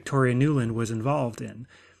Victoria Nuland was involved in.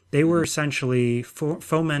 They were essentially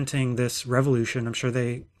fomenting this revolution. I'm sure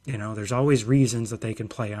there's always reasons that they can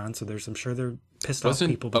play on. So I'm sure they're pissed off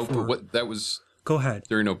people before. That was Go ahead.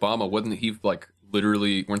 During Obama, wasn't he like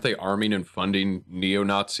literally? Weren't they arming and funding neo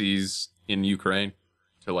Nazis in Ukraine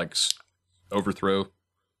to like overthrow?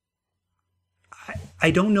 I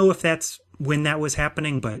don't know if that's when that was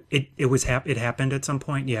happening, but it happened at some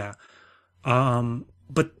point. Yeah.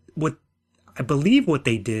 But what I believe what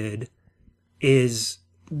they did is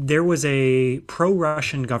there was a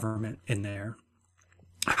pro-Russian government in there.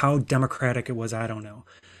 How democratic it was, I don't know.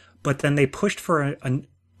 But then they pushed for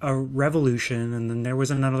a revolution, and then there was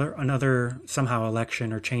another somehow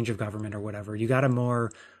election or change of government or whatever. You got a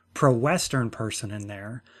more pro-Western person in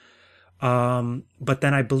there. But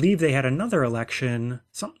then I believe they had another election.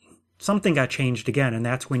 Something got changed again, and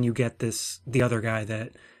that's when you get the other guy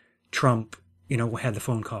that Trump, had the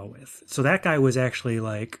phone call with. So that guy was actually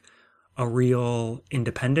like a real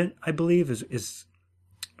independent, I believe. Is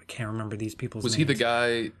I can't remember these people's names. Was he the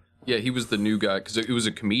guy? Yeah, he was the new guy because it was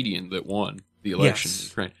a comedian that won the election.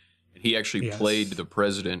 Yes. Right. And he actually played the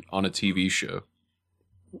president on a TV show,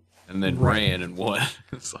 and then Right. ran and won.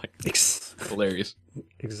 It's like hilarious.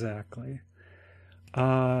 Exactly.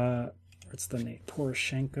 What's the name?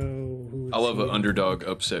 Poroshenko. I love an underdog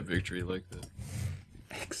upset victory like that.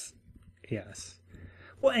 Yes.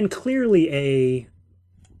 Well, and clearly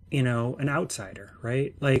an outsider,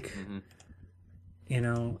 right? Like,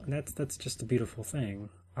 that's just a beautiful thing.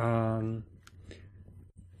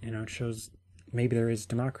 It shows maybe there is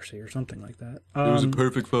democracy or something like that. It was a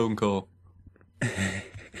perfect phone call.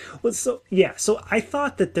 Well, so I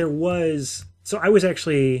thought that there was. So I was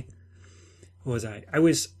actually. What was I? I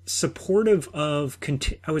was supportive of.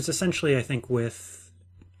 I was essentially, I think, with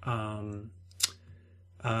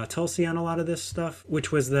Tulsi on a lot of this stuff,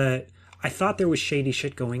 which was that I thought there was shady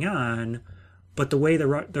shit going on, but the way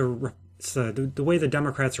the way the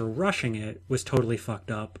Democrats were rushing it was totally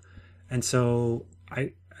fucked up, and so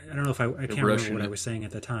I don't know if I can't remember what I was saying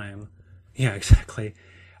at the time. Yeah, exactly.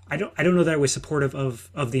 I don't know that I was supportive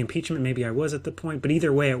of the impeachment. Maybe I was at the point, but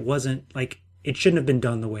either way, it wasn't like it shouldn't have been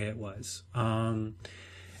done the way it was.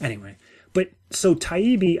 Anyway, but so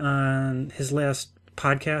Taibbi on his last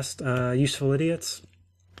podcast, Useful Idiots,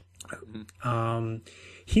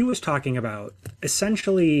 he was talking about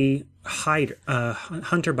essentially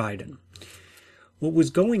Hunter Biden. What was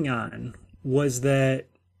going on was that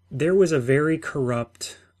there was a very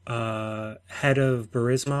corrupt head of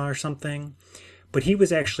Burisma or something, but he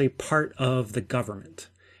was actually part of the government.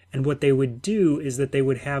 And what they would do is that they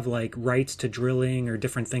would have like rights to drilling or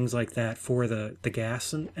different things like that for the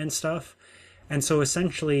gas and stuff. And so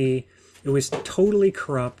essentially it was totally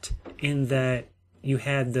corrupt in that you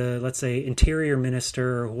had the, let's say, interior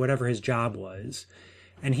minister or whatever his job was,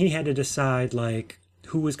 and he had to decide like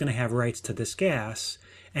who was going to have rights to this gas.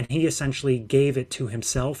 And he essentially gave it to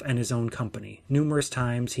himself and his own company. Numerous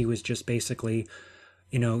times he was just basically,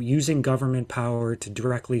 using government power to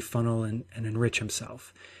directly funnel and enrich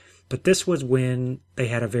himself. But this was when they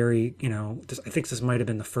had a very, I think this might have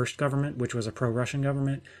been the first government, which was a pro-Russian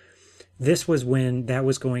government. This was when that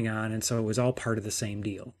was going on, and so it was all part of the same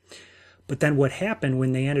deal. But then what happened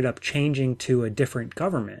when they ended up changing to a different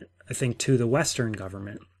government, I think to the Western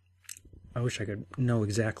government, I wish I could know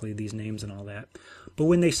exactly these names and all that. But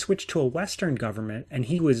when they switched to a Western government and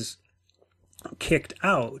he was kicked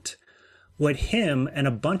out, what him and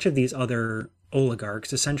a bunch of these other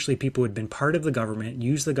oligarchs, essentially people who had been part of the government,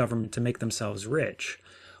 used the government to make themselves rich,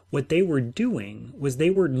 what they were doing was they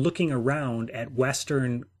were looking around at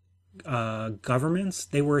Western governments.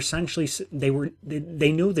 They were essentially,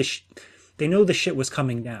 they knew the shit was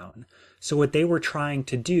coming down. So what they were trying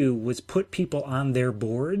to do was put people on their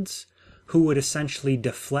boards who would essentially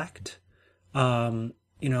deflect, any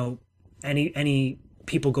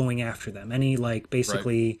people going after them, any like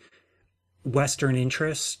basically Western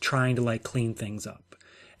interests trying to like clean things up.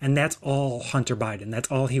 And that's all Hunter Biden. That's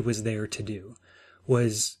all he was there to do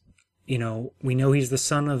was, we know he's the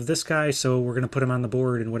son of this guy, so we're going to put him on the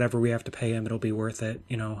board and whatever we have to pay him, it'll be worth it.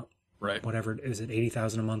 Whatever, is it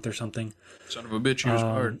 $80,000 a month or something? Son of a bitch, he was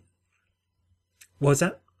hard. What was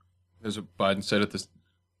that? There's what Biden said at the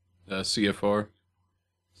CFR.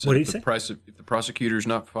 What did he say? If the prosecutor's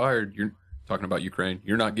not fired, you're talking about Ukraine,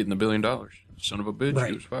 you're not getting the $1 billion. Son of a bitch, Right.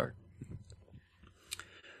 he was fired.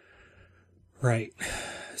 Right.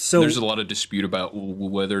 So there's a lot of dispute about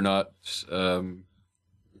whether or not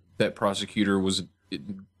that prosecutor was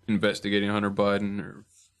investigating Hunter Biden, or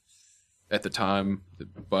at the time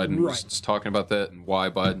that Biden was talking about that, and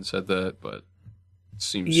why Biden said that. But it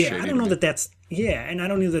seems shady. I don't know that that's and I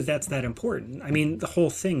don't know that that's that important. I mean, the whole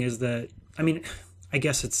thing is that I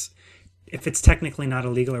guess if it's technically not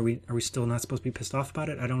illegal, are we still not supposed to be pissed off about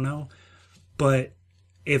it? I don't know. But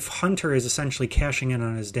if Hunter is essentially cashing in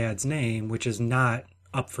on his dad's name, which is not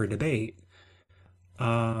up for debate,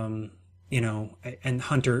 and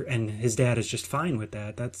Hunter and his dad is just fine with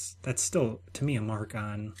that, that's still, to me, a mark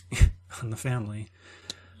on the family.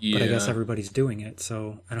 Yeah. But I guess everybody's doing it,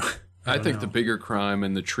 so I think the bigger crime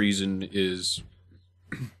and the treason is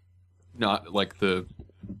not like the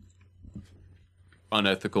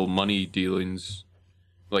unethical money dealings,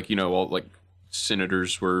 all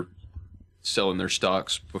senators were selling their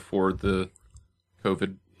stocks before the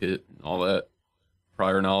COVID hit and all that,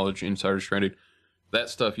 prior knowledge, insiders trading, that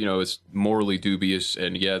stuff, is morally dubious,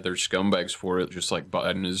 and there's scumbags for it, just like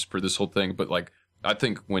Biden is for this whole thing. But I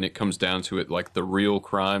think when it comes down to it, the real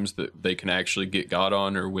crimes that they can actually get got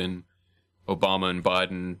on are when Obama and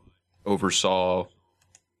Biden oversaw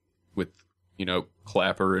with,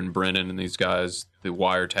 Clapper and Brennan and these guys, the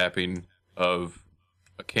wiretapping of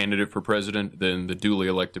a candidate for president, then the duly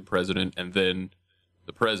elected president, and then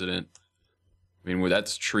the president.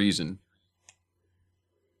 That's treason.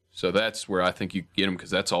 So that's where I think you get them,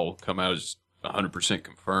 because that's all come out as 100%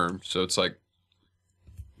 confirmed. So it's you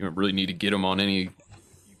don't really need to get them on any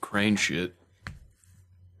Ukraine shit.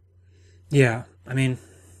 Yeah, I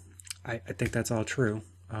think that's all true.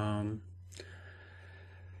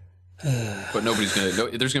 But nobody's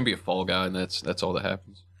gonna. There's gonna be a fall guy, and that's all that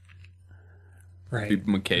happens. Right. Maybe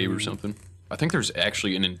McCabe or something. I think there's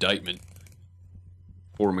actually an indictment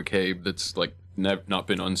for McCabe that's not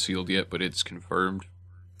been unsealed yet, but it's confirmed.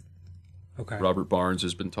 Okay. Robert Barnes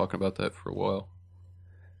has been talking about that for a while.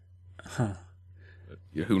 Huh. But,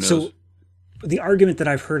 who knows? So the argument that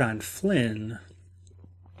I've heard on Flynn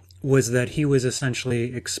was that he was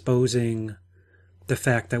essentially exposing the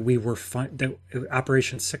fact that we were that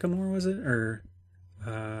Operation Sycamore, was it, or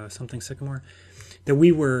something Sycamore, that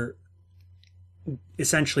we were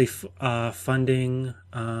essentially funding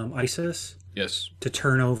ISIS. Yes. To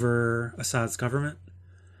turn over Assad's government.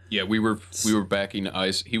 Yeah, we were backing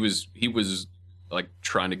ISIS. He was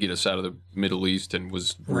trying to get us out of the Middle East, and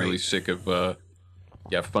was really sick of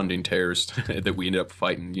funding terrorists that we ended up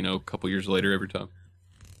fighting, a couple years later every time.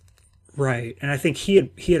 Right, and I think he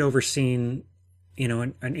had overseen,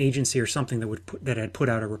 an agency or something that had put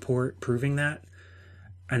out a report proving that,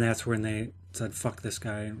 and that's when they said, "Fuck this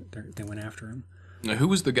guy," and they went after him. Now, who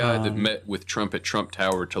was the guy that met with Trump at Trump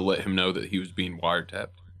Tower to let him know that he was being wiretapped?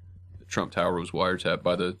 The Trump Tower was wiretapped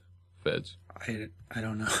by the feds. I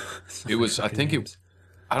don't know. It was. I think names.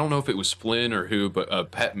 I don't know if it was Flynn or who,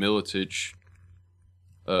 but Pat Miletich,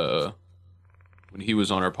 when he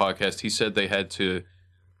was on our podcast, he said they had to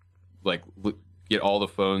get all the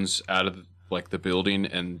phones out of the building,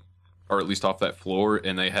 and or at least off that floor,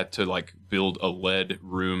 and they had to build a lead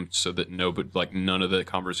room so that none of the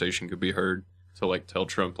conversation could be heard, to tell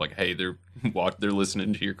Trump hey, they're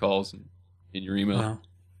listening to your calls and in your email. Wow.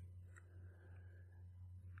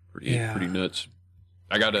 Pretty nuts.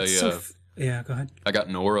 I got go ahead. I got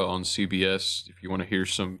Nora on CBS if you want to hear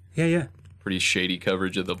some pretty shady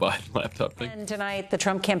coverage of the Biden laptop thing. And tonight, the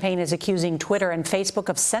Trump campaign is accusing Twitter and Facebook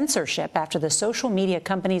of censorship after the social media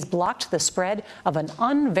companies blocked the spread of an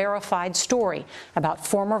unverified story about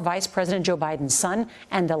former Vice President Joe Biden's son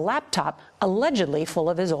and a laptop allegedly full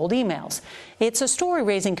of his old emails. It's a story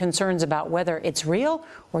raising concerns about whether it's real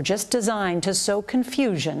or just designed to sow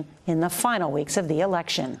confusion in the final weeks of the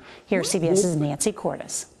election. Here's CBS's Nancy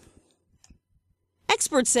Cordes.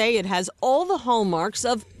 Experts say it has all the hallmarks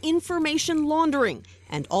of information laundering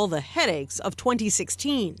and all the headaches of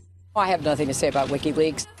 2016. I have nothing to say about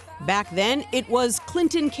WikiLeaks. Back then, it was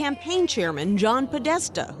Clinton campaign chairman John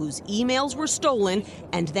Podesta whose emails were stolen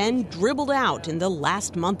and then dribbled out in the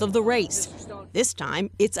last month of the race. This time,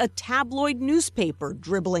 it's a tabloid newspaper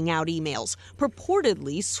dribbling out emails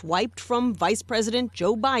purportedly swiped from Vice President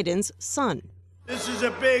Joe Biden's son. This is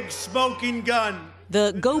a big smoking gun.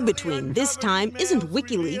 The go-between this time isn't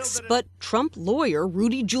WikiLeaks, but Trump lawyer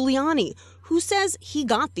Rudy Giuliani, who says he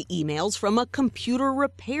got the emails from a computer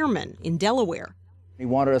repairman in Delaware. He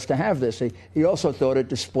wanted us to have this. He also thought it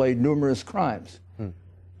displayed numerous crimes.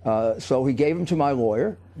 So he gave them to my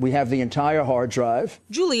lawyer. We have the entire hard drive.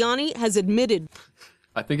 Giuliani has admitted.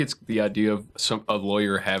 I think it's the idea of a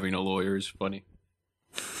lawyer having a lawyer is funny.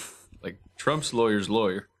 Like Trump's lawyer's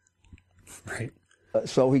lawyer. Right.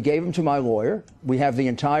 So he gave them to my lawyer. We have the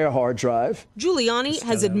entire hard drive. Giuliani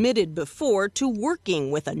has admitted before to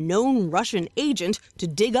working with a known Russian agent to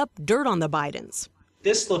dig up dirt on the Bidens.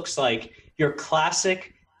 This looks like your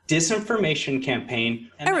classic disinformation campaign.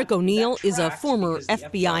 Eric O'Neill is a former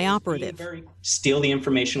FBI operative. Steal the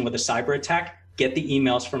information with a cyber attack, get the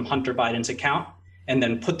emails from Hunter Biden's account, and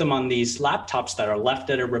then put them on these laptops that are left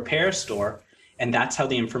at a repair store. And that's how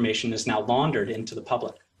the information is now laundered into the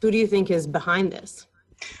public. Who do you think is behind this?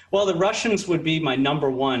 Well, the Russians would be my number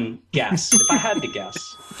one guess, if I had to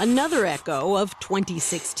guess. Another echo of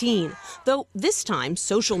 2016, though this time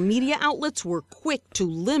social media outlets were quick to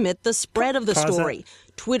limit the spread of the story.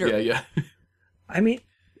 Twitter. Yeah. I mean,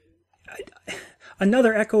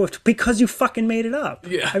 another echo of because you fucking made it up.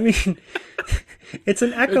 Yeah. I mean, it's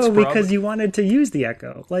an echo because you wanted to use the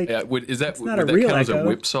echo. Like, yeah, is that it's not would a that real count as a echo.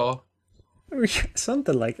 whipsaw? Or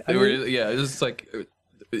something like that. Yeah, it's like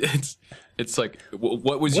it's like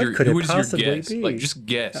what was What your could who it was your possibly guess? be? Like just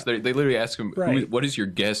guess. They literally ask him, Right. what is your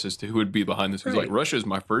guess as to who would be behind this? He's Right. like, Russia is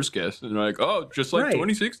my first guess, and they're like, oh, just like Right.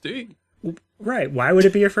 2016. Right. Why would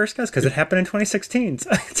it be your first guess? Because it happened in 2016. So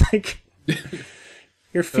it's like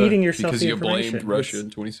you're feeding yourself because the you information. blamed Russia It's- in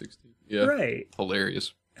 2016. Yeah, Right.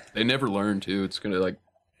 Hilarious. They never learn to. It's gonna like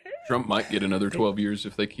Trump might get another 12 years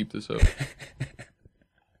if they keep this up.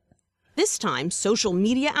 This time, social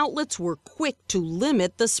media outlets were quick to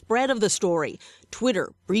limit the spread of the story.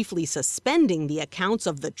 Twitter briefly suspending the accounts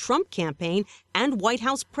of the Trump campaign and White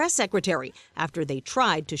House press secretary after they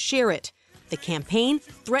tried to share it. The campaign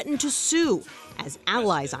threatened to sue as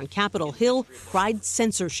allies on Capitol Hill cried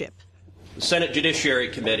censorship. The Senate Judiciary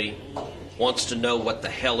Committee wants to know what the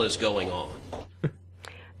hell is going on.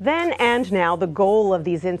 Then and now, the goal of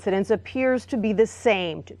these incidents appears to be the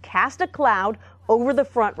same: to cast a cloud over the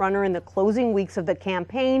frontrunner in the closing weeks of the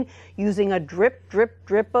campaign, using a drip, drip,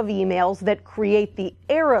 drip of emails that create the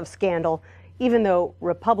air of scandal, even though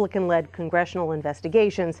Republican-led congressional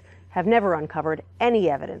investigations have never uncovered any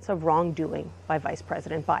evidence of wrongdoing by Vice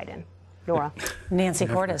President Biden. Nora. Nancy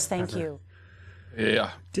Cordes, thank you.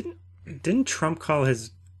 Yeah. Didn't Trump call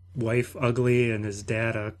his wife ugly and his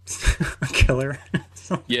dad a killer?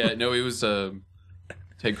 Yeah, no, it was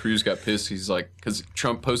Ted Cruz got pissed. He's like, because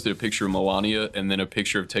Trump posted a picture of Melania and then a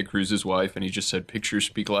picture of Ted Cruz's wife, and he just said, pictures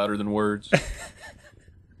speak louder than words.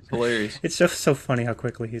 It's hilarious. It's just so funny how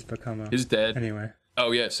quickly he's become His dad. Anyway.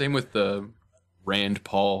 Oh, yeah, same with Rand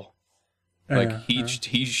Paul. Like,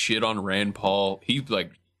 he shit on Rand Paul. He,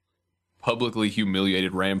 like, publicly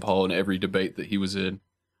humiliated Rand Paul in every debate that he was in.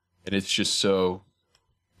 And it's just so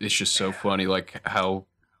funny, like, how,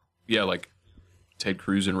 yeah, like, Ted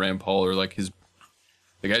Cruz and Rand Paul are, like,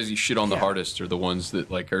 the guys he shit on the hardest are the ones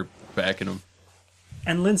that, like, are backing him.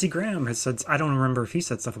 And Lindsey Graham has said, I don't remember if he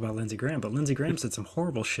said stuff about Lindsey Graham, but Lindsey Graham said some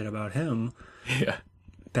horrible shit about him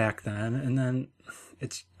back then. And then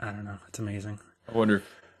I don't know, it's amazing. I wonder if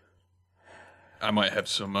I might have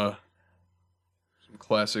some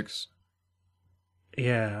classics.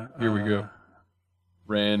 Yeah. Here we go.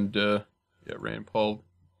 Rand Paul.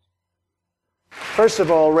 First of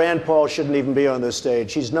all, Rand Paul shouldn't even be on this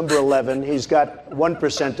stage. He's number 11. He's got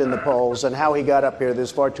 1% in the polls. And how he got up here,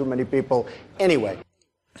 there's far too many people. Anyway.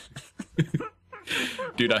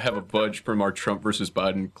 Dude, I have a bunch from our Trump versus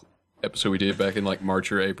Biden episode we did back in like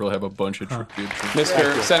March or April. I have a bunch of good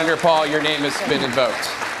Mr. Senator Paul, your name has been invoked.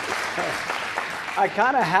 I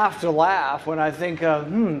kind of have to laugh when I think,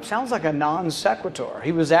 sounds like a non sequitur.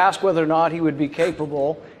 He was asked whether or not he would be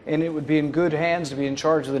capable and it would be in good hands to be in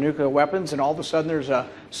charge of the nuclear weapons, and all of a sudden there's a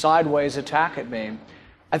sideways attack at me.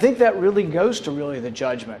 I think that really goes to the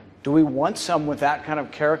judgment. Do we want someone with that kind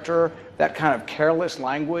of character, that kind of careless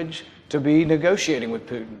language to be negotiating with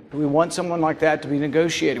Putin? Do we want someone like that to be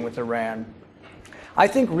negotiating with Iran? I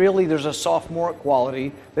think really there's a sophomoric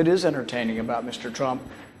quality that is entertaining about Mr. Trump.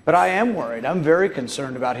 But I am worried. I'm very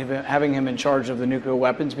concerned about having him in charge of the nuclear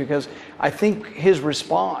weapons, because I think his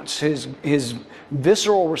response, his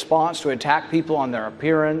visceral response to attack people on their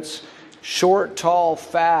appearance, short, tall,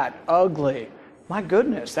 fat, ugly. My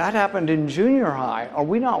goodness, that happened in junior high. Are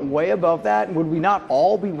we not way above that? And would we not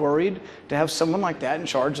all be worried to have someone like that in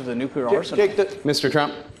charge of the nuclear arsenal? Mr.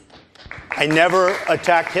 Trump. I never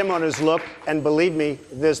attacked him on his look. And believe me,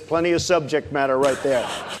 there's plenty of subject matter right there.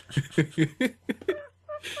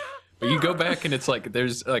 But you go back and it's like,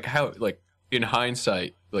 there's like how, like in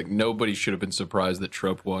hindsight, like nobody should have been surprised that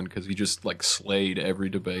Trump won because he just like slayed every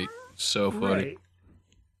debate. So funny. Right.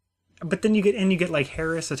 But then you get like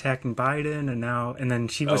Harris attacking Biden, and then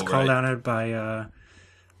she was called out it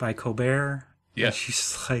by Colbert. Yeah, and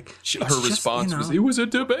she's like, her response was, "It was a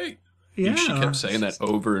debate." Yeah, she kept saying that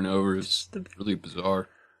over and over. It's really bizarre.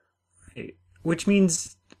 Which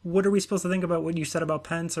means, what are we supposed to think about what you said about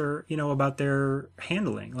Pence, or about their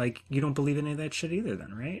handling? Like, you don't believe any of that shit either,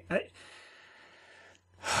 then, right?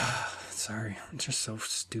 Sorry, I'm just so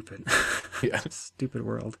stupid. Yeah, stupid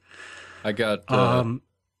world. I got.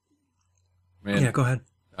 Man, yeah, go ahead.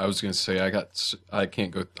 I was gonna say I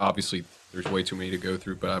can't go. Obviously, there's way too many to go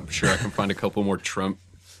through, but I'm sure I can find a couple more Trump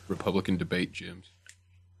Republican debate gyms.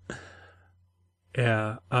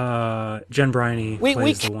 Yeah, Jen Briney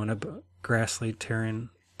plays the one about Grassley tearing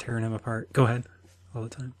him apart. Go ahead, all the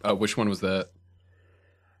time. Which one was that?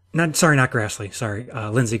 Not Grassley. Sorry,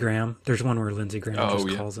 Lindsey Graham. There's one where Lindsey Graham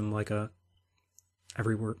calls him like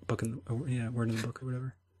every word in the book or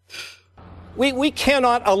whatever. We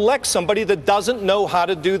cannot elect somebody that doesn't know how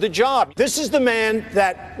to do the job. This is the man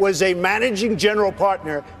that was a managing general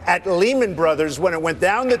partner at Lehman Brothers when it went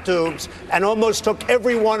down the tubes and almost took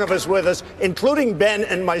every one of us with us, including Ben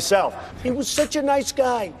and myself. He was such a nice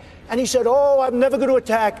guy. And he said, I'm never going to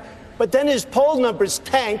attack. But then his poll numbers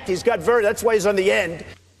tanked. That's why he's on the end.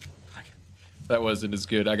 That wasn't as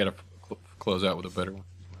good. I got to close out with a better one.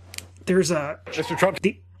 There's a... Mr. Trump.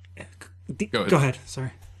 Go ahead.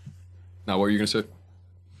 Sorry. Now, what were you going to say?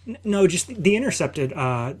 No, just The Intercepted.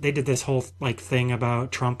 They did this whole thing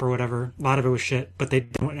about Trump or whatever. A lot of it was shit, but they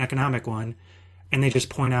did an economic one, and they just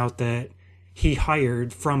point out that he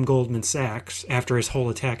hired from Goldman Sachs after his whole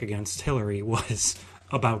attack against Hillary was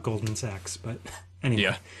about Goldman Sachs. But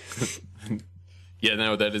anyway, yeah,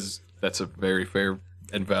 no, that's a very fair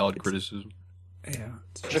and valid criticism. Yeah.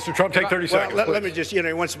 Mr. Trump, take 30 seconds. Let me just, he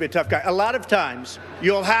wants to be a tough guy. A lot of times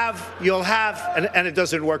you'll have, and it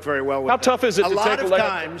doesn't work very well with How tough is it to take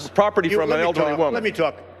times, property from an elderly woman? Let me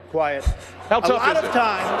talk quiet. How tough is it? A lot of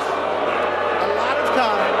times,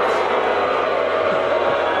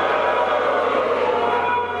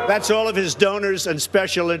 that's all of his donors and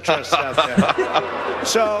special interests out there.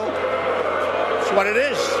 So that's what it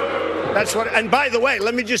is. And by the way,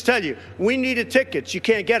 let me just tell you, we needed tickets. You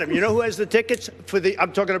can't get them. You know who has the tickets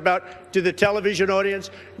I'm talking about to the television audience?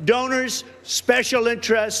 Donors, special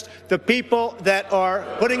interests, the people that are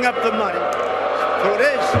putting up the money. So it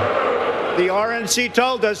is. The RNC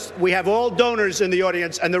told us we have all donors in the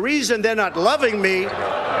audience, and the reason they're not loving me,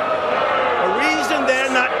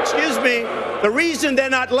 the reason they're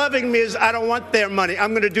not loving me is I don't want their money.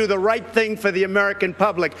 I'm going to do the right thing for the American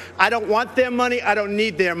public. I don't want their money. I don't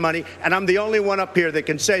need their money. And I'm the only one up here that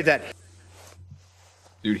can say that.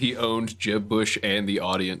 Dude, he owned Jeb Bush and the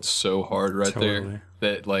audience so hard there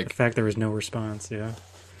that the fact there was no response. Yeah.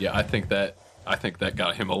 Yeah, I think that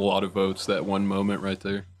got him a lot of votes. That one moment right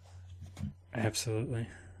there. Absolutely.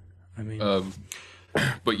 I mean,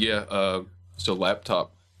 but yeah. So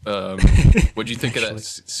Laptop. What'd you think of that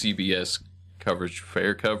CBS coverage?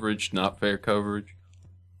 Fair coverage, not fair coverage?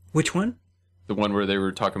 Which one? The one where they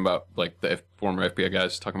were talking about the former FBI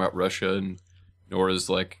guys talking about Russia, and Nora's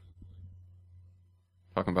talking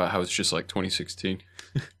about how it's just 2016.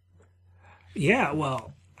 Yeah,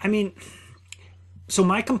 well, I mean, so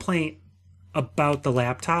my complaint about the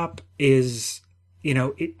laptop is,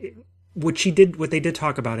 what they did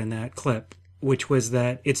talk about in that clip, which was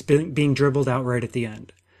that it's being dribbled out right at the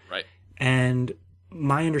end. Right. And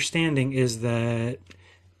my understanding is that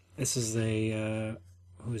this is who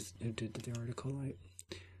did the article? I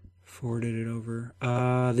forwarded it over.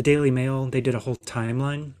 The Daily Mail, they did a whole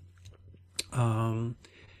timeline. And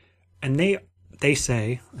they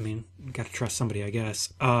say, I mean, you got to trust somebody, I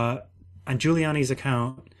guess. On Giuliani's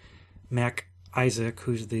account, Mac Isaac,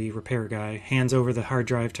 who's the repair guy, hands over the hard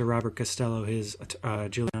drive to Robert Costello, his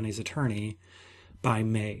Giuliani's attorney, by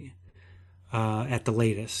May. At the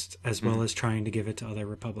latest, as well as trying to give it to other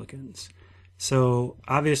Republicans. So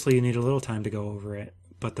obviously you need a little time to go over it,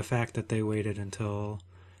 but the fact that they waited until,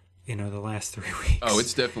 the last 3 weeks. Oh,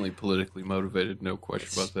 it's definitely politically motivated, no question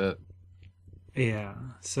about that. Yeah.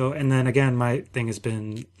 So, and then again, my thing has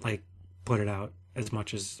been put it out as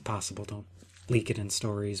much as possible. Don't leak it in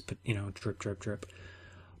stories, but drip, drip, drip.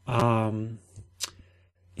 But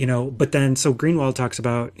then, so Greenwald talks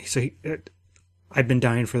about, I've been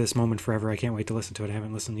dying for this moment forever. I can't wait to listen to it. I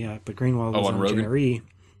haven't listened yet. But Greenwald was on Rogan? JRE.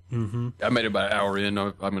 Mm-hmm. I made it about an hour in.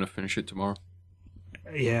 I'm going to finish it tomorrow.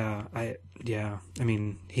 Yeah. I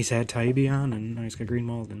mean, he's had Taibbi on, and now he's got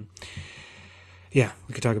Greenwald. And yeah,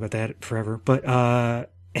 we could talk about that forever. But, and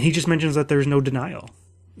he just mentions that there's no denial.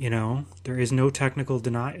 There is no technical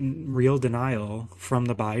real denial from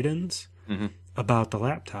the Bidens about the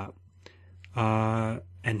laptop.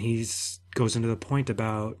 and goes into the point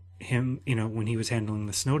about him, when he was handling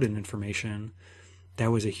the Snowden information,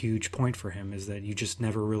 that was a huge point for him, is that you just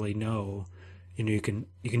never really know. You can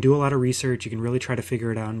do a lot of research, you can really try to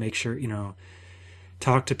figure it out and make sure,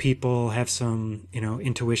 talk to people, have some,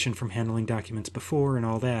 intuition from handling documents before and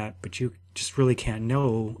all that, but you just really can't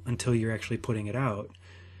know until you're actually putting it out,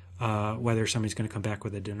 whether somebody's going to come back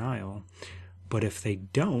with a denial. But if they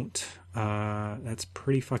don't, that's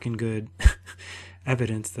pretty fucking good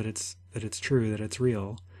evidence that it's true, that it's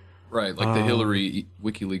real. Right, like the Hillary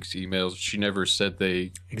WikiLeaks emails, she never said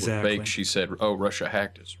they were fake. She said, "Oh, Russia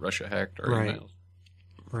hacked us. Russia hacked our emails."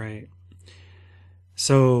 Right.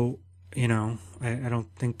 So, I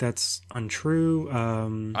don't think that's untrue.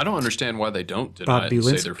 I don't understand why they don't deny it and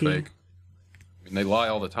say they're fake. I mean, they lie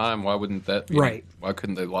all the time. Why wouldn't that be? Right. Why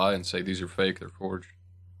couldn't they lie and say these are fake, they're forged?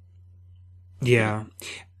 Yeah.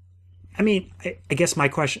 I mean, I guess my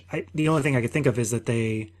question, the only thing I could think of is that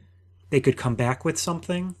they could come back with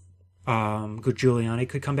something. Giuliani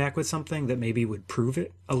could come back with something that maybe would prove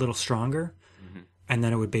it a little stronger, and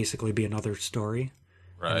then it would basically be another story.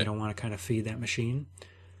 Right. And they don't want to kind of feed that machine.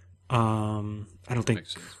 I don't think,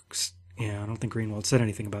 I don't think Greenwald said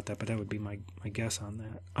anything about that, but that would be my guess on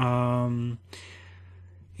that. And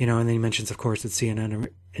then he mentions, of course, that CNN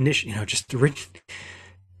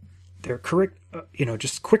their correct,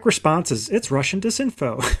 just quick responses. It's Russian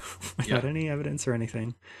disinfo without any evidence or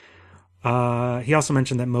anything. He also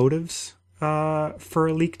mentioned that motives for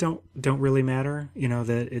a leak don't really matter.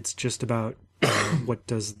 That it's just about what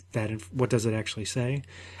does it actually say.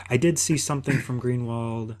 I did see something from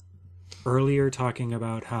Greenwald earlier talking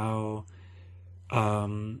about how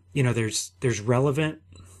there's relevant,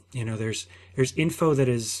 there's info that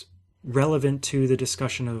is relevant to the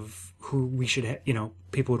discussion of who we should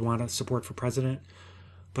people would want to support for president.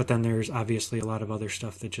 But then there's obviously a lot of other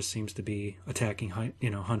stuff that just seems to be attacking,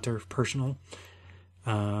 Hunter personal.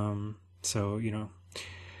 So,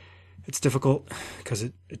 it's difficult because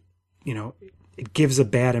it gives a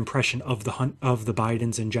bad impression of the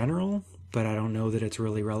Bidens in general. But I don't know that it's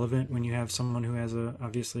really relevant when you have someone who has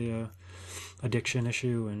obviously a addiction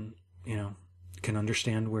issue and, can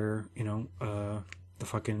understand where,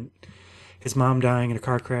 his mom dying in a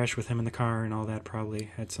car crash with him in the car and all that probably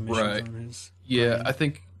had some issues on his brain. I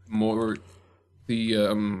think more the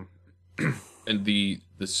and the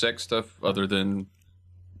sex stuff, other than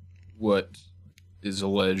what is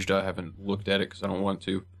alleged. I haven't looked at it because I don't want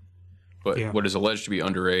to. But what is alleged to be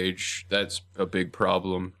underage, that's a big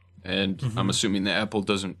problem. And I'm assuming that Apple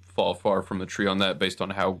doesn't fall far from the tree on that, based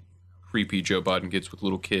on how creepy Joe Biden gets with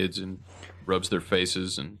little kids and rubs their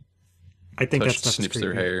faces and I think that snips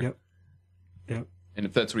their hair. Yep. And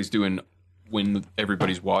if that's what he's doing when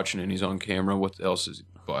everybody's watching and he's on camera, what else is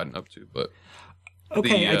Biden up to? But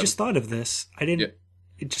okay, I just thought of this. I didn't. Yeah.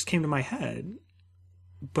 It just came to my head.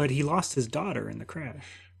 But he lost his daughter in the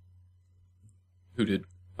crash. Who did?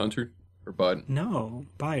 Hunter or Biden? No,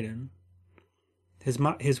 Biden. His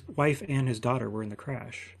wife and his daughter were in the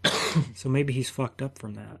crash, so maybe he's fucked up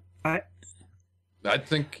from that. I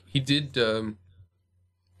think he did.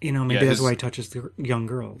 Maybe that's why he touches the young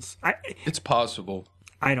girls. It's possible.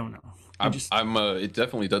 I don't know. It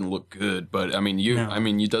definitely doesn't look good, but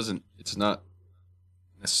it's not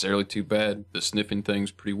necessarily too bad. The sniffing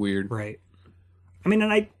thing's pretty weird, right? I mean,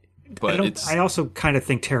 and I also kind of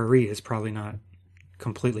think Tara Reid is probably not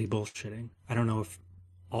completely bullshitting. I don't know if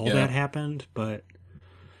all that happened, but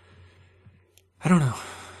I don't know.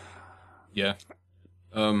 Yeah.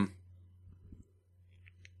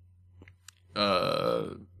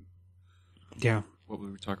 Yeah. What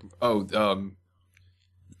were we talking about? Oh,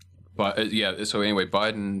 but so anyway,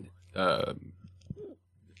 Biden,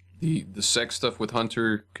 the sex stuff with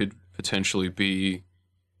Hunter could potentially be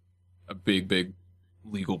a big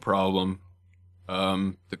legal problem.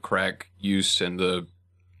 The crack use and the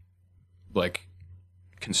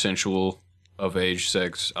consensual of age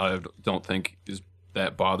sex, I don't think is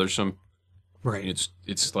that bothersome. Right. It's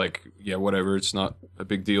whatever. It's not a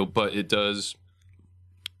big deal, but it does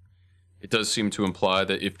seem to imply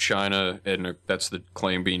that if China, and that's the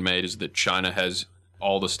claim being made, is that China has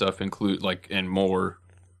all the stuff and more,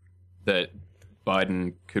 that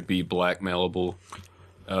Biden could be blackmailable,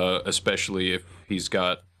 especially if he's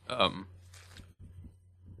got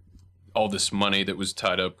all this money that was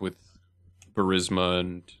tied up with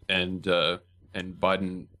Burisma and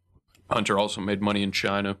Biden. Hunter also made money in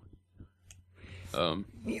China.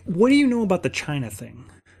 What do you know about the China thing?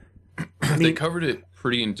 They covered it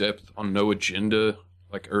pretty in depth on No Agenda,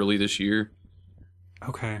 early this year.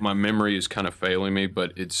 Okay. My memory is kind of failing me,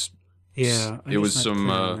 but it was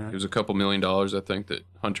a couple $1 million, I think, that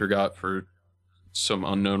Hunter got for some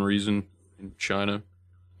unknown reason in China,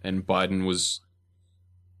 and Biden was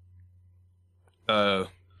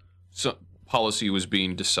some policy was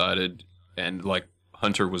being decided, and like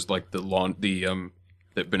Hunter was like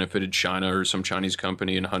that benefited China or some Chinese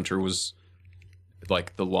company, and Hunter was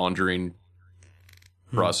like the laundering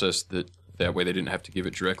process that way they didn't have to give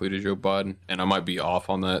it directly to Joe Biden. And I might be off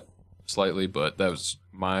on that slightly, but that was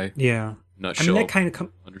my nutshell that kind of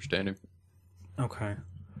understanding. Okay.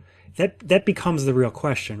 That becomes the real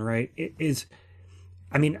question, right?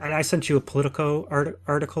 I sent you a Politico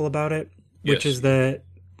article about it, which is that,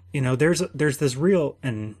 there's this real,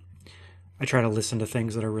 and I try to listen to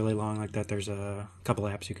things that are really long like that. There's a couple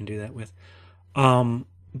apps you can do that with.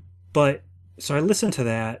 But so I listened to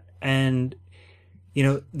that, and,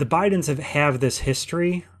 the Bidens have this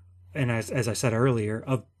history, and as I said earlier,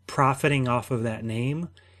 of profiting off of that name.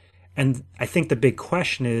 And I think the big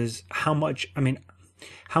question is how much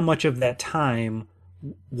of that time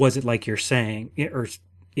was it, like you're saying, or,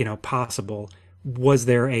 possible? Was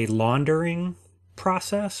there a laundering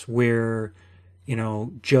process where,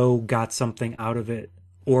 Joe got something out of it,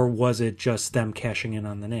 or was it just them cashing in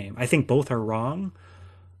on the name? I think both are wrong,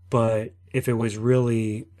 but if it was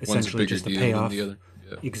really essentially just a payoff, the other.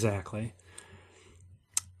 Yeah. Exactly.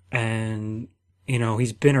 And,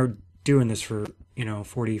 he's been doing this for,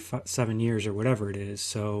 47 years or whatever it is.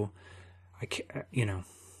 So I can't,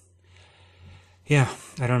 yeah,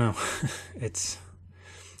 I don't know.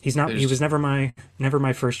 He was never my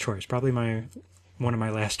first choice. Probably one of my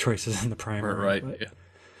last choices in the primary. Right. But, yeah.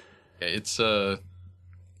 It's I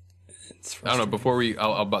don't know. Before I'm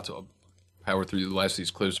about to power through the last of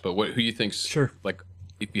these clips, but who you think's like,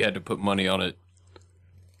 if you had to put money on it,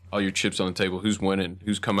 all your chips on the table, who's winning?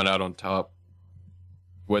 Who's coming out on top?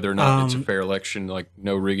 Whether or not it's a fair election, like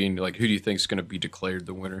no rigging, like who do you think's going to be declared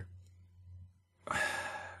the winner?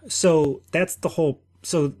 So that's the whole.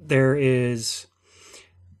 So there is.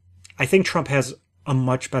 I think Trump has a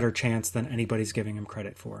much better chance than anybody's giving him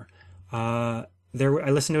credit for. I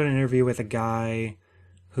listened to an interview with a guy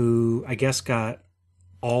who I guess got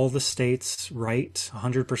all the states right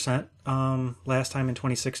 100% last time in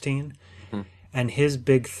 2016. Mm-hmm. And his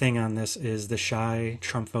big thing on this is the shy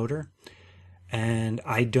Trump voter. And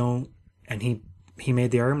he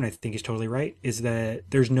made the argument, I think he's totally right, is that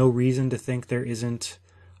there's no reason to think there isn't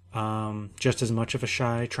just as much of a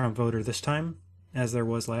shy Trump voter this time as there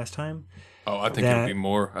was last time. Oh, I think it'll be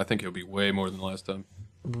more. I think it'll be way more than last time.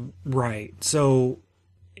 Right. So,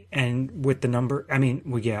 and with the number, I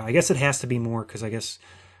guess it has to be more because I guess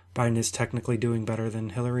Biden is technically doing better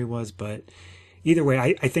than Hillary was. But either way,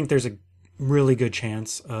 I think there's a really good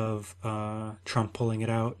chance of Trump pulling it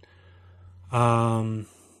out. I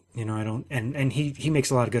don't, and he makes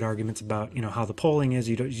a lot of good arguments about, how the polling is.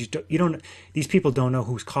 You don't, these people don't know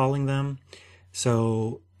who's calling them.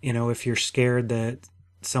 So, if you're scared that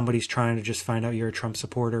somebody's trying to just find out you're a Trump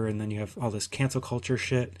supporter and then you have all this cancel culture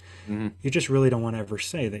shit, you just really don't want to ever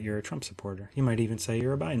say that you're a Trump supporter. You might even say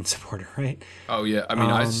you're a Biden supporter, right? Oh yeah. I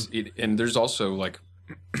mean, and there's also like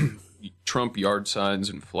Trump yard signs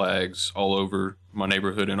and flags all over my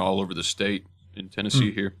neighborhood and all over the state in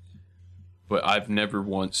Tennessee here. But I've never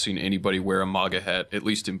once seen anybody wear a MAGA hat, at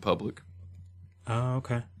least in public. Oh,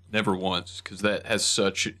 okay. Never once, because that has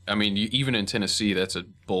such... I mean, even in Tennessee, that's a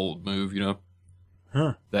bold move,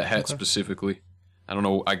 Huh. That hat specifically. I don't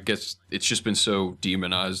know, I guess it's just been so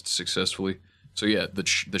demonized successfully. So yeah, the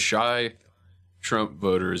shy Trump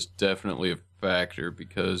voter is definitely a factor,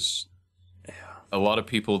 because a lot of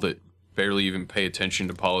people that barely even pay attention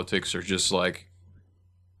to politics are just like...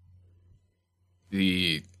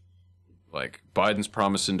 Biden's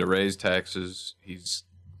promising to raise taxes. He's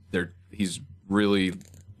really,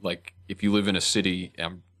 like, if you live in a city,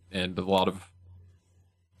 and a lot of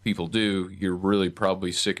people do, you're really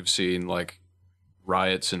probably sick of seeing, like,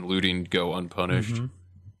 riots and looting go unpunished. Mm-hmm.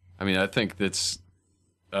 I mean, I think that's,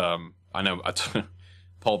 I know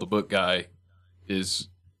Paul the Book Guy is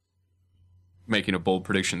making a bold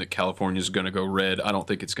prediction that California is going to go red. I don't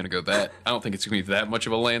think it's going to go I don't think it's going to be that much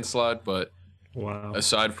of a landslide, but wow.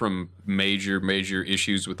 Aside from major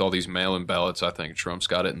issues with all these mail-in ballots, I think Trump's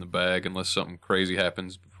got it in the bag unless something crazy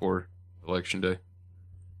happens before Election Day.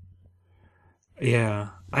 Yeah.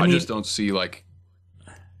 I just don't see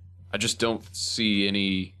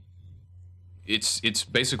any... It's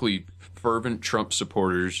basically fervent Trump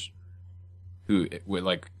supporters who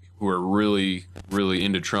are really, really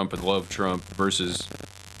into Trump and love Trump versus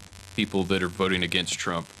people that are voting against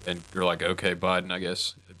Trump and you're like, okay, Biden, I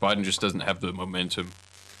guess. Biden just doesn't have the momentum.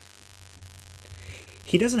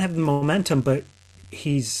 He doesn't have the momentum, but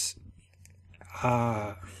he's,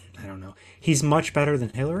 I don't know. He's much better than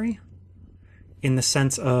Hillary. in the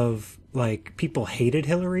sense of like people hated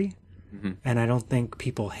Hillary, and I don't think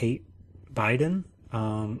people hate Biden.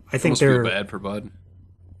 I think they're bad for Biden.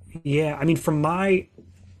 Yeah, I mean, from my,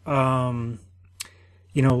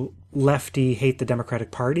 lefty hate the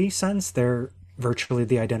Democratic Party sense, they're virtually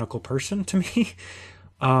the identical person to me.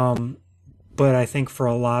 But I think for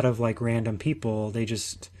a lot of like random people,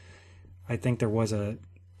 I think there was a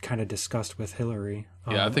kind of disgust with Hillary.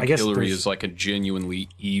 Yeah, I think Hillary is like a genuinely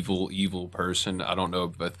evil person. I don't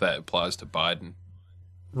know if that applies to Biden.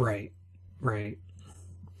 Right.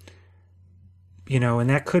 And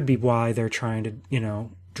that could be why they're trying to,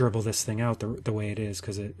 dribble this thing out the way it is,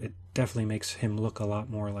 because it definitely makes him look a lot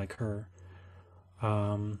more like her.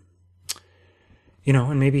 And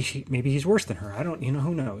maybe he's worse than her. I don't,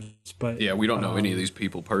 who knows? But yeah, we don't know any of these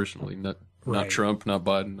people personally. Not Trump, not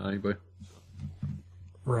Biden, not anybody.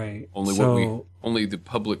 Right. Only the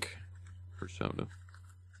public persona.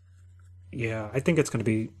 Yeah, I think it's going to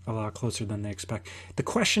be a lot closer than they expect. The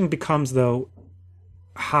question becomes, though,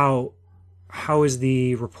 how is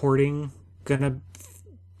the reporting going to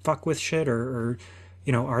fuck with shit, or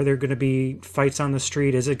are there going to be fights on the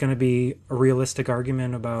street? Is it going to be a realistic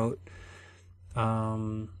argument about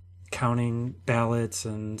counting ballots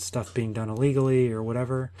and stuff being done illegally or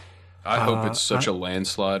whatever? I hope it's such a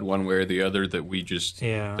landslide one way or the other that we just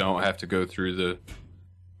don't have to go through the,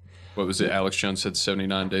 what was it, Alex Jones said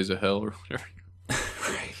 79 days of hell or whatever.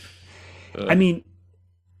 Right.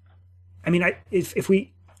 If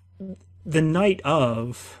we, the night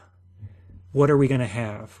of, what are we going to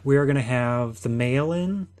have? We are going to have the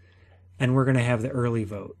mail-in, and we're going to have the early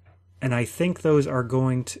vote. And I think those are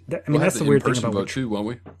going to, that's the weird thing about vote too,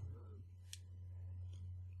 won't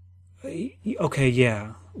we? Okay,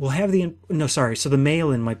 yeah. We'll have so the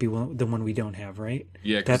mail-in might be the one we don't have, right?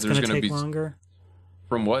 Yeah, because that's going to take longer.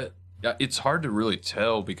 From what? Yeah, it's hard to really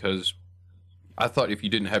tell, because I thought if you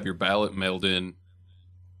didn't have your ballot mailed in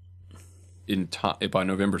time by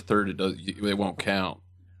November 3rd, it won't count.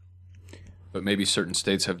 But maybe certain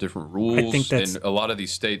states have different rules, I think and a lot of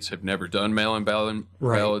these states have never done mail-in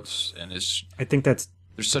ballots, and I think there's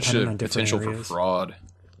such a potential for fraud.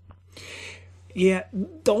 Yeah,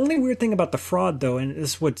 the only weird thing about the fraud, though, and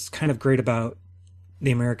this is what's kind of great about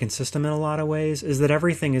the American system in a lot of ways, is that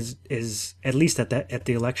everything is at least at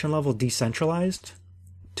the election level decentralized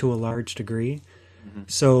to a large degree. Mm-hmm.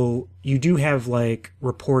 So you do have like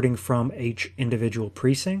reporting from each individual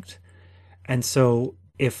precinct, and so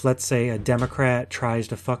if, let's say, a Democrat tries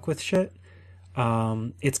to fuck with shit,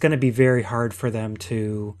 it's going to be very hard for them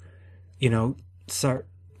to,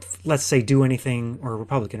 let's say, do anything, or a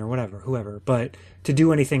Republican or whoever, but to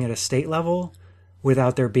do anything at a state level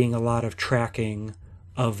without there being a lot of tracking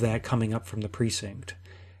of that coming up from the precinct.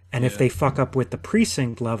 And if they fuck up with the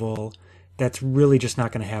precinct level, that's really just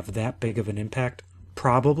not going to have that big of an impact.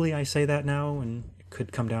 Probably, I say that now, and it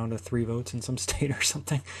could come down to 3 votes in some state or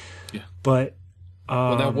something. Yeah. But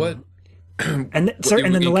well, now what? and then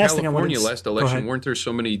the last thing I wanted to last election, weren't there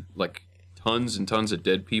so many like tons and tons of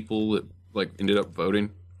dead people that like ended up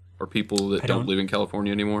voting, or people that don't live in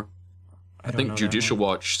California anymore? I think Judicial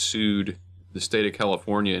Watch sued the state of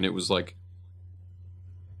California, and it was like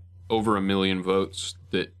over 1 million votes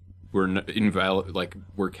that were invalid, like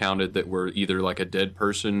were counted, that were either like a dead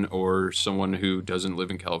person or someone who doesn't live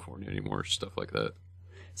in California anymore, stuff like that.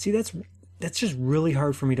 See, that's just really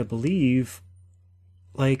hard for me to believe.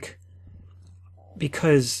 Like,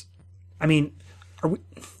 because,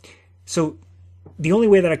 so the only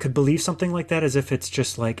way that I could believe something like that is if it's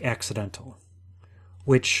just like accidental,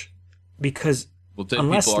 because dead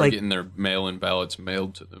people are getting their mail-in ballots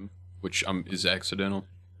mailed to them, which is accidental.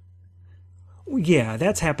 Yeah,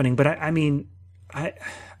 that's happening, but I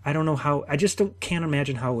don't know how. I just can't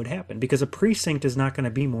imagine how it would happen, because a precinct is not going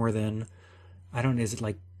to be more than, is it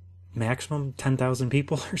like maximum 10,000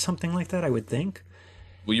 people or something like that? I would think.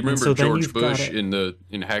 Well, you remember George Bush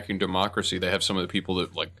in Hacking Democracy? They have some of the people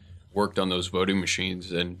that like worked on those voting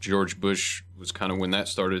machines, and George Bush was kind of when that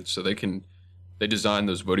started. So they designed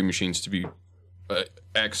those voting machines to be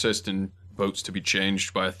accessed and votes to be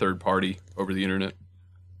changed by a third party over the internet.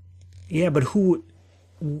 Yeah, but who?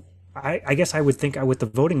 I guess I would think with the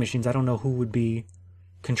voting machines, I don't know who would be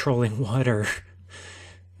controlling what,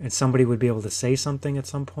 and somebody would be able to say something at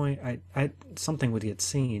some point. Something would get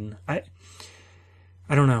seen.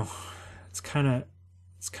 I don't know. It's kind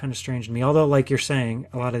of strange to me. Although, like you're saying,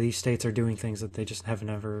 a lot of these states are doing things that they just have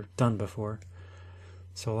never done before.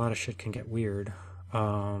 So a lot of shit can get weird. I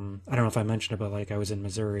don't know if I mentioned it, but like I was in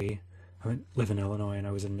Missouri. I live in Illinois, and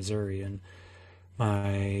I was in Missouri, and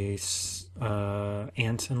my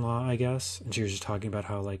aunt-in-law, I guess, and she was just talking about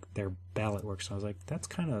how like their ballot works. And I was like, that's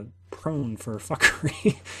kind of prone for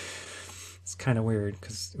fuckery. It's kind of weird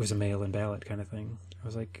because it was a mail-in ballot kind of thing. I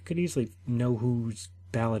was like, I could easily know whose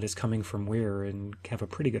ballot is coming from where and have a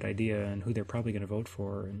pretty good idea and who they're probably going to vote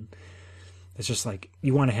for. And it's just like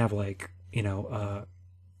you want to have like, you know,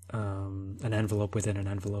 an envelope within an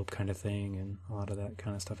envelope kind of thing and a lot of that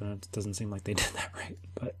kind of stuff. And it doesn't seem like they did that right.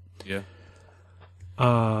 But yeah.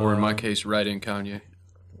 Or in my case, write in Kanye.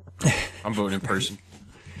 I'm voting in person.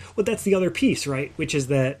 Well, that's the other piece, right? Which is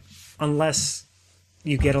that unless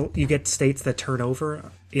you get states that turn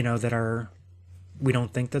over, you know, that are, we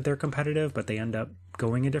don't think that they're competitive, but they end up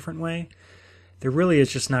going a different way. There really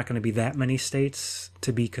is just not going to be that many states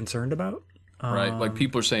to be concerned about. Right. Like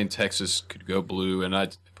people are saying Texas could go blue, and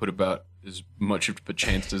I'd put about as much of a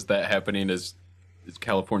chance as that happening as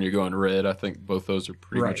California going red. I think both those are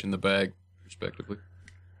pretty much in the bag, respectively.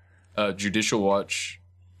 Judicial Watch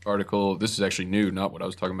article. This is actually new, not what I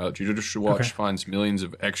was talking about. Judicial Watch finds millions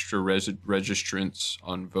of extra registrants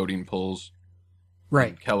on voting polls.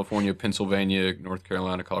 Right. In California, Pennsylvania, North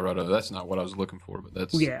Carolina, Colorado. That's not what I was looking for, but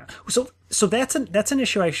that's yeah. So that's an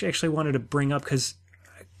issue I actually wanted to bring up because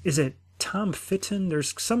is it Tom Fitton?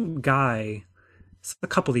 There's some guy, a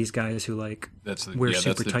couple of these guys who like wear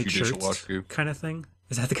super tight shirts, kind of thing.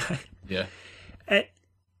 Is that the guy? Yeah.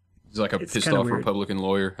 He's like a pissed off Republican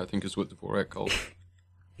lawyer, I think is what Dvorak called.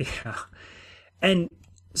 Yeah. And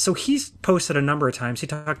so he's posted a number of times. He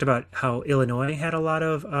talked about how Illinois had a lot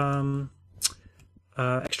of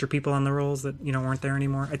extra people on the rolls that, you know, weren't there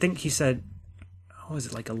anymore. I think he said, what was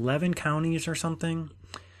it, like 11 counties or something?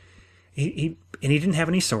 He didn't have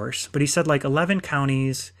any source, but he said like 11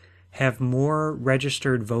 counties have more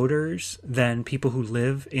registered voters than people who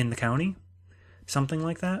live in the county, something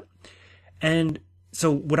like that. And so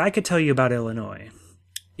what I could tell you about Illinois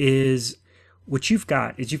is what you've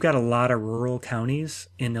got a lot of rural counties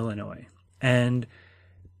in Illinois. And,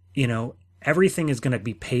 you know, everything is going to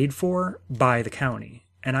be paid for by the county.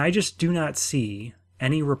 And I just do not see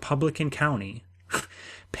any Republican county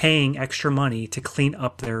paying extra money to clean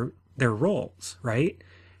up their rolls, right?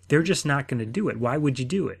 They're just not going to do it. Why would you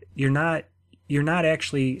do it? You're not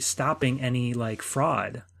actually stopping any like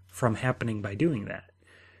fraud from happening by doing that.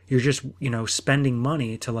 You're just, you know, spending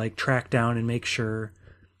money to like track down and make sure,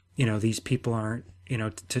 you know, these people aren't, you know,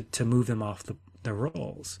 to move them off the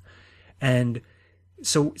rolls. And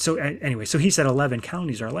so anyway, so he said 11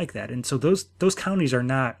 counties are like that. And so those counties are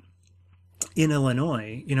not in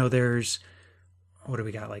Illinois. You know, there's, what do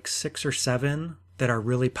we got? Like 6 or 7 that are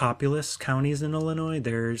really populous counties in Illinois.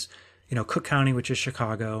 There's, you know, Cook County, which is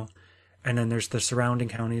Chicago. And then there's the surrounding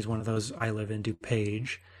counties. One of those I live in,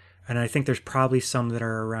 DuPage. And I think there's probably some that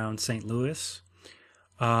are around St. Louis.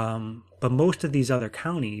 But most of these other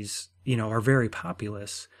counties, you know, are very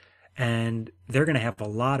populous. And they're going to have a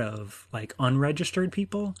lot of like unregistered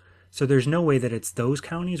people. So there's no way that it's those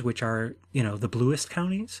counties, which are, you know, the bluest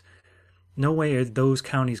counties. No way are those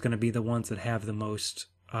counties going to be the ones that have the most,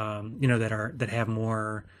 you know, that have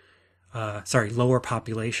more, lower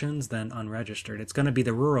populations than unregistered. It's going to be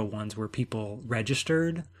the rural ones where people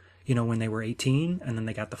registered, you know, when they were 18 and then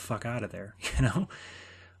they got the fuck out of there, you know?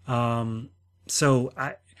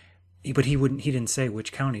 But he didn't say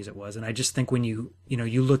which counties it was. And I just think when you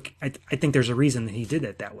look, I think there's a reason that he did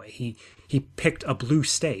it that way. He picked a blue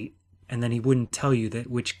state and then he wouldn't tell you that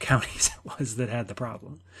which counties it was that had the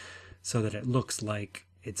problem so that it looks like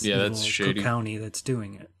it's Cook County that's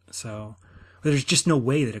doing it. So there's just no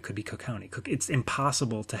way that it could be Cook County. It's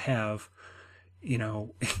impossible to have, you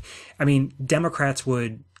know, I mean, Democrats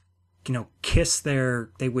would, you know,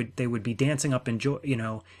 they would be dancing up in joy, you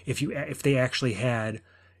know, if they actually had,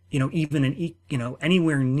 you know, even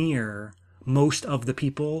anywhere near most of the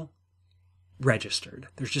people registered.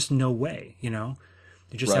 There's just no way, you know.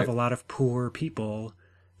 You just have a lot of poor people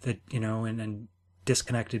that, you know, and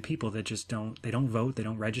disconnected people that just don't vote, they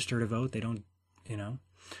don't register to vote, they don't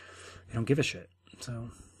give a shit. So.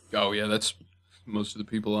 Oh yeah, that's most of the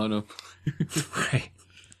people I know. Right.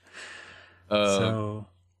 So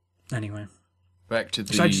anyway, back to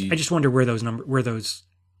the. So I just wonder where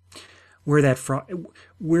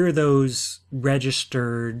those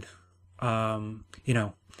registered, you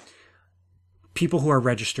know, people who are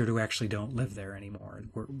registered who actually don't live there anymore,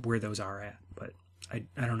 where those are at. But I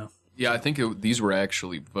don't know. Yeah, I think these were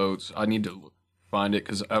actually votes. I need to find it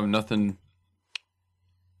because I have nothing.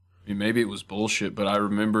 I mean, maybe it was bullshit, but I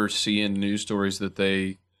remember seeing news stories that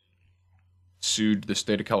they sued the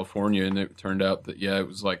state of California, and it turned out that it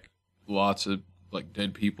was like lots of like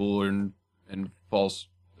dead people and false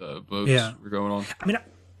votes were going on. I mean,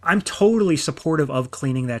 I'm totally supportive of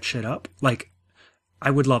cleaning that shit up. Like,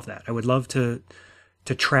 I would love that. I would love to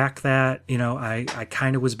track that. You know, I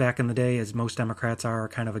kind of was back in the day, as most Democrats are,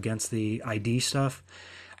 kind of against the ID stuff.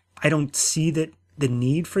 I don't see the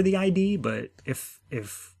need for the ID, but if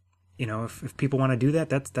you know, if people want to do that,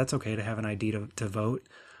 that's okay to have an ID to vote.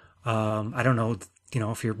 I don't know, you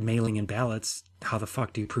know, if you're mailing in ballots, how the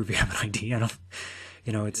fuck do you prove you have an ID? I don't,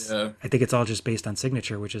 you know, I think it's all just based on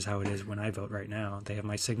signature, which is how it is when I vote right now. They have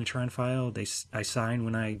my signature on file. I sign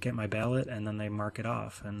when I get my ballot, and then they mark it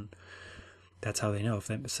off, and that's how they know if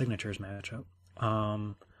the signatures match up.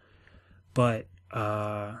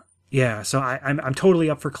 Yeah, so I'm totally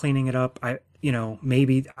up for cleaning it up. My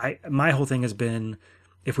whole thing has been,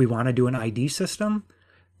 if we want to do an ID system,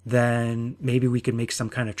 then maybe we could make some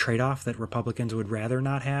kind of trade-off that Republicans would rather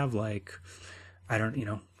not have, like,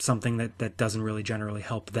 something that doesn't really generally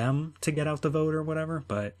help them to get out the vote or whatever.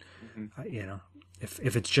 But,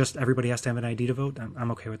 if it's just everybody has to have an ID to vote,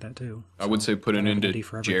 I'm okay with that too. I would say put an end to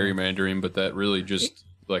gerrymandering, but that really just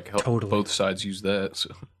help both sides use that.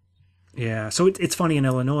 So. Yeah, so it's funny, in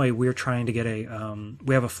Illinois, we're trying to get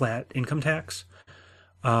we have a flat income tax,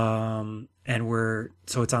 and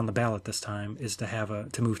so it's on the ballot this time, is to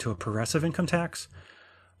move to a progressive income tax.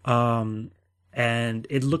 And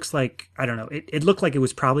it looks like, I don't know, it looked like it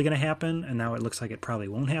was probably going to happen, and now it looks like it probably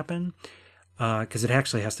won't happen, because it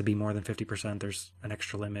actually has to be more than 50%. There's an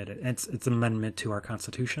extra limit. It's an amendment to our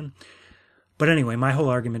Constitution. But anyway, my whole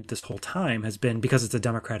argument this whole time has been, because it's a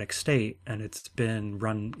Democratic state, and it's been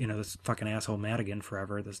run, this fucking asshole Madigan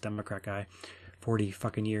forever, this Democrat guy, 40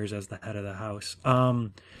 fucking years as the head of the House.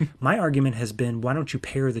 My argument has been, why don't you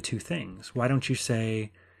pair the two things? Why don't you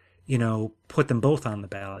say, put them both on the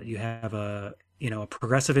ballot? You have a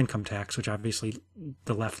progressive income tax, which obviously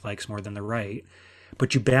the left likes more than the right,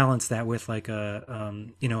 but you balance that with like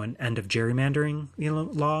an end of gerrymandering,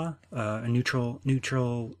 law, a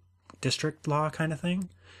neutral district law kind of thing,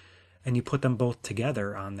 and you put them both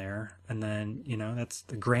together on there, and then that's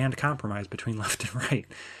the grand compromise between left and right.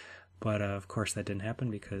 But of course that didn't happen,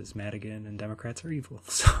 because Madigan and Democrats are evil.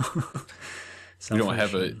 So we don't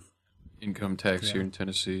have an income tax here in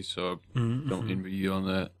Tennessee, so don't envy you on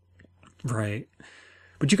that. Right,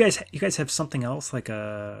 but you guys have something else, like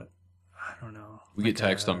I don't know. We get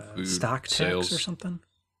taxed on food, stock sales tax or something.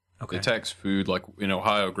 Okay. They tax food, like in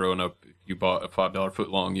Ohio. Growing up, if you bought a $5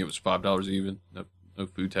 footlong, it was $5 even. No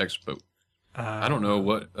food tax, but I don't know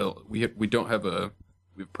what we don't have we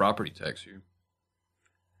have property tax here.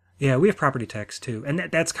 Yeah, we have property tax too, and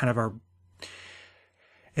that's kind of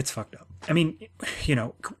it's fucked up. I mean,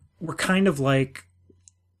 we're kind of like,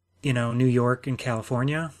 New York and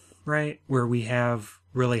California, right? Where we have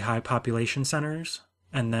really high population centers,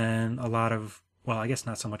 and then a lot of, well, I guess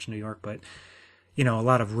not so much New York, but a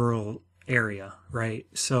lot of rural area, right?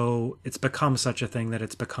 So it's become such a thing that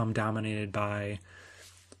it's become dominated by,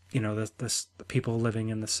 the people living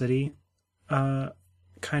in the city,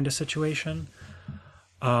 kind of situation.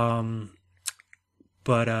 But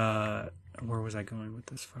where was I going with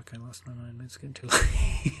this? Fuck, I lost my mind. It's getting too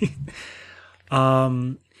late.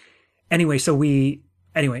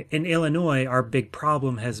 Anyway, in Illinois, our big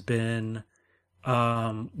problem has been,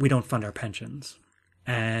 we don't fund our pensions.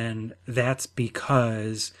 And that's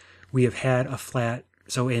because we have had a flat,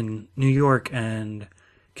 so in New York and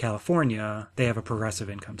California, they have a progressive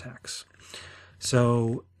income tax.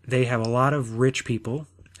 So they have a lot of rich people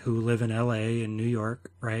who live in LA and New York,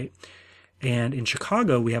 right? And in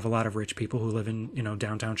Chicago, we have a lot of rich people who live in,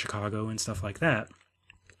 downtown Chicago and stuff like that.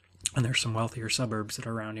 And there's some wealthier suburbs that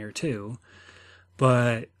are around here too.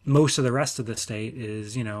 But most of the rest of the state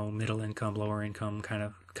is, middle income, lower income kind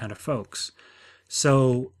of folks.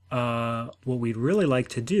 So what we'd really like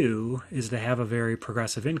to do is to have a very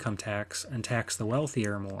progressive income tax and tax the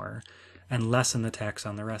wealthier more, and lessen the tax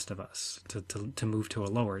on the rest of us to move to a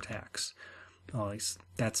lower tax. Well, at least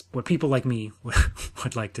that's what people like me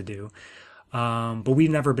would like to do. But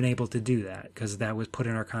we've never been able to do that, because that was put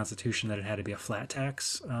in our Constitution that it had to be a flat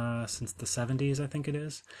tax since the 70s, I think it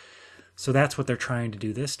is. So that's what they're trying to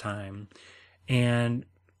do this time. And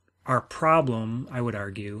our problem, I would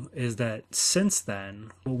argue, is that since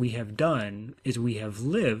then, what we have done is we have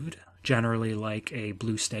lived generally like a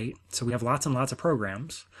blue state. So we have lots and lots of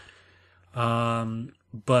programs.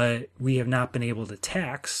 But we have not been able to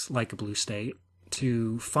tax like a blue state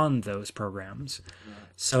to fund those programs.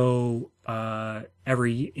 So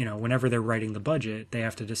whenever they're writing the budget, they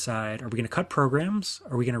have to decide, are we going to cut programs?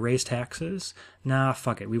 Are we going to raise taxes? Nah,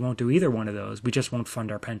 fuck it. We won't do either one of those. We just won't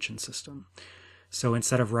fund our pension system. So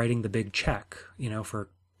instead of writing the big check, for $1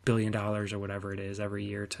 billion or whatever it is every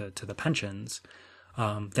year to the pensions,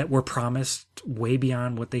 that were promised way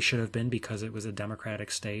beyond what they should have been because it was a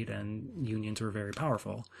democratic state and unions were very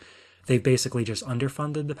powerful. They've basically just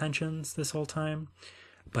underfunded the pensions this whole time,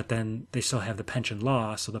 but then they still have the pension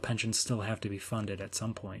law, so the pensions still have to be funded at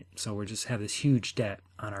some point. So we just have this huge debt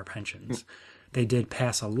on our pensions. They did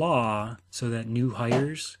pass a law so that new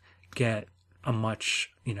hires get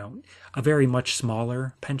a very much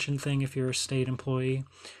smaller pension thing if you're a state employee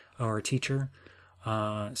or a teacher.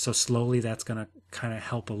 So slowly that's going to kind of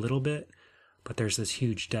help a little bit, but there's this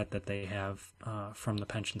huge debt that they have from the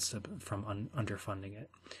pensions from underfunding it.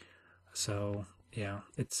 So yeah,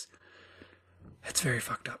 it's very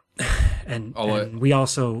fucked up. and we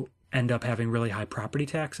also end up having really high property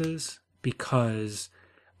taxes because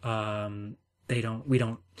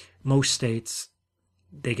most states,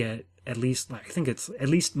 they get at least,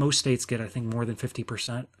 most states get, I think, more than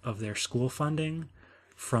 50% of their school funding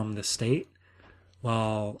from the state.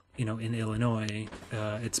 While, in Illinois,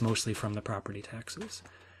 it's mostly from the property taxes.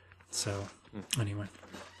 So, anyway.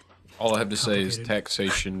 All I have to say is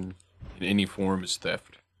taxation in any form is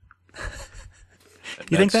theft.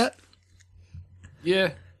 You think that?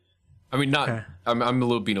 Yeah. I mean, not. Okay. I'm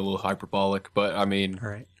being a little hyperbolic, but I mean, all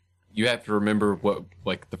right. You have to remember what,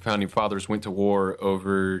 the founding fathers went to war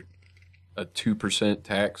over a 2%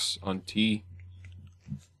 tax on tea.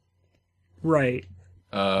 Right.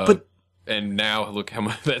 But. And now look how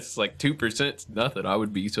much that's 2%. It's nothing. I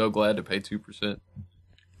would be so glad to pay 2%.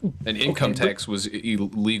 And income tax was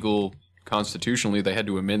illegal constitutionally. They had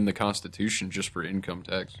to amend the Constitution just for income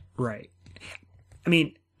tax. Right. I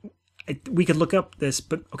mean, we could look up this,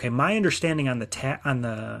 but okay. My understanding on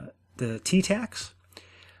the tea tax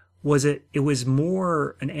was it was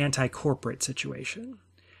more an anti-corporate situation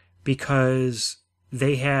because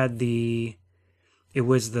they had it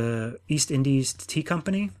was the East Indies Tea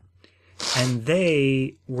Company. And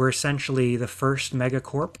they were essentially the first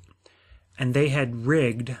megacorp, and they had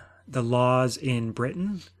rigged the laws in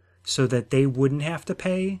Britain so that they wouldn't have to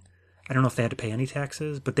pay. I don't know if they had to pay any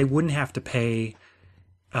taxes, but they wouldn't have to pay.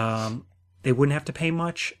 They wouldn't have to pay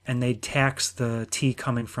much, and they'd tax the tea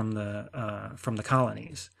coming from the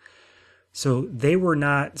colonies. So they were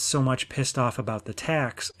not so much pissed off about the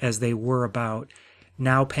tax as they were about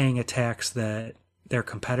now paying a tax that their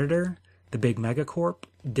competitor, the big megacorp,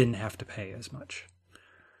 didn't have to pay as much.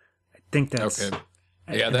 I think that's okay.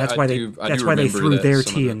 Yeah, that's why they threw their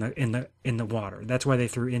tea in the water. That's why they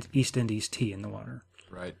threw East Indies tea in the water.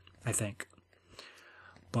 Right. I think.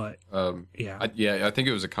 But yeah, I think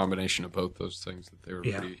it was a combination of both those things that they were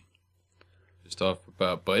pretty pissed off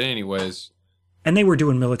about. But anyways, and they were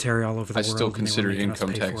doing military all over the world. I still consider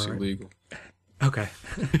income tax illegal. Okay.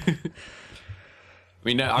 I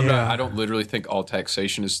mean, I don't literally think all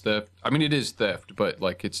taxation is theft. I mean, it is theft, but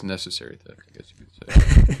it's necessary theft, I guess you could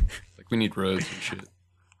say. We need roads and shit.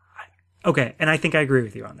 Okay, and I think I agree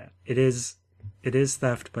with you on that. It is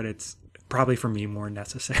theft, but it's probably for me more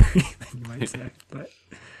necessary than you might say. But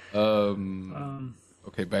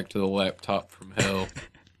okay, back to the laptop from hell.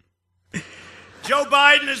 Joe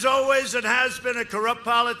Biden is always and has been a corrupt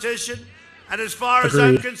politician, and as far as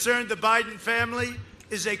Agreed. I'm concerned, the Biden family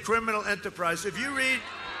is a criminal enterprise. If you read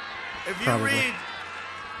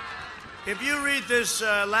this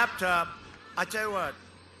laptop, I tell you what,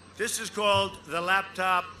 this is called the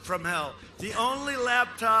laptop from hell. The only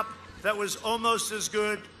laptop that was almost as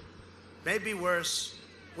good, maybe worse,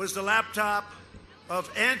 was the laptop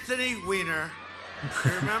of Anthony Weiner.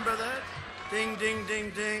 You remember that? Ding, ding, ding,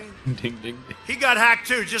 ding. Ding, ding, ding. He got hacked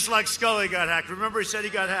too, just like Scully got hacked. Remember he said he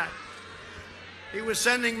got hacked? He was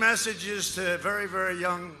sending messages to very, very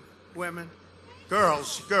young women.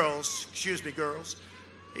 Girls. He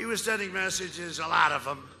was sending messages, a lot of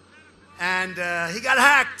them. And he got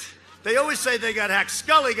hacked. They always say they got hacked.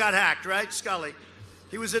 Scully got hacked, right? Scully.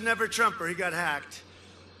 He was a never Trumper. He got hacked.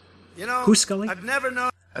 Who's Scully? I've never known.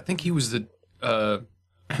 I think he was the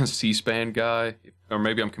C-SPAN guy, or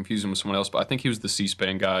maybe I'm confusing with someone else, but I think he was the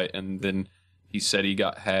C-SPAN guy, and then he said he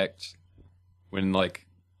got hacked when,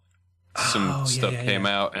 some stuff came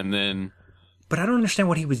out, and then... But I don't understand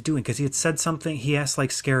what he was doing, because he had said something, he asked,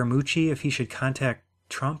 Scaramucci if he should contact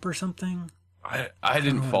Trump or something? I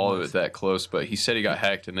didn't follow it that close, but he said he got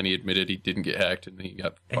hacked, and then he admitted he didn't get hacked, and then he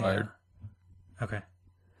got fired. Yeah. Okay.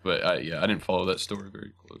 But, I didn't follow that story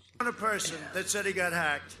very close. A person that said he got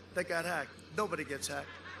hacked, Nobody gets hacked.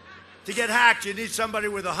 To get hacked, you need somebody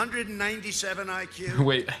with 197 IQ.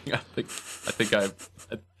 Wait, I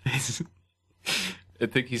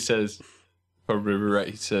think he says, if I remember right,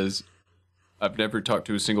 he says, I've never talked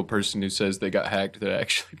to a single person who says they got hacked that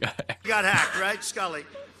actually got hacked. He got hacked, right? Scully.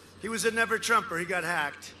 He was a never Trumper. He got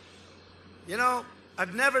hacked.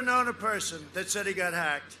 I've never known a person that said he got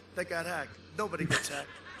hacked that got hacked. Nobody gets hacked.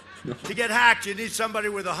 To get hacked, you need somebody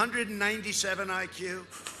with 197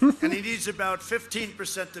 IQ, and he needs about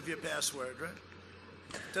 15% of your password, right?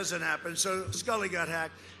 Doesn't happen. So Scully got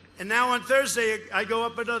hacked. And now on Thursday, I go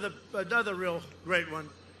up another real great one.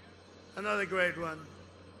 Another great one.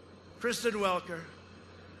 Kristen Welker.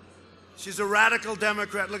 She's a radical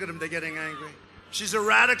Democrat. Look at them, they're getting angry. She's a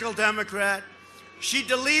radical Democrat. She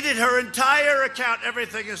deleted her entire account.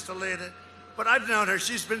 Everything is deleted. But I've known her.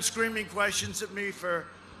 She's been screaming questions at me for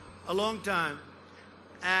a long time.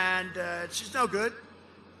 And she's no good.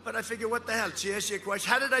 But I figure, what the hell? She asked you a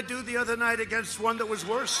question. How did I do the other night against one that was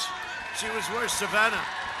worse? She was worse, Savannah.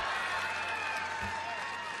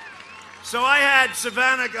 So I had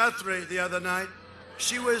Savannah Guthrie the other night.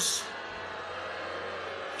 She was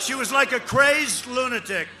like a crazed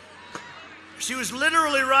lunatic. She was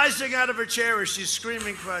literally rising out of her chair as she's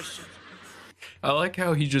screaming questions. I like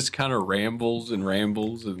how he just kind of rambles, and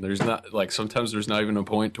there's not, like, sometimes there's not even a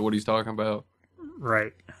point to what he's talking about.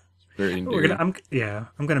 Right. It's very endearing. I'm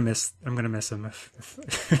gonna miss him if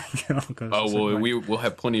we'll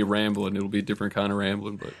have plenty of rambling. It'll be a different kind of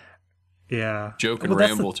rambling, but yeah, joke and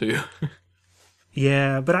ramble too.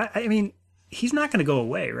 Yeah, but I mean, he's not gonna go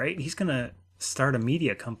away, right? He's gonna start a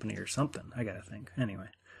media company or something. I gotta think. Anyway.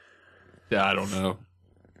 Yeah, I don't know.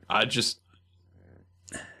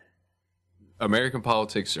 American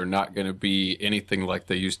politics are not going to be anything like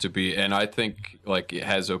they used to be, and I think like it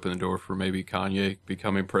has opened the door for maybe Kanye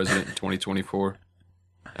becoming president in 2024.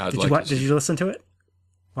 Did you listen to it?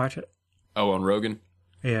 Watch it? Oh, on Rogan?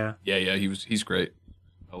 Yeah. Yeah, he's great.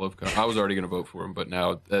 I love Kanye. I was already going to vote for him, but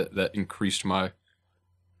now that increased my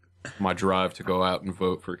drive to go out and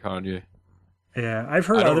vote for Kanye. Yeah, I've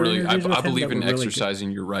heard other interviews with I him believe that in were really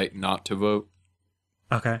exercising your right not to vote.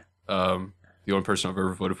 Okay. The only person I've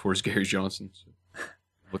ever voted for is Gary Johnson. So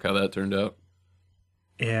look how that turned out.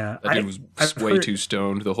 Yeah. That dude was way too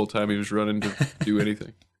stoned the whole time he was running to do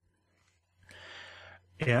anything.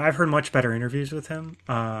 Yeah, I've heard much better interviews with him.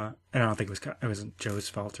 And I don't think it wasn't Joe's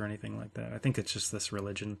fault or anything like that. I think it's just this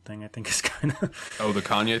religion thing. I think is kind of the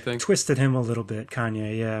Kanye thing twisted him a little bit.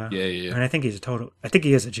 Kanye, yeah. Yeah. And I think he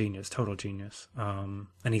is a genius, total genius. And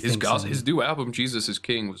he his new album Jesus is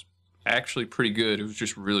King was actually pretty good. It was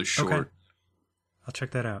just really short. Okay. I'll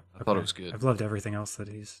check that out. I thought it was good. I've loved everything else that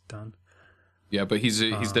he's done. Yeah, but he's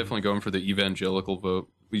definitely going for the evangelical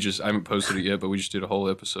vote. I haven't posted it yet, but we just did a whole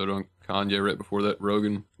episode on Kanye right before that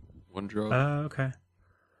Rogan one drop. Okay.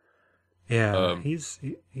 Yeah, he's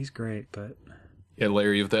great, but yeah,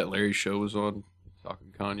 Larry show was on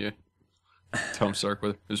talking Kanye. Tom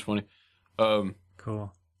Starkweather. It was funny.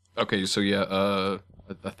 Cool. Okay, so yeah,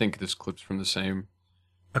 I think this clip's from the same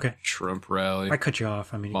Trump rally. I cut you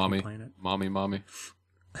off. I mean, mommy, you can play it. Mommy.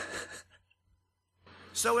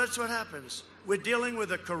 So that's what happens. We're dealing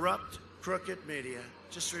with a corrupt, crooked media.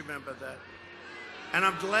 Just remember that. And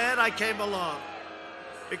I'm glad I came along,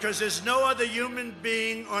 because there's no other human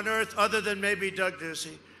being on earth other than maybe Doug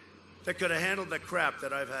Ducey that could have handled the crap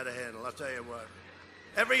that I've had to handle. I'll tell you what.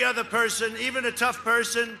 Every other person, even a tough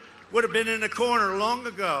person, would have been in a corner long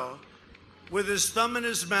ago with his thumb in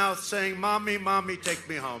his mouth saying, Mommy, Mommy, take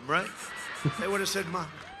me home, right? They would have said,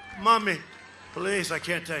 Mommy, please, I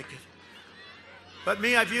can't take it. But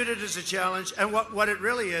me, I viewed it as a challenge. And what it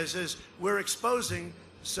really is we're exposing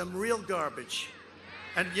some real garbage.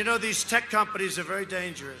 And you know, these tech companies are very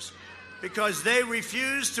dangerous because they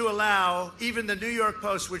refuse to allow even the New York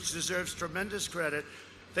Post, which deserves tremendous credit.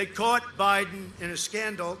 They caught Biden in a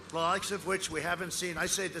scandal, the likes of which we haven't seen. I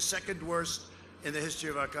say the second worst in the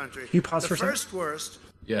history of our country. You pause for a second? The first worst.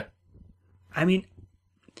 Yeah. I mean,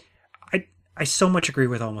 I so much agree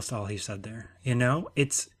with almost all he said there. You know,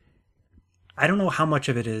 I don't know how much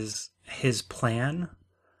of it is his plan,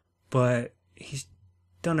 but he's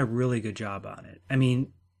done a really good job on it. I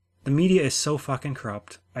mean, the media is so fucking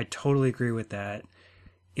corrupt. I totally agree with that.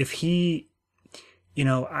 If he, you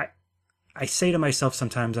know, I say to myself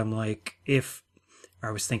sometimes, I'm like, if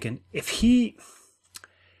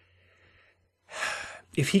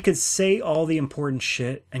he could say all the important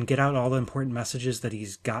shit and get out all the important messages that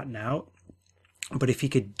he's gotten out, but if he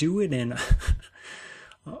could do it in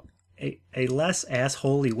a less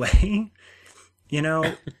assholey way, you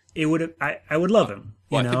know, it would I would love him.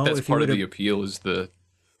 Well, you I know, think that's part of the appeal is the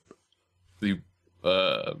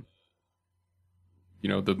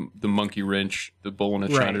monkey wrench, the bull in a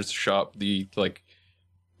China's shop, the like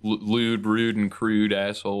lewd, rude, and crude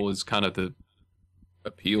asshole is kind of the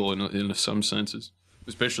appeal in some senses,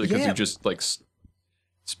 especially because he just like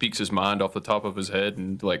speaks his mind off the top of his head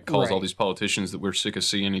and like calls all these politicians that we're sick of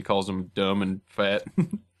seeing. He calls them dumb and fat.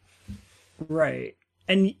 Right.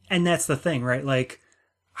 And that's the thing, right? Like,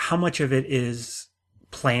 how much of it is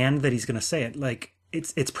planned that he's going to say it? Like,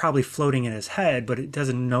 it's probably floating in his head, but it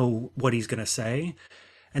doesn't know what he's going to say.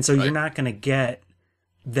 And so you're not going to get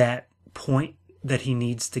that point that he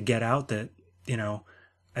needs to get out that, you know,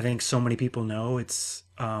 I think so many people know it's,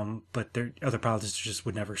 but other politicians just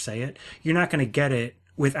would never say it. You're not going to get it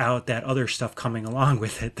without that other stuff coming along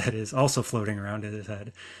with it that is also floating around in his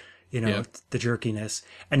head, you know, the jerkiness.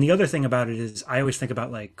 And the other thing about it is I always think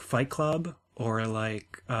about like Fight Club or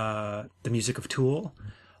like the music of Tool.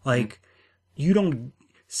 Like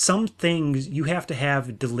some things you have to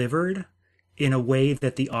have delivered in a way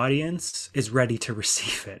that the audience is ready to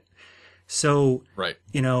receive it. So,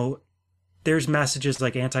 you know, there's messages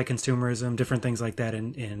like anti-consumerism, different things like that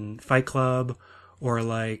in Fight Club, or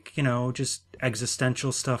like, you know, just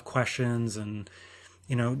existential stuff, questions, and,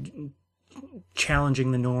 you know,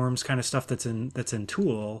 challenging the norms kind of stuff that's in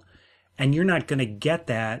Tool. And you're not going to get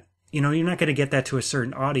that, you know, you're not going to get that to a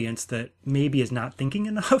certain audience that maybe is not thinking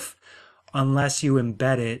enough unless you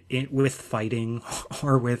embed it with fighting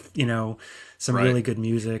or with, you know, some really good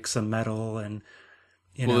music, some metal, and,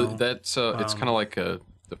 you know. Well, that's, it's kind of like the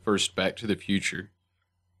first Back to the Future.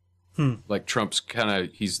 Like Trump's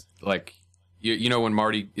he's like, you know, when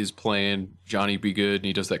Marty is playing Johnny Be Good and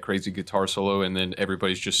he does that crazy guitar solo and then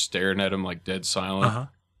everybody's just staring at him like dead silent.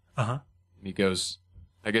 And he goes,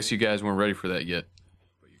 I guess you guys weren't ready for that yet,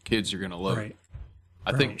 but your kids are going to love it.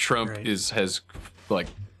 I think Trump has like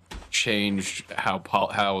changed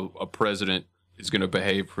how a president is going to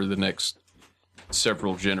behave for the next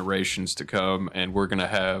several generations to come, and we're going to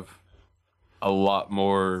have a lot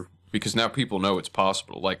more, because now people know it's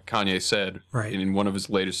possible. Like Kanye said in one of his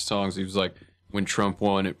latest songs, he was like, when Trump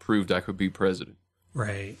won, it proved I could be president.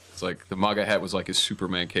 Right. It's like the MAGA hat was like his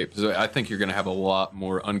Superman cape. So I think you're going to have a lot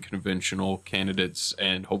more unconventional candidates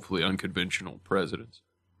and hopefully unconventional presidents.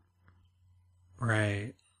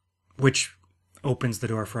 Right. Which opens the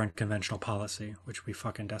door for unconventional policy, which we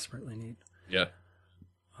fucking desperately need. Yeah.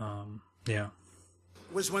 Yeah.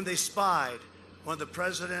 Was when they spied on the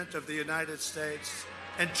President of the United States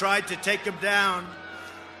and tried to take him down,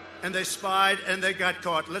 and they spied and they got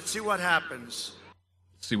caught. Let's see what happens.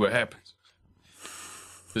 See what happens.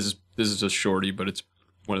 This is a shorty, but it's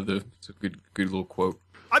it's a good little quote.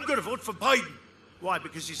 I'm going to vote for Biden. Why?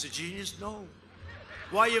 Because he's a genius? No.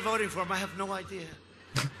 Why are you voting for him? I have no idea.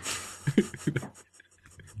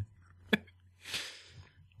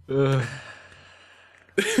 I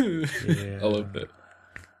love that.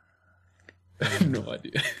 I have no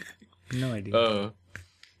idea. No idea.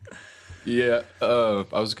 Yeah. I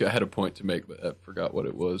had a point to make, but I forgot what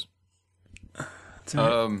it was. I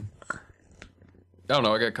don't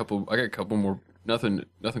know. I got a couple more. Nothing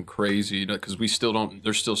crazy, because we still don't.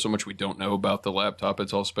 There's still so much we don't know about the laptop.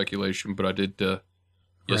 It's all speculation. But I did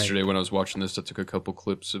yesterday when I was watching this. I took a couple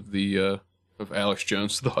clips of of Alex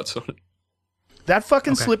Jones' thoughts on it. That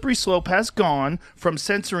fucking slippery slope has gone from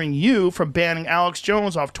censoring you, from banning Alex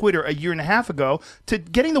Jones off Twitter a year and a half ago, to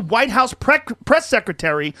getting the White House press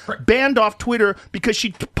secretary banned off Twitter because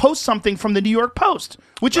she posts something from the New York Post,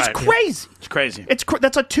 which is crazy. It's crazy.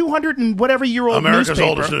 That's a 200 and whatever year old America's newspaper.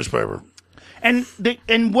 oldest newspaper. And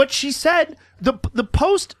what she said, the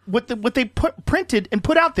Post, what they printed and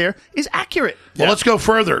put out there is accurate. Well, let's go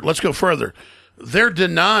further. They're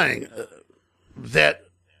denying that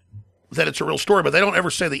it's a real story, but they don't ever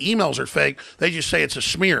say the emails are fake. They just say it's a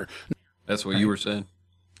smear. That's what you were saying.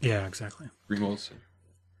 Yeah, exactly. Greenwald.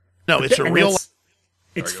 No, it's a real.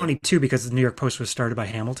 It's funny too because the New York Post was started by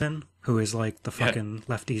Hamilton, who is like the fucking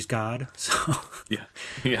lefties' god. So yeah,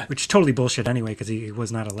 which is totally bullshit anyway because he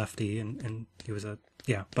was not a lefty and he was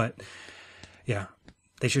but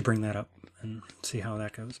they should bring that up and see how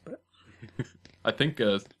that goes. But I think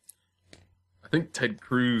Ted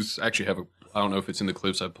Cruz actually I don't know if it's in the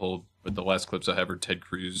clips I pulled, but the last clips I have are Ted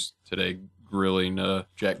Cruz today grilling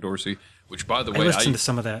Jack Dorsey, which, by the way, I listened to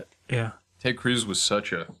some of that. Yeah. Ted Cruz was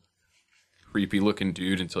such a creepy-looking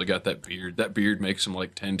dude until he got that beard. That beard makes him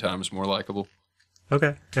like 10 times more likable.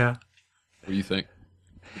 Okay, yeah. What do you think?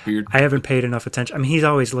 The beard? I haven't paid enough attention. I mean, he's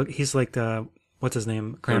like the, what's his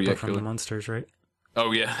name? Grandpa from the Munsters, right?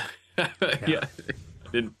 Oh, yeah. Yeah.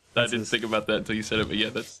 I didn't think about that until you said it, but yeah,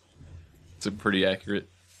 it's a pretty accurate.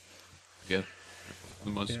 Yeah,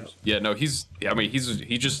 the Munsters. Yeah, no, he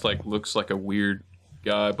just like looks like a weird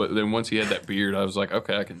guy, but then once he had that beard, I was like,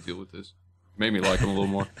 okay, I can deal with this. Made me like him a little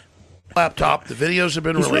more. Laptop, the videos have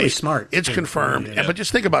been released. Really smart. It's confirmed. Yeah. But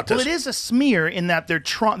just think about this. Well, it is a smear in that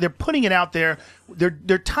they're putting it out there.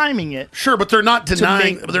 They're timing it. Sure, but they're not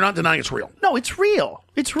denying. They're not denying it's real. No, it's real.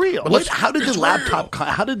 It's real. But How did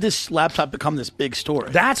this laptop become this big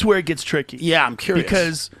story? That's where it gets tricky. Yeah, I'm curious.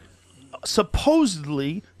 Because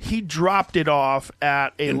supposedly he dropped it off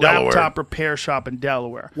at a In Delaware. laptop repair shop in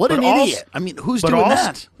Delaware. What an idiot. I mean, who's doing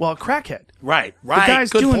that? Well, a crackhead. Right. The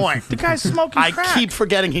guy's Good point. The guy's smoking I crack. keep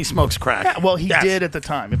forgetting he smokes crack. Yeah, well, he Yes. did at the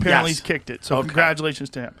time. Apparently Yes. he's kicked it. So Okay. congratulations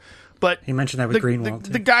to him. But He mentioned that with Greenwald,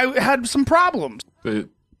 too. The guy had some problems. You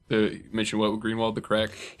mentioned what with Greenwald, the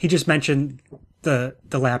crack? He just mentioned the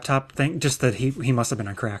laptop thing, just that he must have been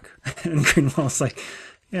on crack. And Greenwald's like,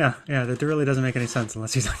 yeah, that really doesn't make any sense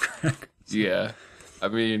unless he's on crack. Yeah. I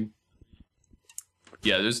mean,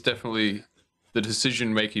 yeah, there's definitely the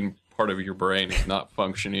decision-making part of your brain is not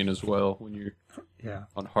functioning as well when you're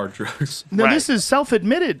on hard drugs. No, this is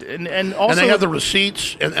self-admitted. And also... And they have the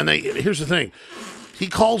receipts, and they here's the thing. He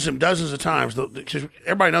calls him dozens of times. Because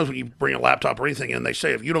everybody knows when you bring a laptop or anything in, they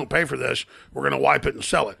say, if you don't pay for this, we're going to wipe it and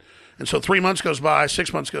sell it. And so 3 months goes by,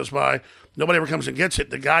 6 months goes by, nobody ever comes and gets it.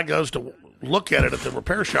 The guy goes to look at it at the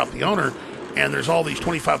repair shop, the owner, and there's all these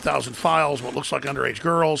 25,000 files, what looks like underage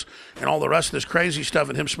girls, and all the rest of this crazy stuff,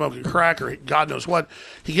 and him smoking crack or God knows what.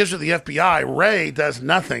 He gives it to the FBI. Ray does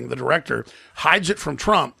nothing, the director, hides it from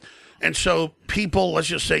Trump. And so people, let's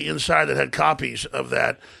just say inside that had copies of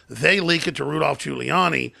that, they leak it to Rudolph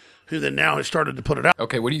Giuliani, who then now has started to put it out.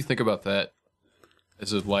 Okay, what do you think about that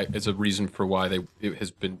as a reason for why it has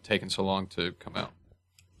been taking so long to come out?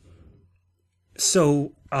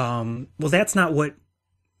 So, well, that's not what,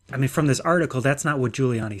 I mean, from this article, that's not what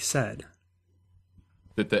Giuliani said.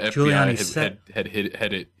 That the FBI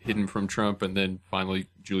had it hidden from Trump, and then finally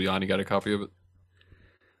Giuliani got a copy of it?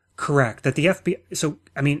 Correct. That the FBI, so,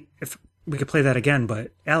 I mean, if we could play that again,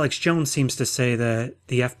 but Alex Jones seems to say that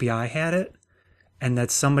the FBI had it, and that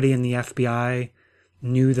somebody in the FBI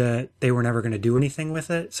knew that they were never going to do anything with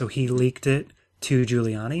it, so he leaked it to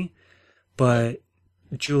Giuliani. But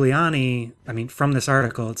Giuliani, I mean, from this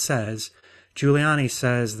article, it says, Giuliani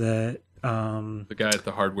says that the guy at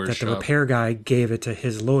the hardware that shop, the repair guy gave it to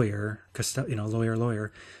his lawyer,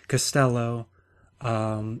 lawyer Costello,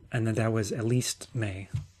 and that was at least May,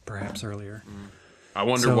 perhaps earlier. I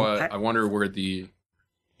wonder I wonder where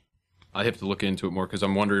I have to look into it more because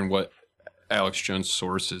I'm wondering what Alex Jones'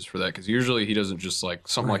 source is for that, because usually he doesn't just like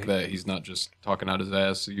something like that. He's not just talking out his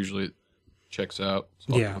ass. Usually it checks out.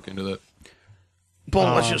 So I'll look into that.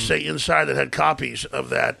 Well, let's just say inside that had copies of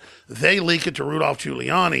that, they leak it to Rudolph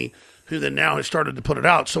Giuliani, who then now has started to put it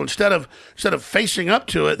out. So instead of facing up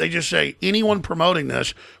to it, they just say anyone promoting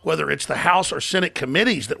this, whether it's the House or Senate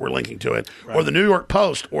committees that were linking to it, or the New York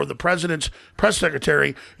Post or the president's press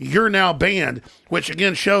secretary, you're now banned. Which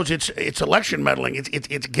again shows it's election meddling. It's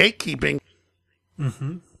gatekeeping.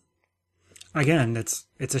 Mm-hmm. Again, it's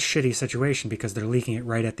a shitty situation because they're leaking it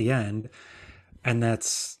right at the end, and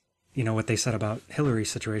that's what they said about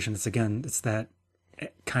Hillary's situation. It's that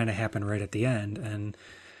it kind of happened right at the end, and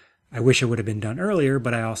I wish it would have been done earlier,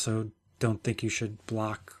 but I also don't think you should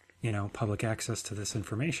block public access to this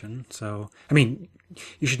information. So, I mean,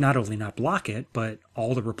 you should not only not block it, but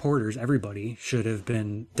all the reporters, everybody should have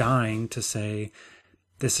been dying to say,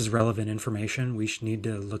 this is relevant information. We need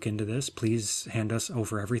to look into this. Please hand us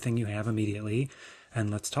over everything you have immediately,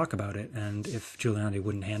 and let's talk about it. And if Giuliani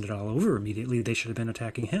wouldn't hand it all over immediately, they should have been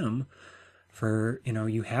attacking him for,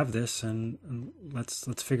 you have this, and let's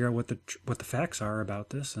figure out what the facts are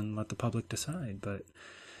about this, and let the public decide. But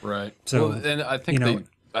right. So, well, and I think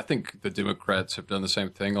I think the Democrats have done the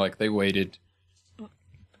same thing. Like they waited.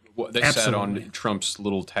 They sat on Trump's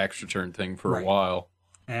little tax return thing for a while.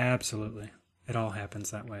 Absolutely. It all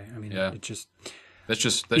happens that way. I mean, it just that's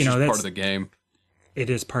just part of the game. It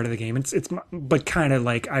is part of the game. It's but kind of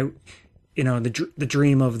like the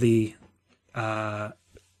dream of the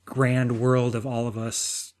grand world of all of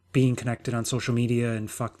us being connected on social media and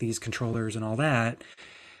fuck these controllers and all that.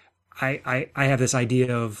 I have this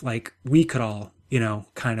idea of like we could all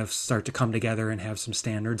kind of start to come together and have some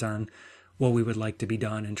standards on what we would like to be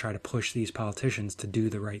done and try to push these politicians to do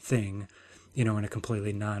the right thing. In a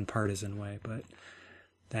completely nonpartisan way, but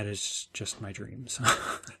that is just my dream. So.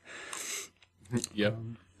 Yep.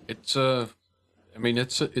 It's an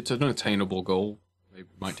unattainable goal. It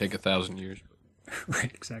might take 1,000 years. But...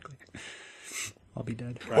 Right, exactly. I'll be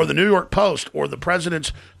dead. Or the New York Post or the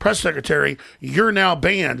president's press secretary, you're now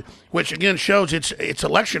banned, which again shows it's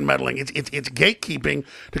election meddling. It's gatekeeping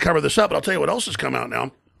to cover this up. But I'll tell you what else has come out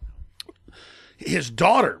now. His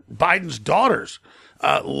daughter, Biden's daughters,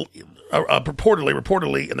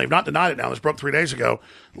 reportedly, and they've not denied it now, this broke 3 days ago,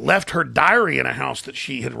 left her diary in a house that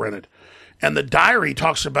she had rented. and the diary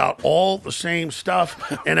talks about all the same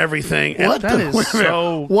stuff and everything. And That is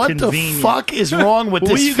so What convenient. the fuck is wrong with Were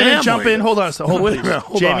this you gonna family? jump in? Hold on a second. Hold,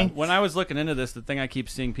 please. Jamie? When I was looking into this, the thing I keep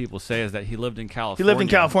seeing people say is that he lived in California. He lived in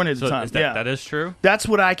California at the time. Is that, yeah, that is true. That's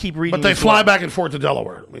what I keep reading. But they as fly well. back and forth to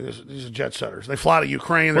Delaware. I mean, these are jet setters. They fly to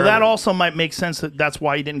Ukraine. Well, they're that over- also might make sense that that's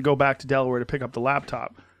why he didn't go back to Delaware to pick up the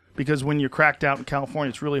laptop, because when you're cracked out in California,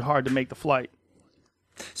 it's really hard to make the flight.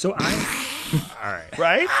 So All right.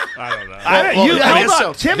 Right? I don't know. Hold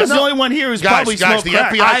on. Tim is the only one here who's probably smoked the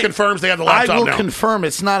crack. FBI confirms they have the laptop I will now. confirm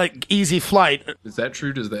it's not an easy flight. Is that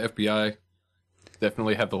true? Does the FBI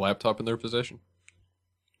definitely have the laptop in their possession?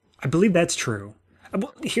 I believe that's true.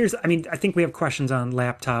 Well, I think we have questions on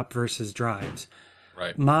laptop versus drives.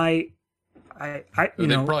 Right. You they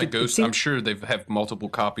know, probably it ghost. seems- I'm sure they have multiple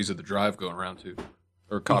copies of the drive going around too,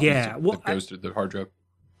 or copies that ghosted the hard drive.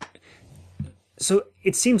 So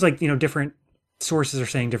it seems like, different sources are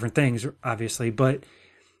saying different things, obviously, but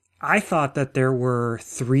I thought that there were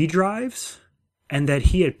 3 drives and that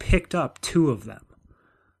he had picked up 2 of them,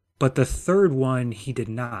 but the third one he did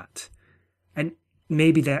not. And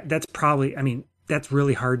maybe that's probably, that's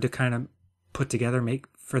really hard to kind of put together, make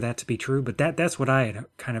for that to be true, but that's what I had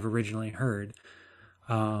kind of originally heard.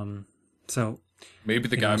 So maybe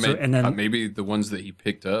the guy maybe the ones that he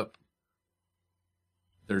picked up.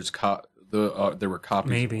 There were copies.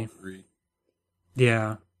 Maybe. Of all 3.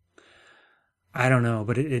 Yeah. I don't know,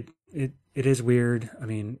 but it is weird. I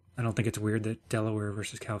mean, I don't think it's weird that Delaware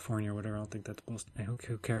versus California or whatever. I don't think that's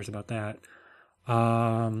who cares about that.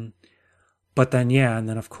 But then, and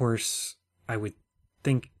then of course I would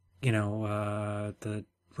think, the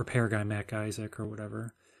repair guy, Mac Isaac or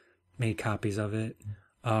whatever, made copies of it.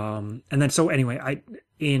 And then, so anyway,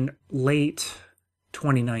 in late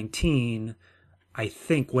 2019, I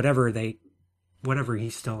think whatever he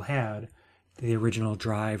still had, the original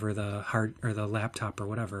drive or the hard or the laptop or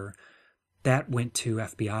whatever, that went to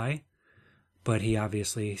FBI, but he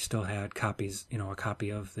obviously still had copies, a copy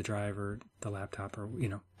of the drive or the laptop or,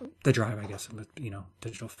 the drive, I guess,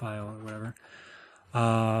 digital file or whatever.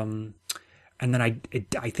 And then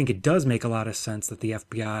I think it does make a lot of sense that the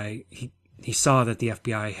FBI, he saw that the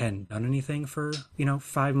FBI hadn't done anything for,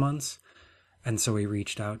 5 months. And so he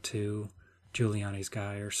reached out to Giuliani's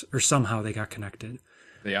guy or somehow they got connected.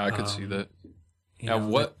 Yeah, I could see that. Now,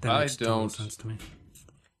 what that I makes total don't sense to me.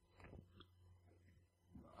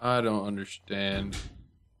 I don't understand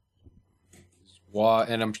is why,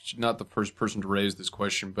 and I'm not the first person to raise this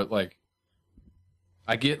question, but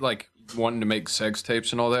I get wanting to make sex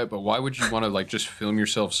tapes and all that, but why would you want to just film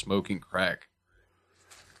yourself smoking crack?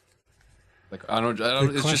 I don't.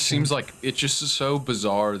 It just seems like it's just so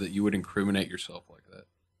bizarre that you would incriminate yourself like that.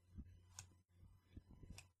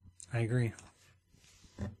 I agree.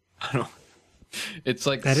 I don't. It's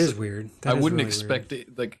like that is weird. I wouldn't expect it.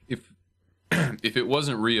 If it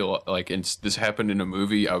wasn't real, and this happened in a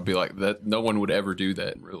movie, I would be like that. No one would ever do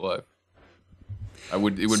that in real life. It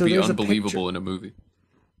would be unbelievable in a movie.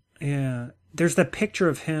 Yeah, there's that picture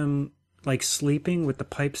of him sleeping with the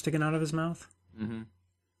pipe sticking out of his mouth. Mm-hmm.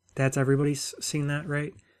 That's everybody's seen that,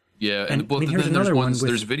 right? Yeah, and here's another one.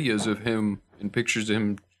 There's videos of him and pictures of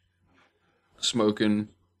him smoking.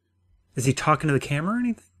 Is he talking to the camera or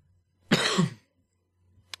anything?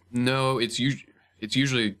 No, it's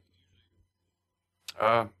usually.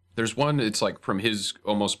 There's one. It's from his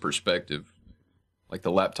almost perspective,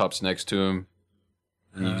 the laptop's next to him,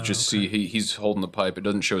 and you just see he's holding the pipe. It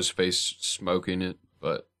doesn't show his face smoking it,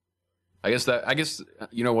 but I guess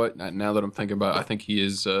you know what? Now that I'm thinking about it, I think he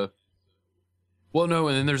is. Well, no,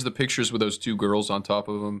 and then there's the pictures with those 2 girls on top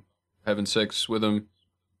of him having sex with him,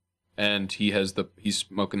 and he's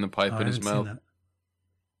smoking the pipe in his mouth.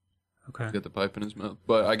 Okay. He's got the pipe in his mouth.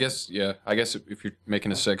 But I guess if you're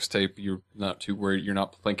making a sex tape, you're not too worried. You're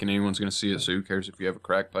not thinking anyone's going to see it, so who cares if you have a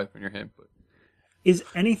crack pipe in your hand? But is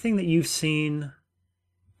anything that you've seen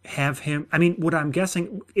have him? I mean, what I'm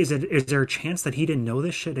guessing is there a chance that he didn't know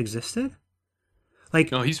this shit existed?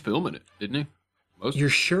 No, he's filming it, didn't he? You're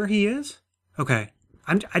sure he is? Okay.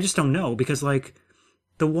 I just don't know because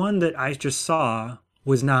the one that I just saw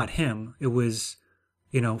was not him. It was,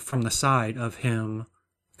 from the side of him.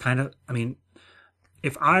 Kind of,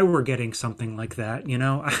 if I were getting something like that,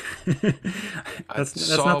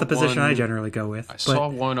 that's not the position I generally go with. I saw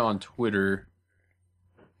one on Twitter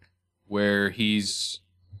where this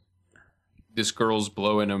girl's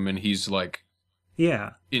blowing him and he's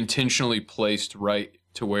intentionally placed right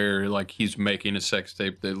to where he's making a sex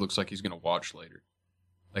tape that looks like he's going to watch later.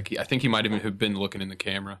 I think he might even have been looking in the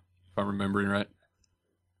camera, if I'm remembering right.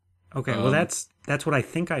 Okay, well that's what I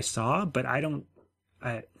think I saw, but I don't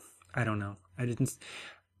know.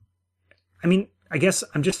 I mean, I guess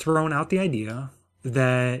I'm just throwing out the idea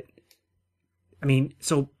that, I mean,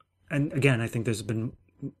 so, and again, I think there's been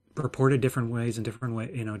reported different ways and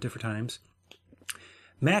different times.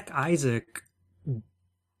 Mac Isaac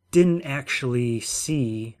didn't actually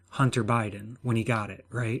see Hunter Biden when he got it,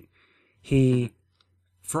 right? He,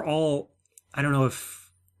 for all, I don't know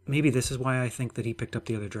if, maybe this is why I think that he picked up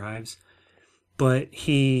the other drives, but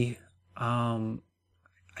he, I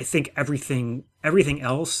think everything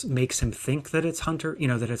else makes him think that it's Hunter,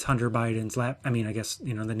 that it's Hunter Biden's I mean, I guess,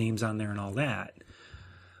 the name's on there and all that.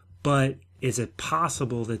 But is it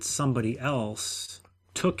possible that somebody else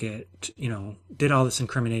took it, did all this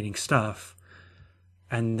incriminating stuff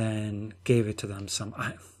and then gave it to them?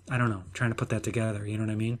 I don't know, I'm trying to put that together, you know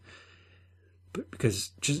what I mean? But because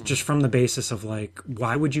just from the basis of like,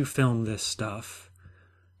 why would you film this stuff?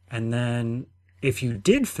 And then if you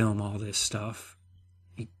did film all this stuff,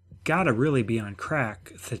 gotta really be on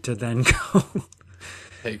crack to then go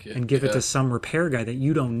and give it to some repair guy that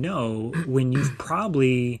you don't know, when you've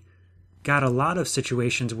probably got a lot of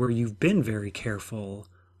situations where you've been very careful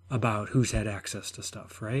about who's had access to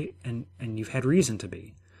stuff, right? And you've had reason to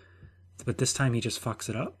be, but this time he just fucks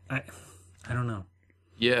it up. I don't know.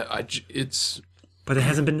 Yeah, but it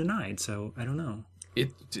hasn't been denied, so I don't know.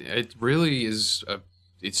 It really is.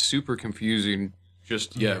 It's super confusing.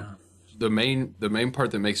 Just The main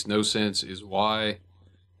part that makes no sense is why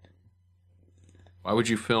would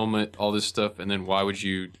you film it, all this stuff, and then why would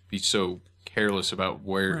you be so careless about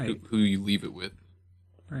who you leave it with?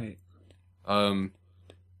 Right. I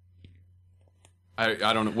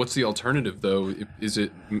don't know. What's the alternative though? Is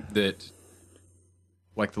it that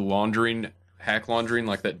like the hack laundering,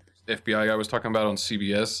 like that FBI guy was talking about on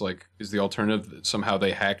CBS? Like, is the alternative that somehow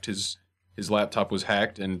they hacked his laptop was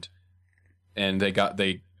hacked and they got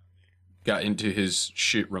into his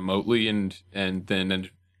shit remotely and then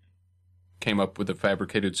came up with a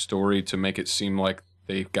fabricated story to make it seem like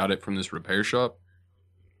they got it from this repair shop,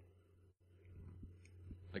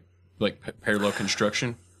 like parallel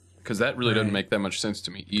construction, because that really doesn't make that much sense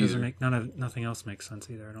to me either. Nothing else makes sense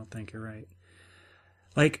either. I don't think you're right.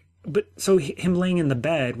 Like, but so him laying in the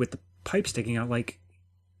bed with the pipe sticking out, like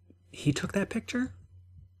he took that picture.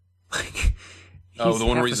 Like, the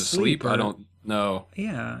one where he's asleep. I don't know.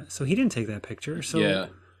 Yeah, so he didn't take that picture. So yeah,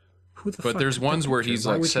 who the but fuck there's took ones that where picture? he's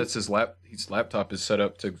Why like would sets his laptop is set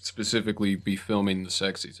up to specifically be filming the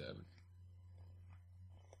sex he's having,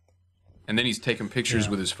 and then he's taking pictures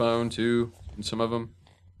with his phone too, in some of them.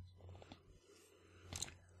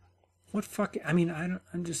 What fuck? I mean, I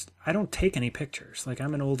don't take any pictures. Like,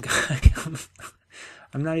 I'm an old guy.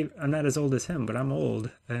 I'm not as old as him, but I'm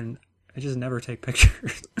old, and I just never take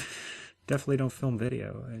pictures. Definitely don't film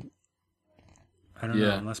video. I don't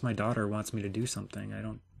know, unless my daughter wants me to do something. I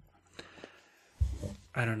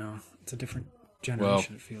don't know. It's a different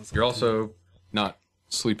generation, it feels like. You're also not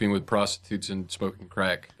sleeping with prostitutes and smoking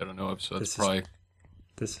crack that I don't know of, so that's probably...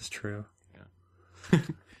 This is true. Yeah.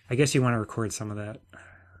 I guess you want to record some of that.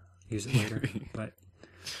 Use it later, but...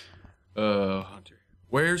 Hunter.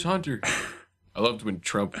 Where's Hunter? I loved when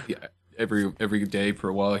Trump, every day for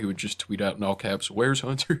a while, he would just tweet out in all caps, "Where's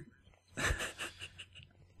Hunter?"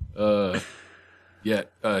 And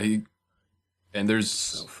there's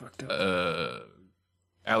so fucked up.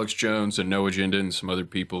 Alex Jones and No Agenda and some other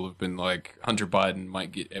people have been like, Hunter Biden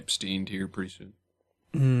might get Epsteined here pretty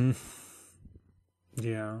soon.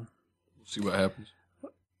 Yeah. We'll see what happens.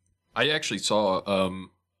 I actually saw a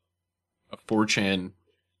 4chan,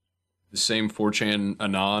 the same 4chan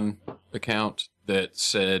Anon account that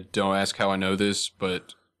said, "Don't ask how I know this,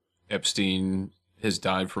 but Epstein has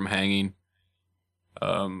died from hanging."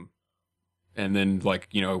 And then,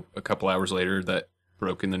 a couple hours later, that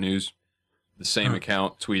broke in the news. The same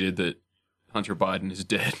account tweeted that Hunter Biden is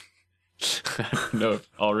dead. I don't know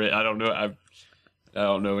already. I don't know. I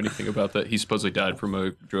don't know anything about that. He supposedly died from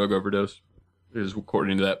a drug overdose. It is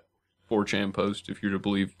according to that 4chan post, if you're to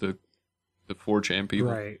believe the 4chan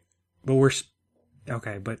people. Right. But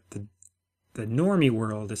but the normie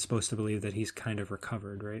world is supposed to believe that he's kind of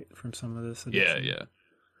recovered, right, from some of this addiction. Yeah.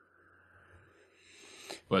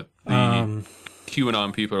 But the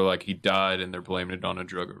QAnon people are like, he died, and they're blaming it on a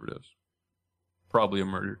drug overdose. Probably a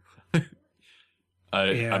murder.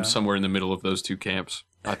 I'm somewhere in the middle of those two camps.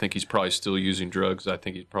 I think he's probably still using drugs. I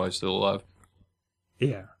think he's probably still alive.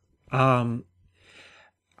 Yeah. I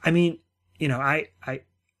mean, I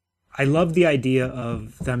love the idea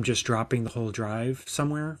of them just dropping the whole drive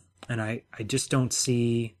somewhere, and I just don't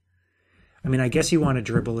see... I mean, I guess you want to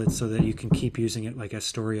dribble it so that you can keep using it like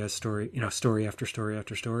story after story after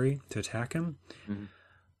story to attack him. Mm-hmm.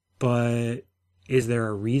 But is there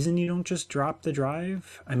a reason you don't just drop the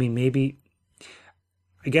drive? I mean, maybe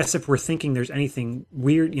I guess if we're thinking there's anything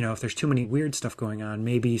weird, if there's too many weird stuff going on,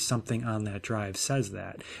 maybe something on that drive says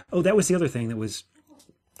that. Oh, that was the other thing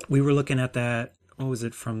we were looking at that. What was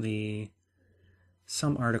it from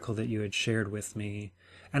some article that you had shared with me?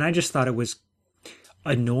 And I just thought it was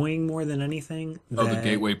annoying more than anything. The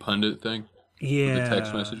Gateway Pundit thing? Yeah. The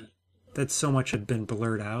text messages? That so much had been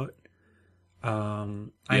blurred out.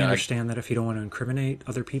 I understand that if you don't want to incriminate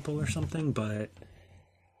other people or something, but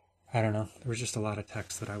I don't know. There was just a lot of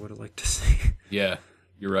text that I would have liked to see. Yeah,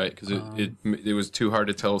 you're right, because it was too hard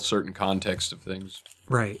to tell certain context of things.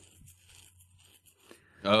 Right.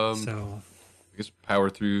 So I guess power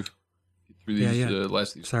through these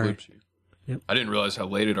last of these clips. Yep. I didn't realize how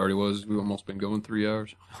late it already was. We've almost been going 3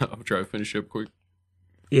 hours. I'll try to finish up quick.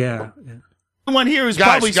 Yeah. One here is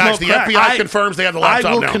guys, probably the crack. FBI confirms they have the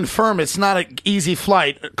laptop I will now. confirm it's not an easy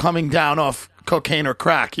flight coming down off cocaine or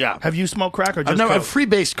crack. Yeah. Have you smoked crack or just no, coke?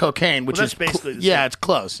 free-based cocaine, which That's is basically the same. it's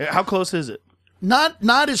close. How close is it? Not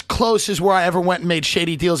as close as where I ever went and made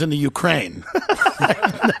shady deals in the Ukraine.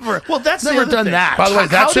 Well, that's never done that. By the way,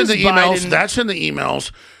 that's in the emails. Biden- That's in the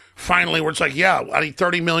emails. Finally, where it's like, yeah, I need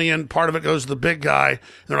 $30 million. Part of it goes to the big guy. And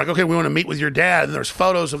they're like, okay, we want to meet with your dad. And there's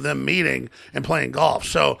photos of them meeting and playing golf.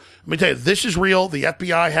 So let me tell you, this is real. The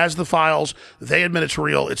FBI has the files. They admit it's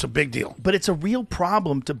real. It's a big deal. But it's a real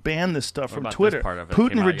problem to ban this stuff from about Twitter. this part of it? Came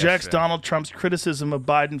Putin out rejects yesterday. Donald Trump's criticism of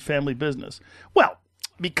Biden family business. Well,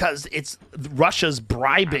 because it's Russia's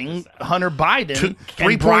bribing Hunter Biden.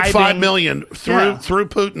 $3.5 million through Yeah. through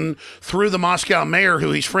Putin, through the Moscow mayor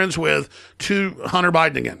who he's friends with, to Hunter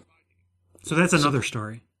Biden again. So that's another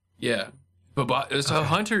story. Yeah. But so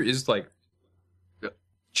Hunter is like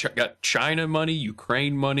got China money,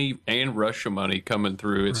 Ukraine money, and Russia money coming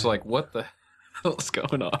through. It's like, what the hell is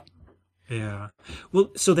going on? Yeah. Well,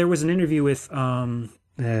 so there was an interview with Bob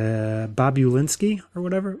Ulinsky or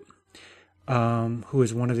whatever, who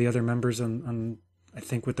is one of the other members on I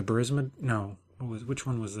think with the Burisma. No, which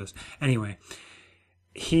one was this? Anyway,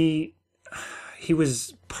 he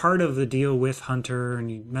was part of the deal with Hunter, and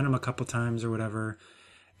he met him a couple times or whatever.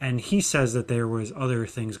 And he says that there was other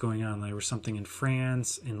things going on. There was something in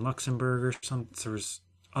France, in Luxembourg, or there was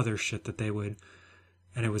other shit that they would,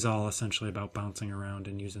 and it was all essentially about bouncing around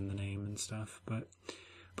and using the name and stuff. But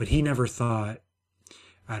he never thought,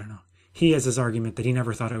 I don't know. He has his argument that he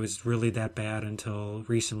never thought it was really that bad until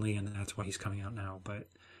recently, and that's why he's coming out now. But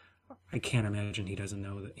I can't imagine he doesn't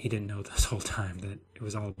know that he didn't know this whole time that it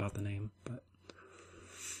was all about the name. But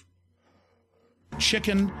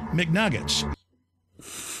Chicken McNuggets.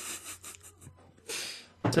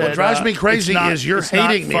 What drives me crazy is you're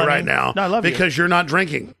hating me right now No, I love you. because you're not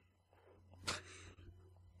drinking.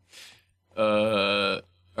 All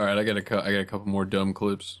right, I got a couple more dumb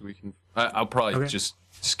clips. I'll probably just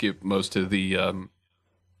skip most of the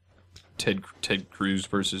Ted Cruz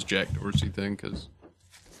versus Jack Dorsey thing because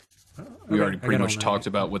we already pretty much talked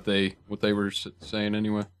about what they were saying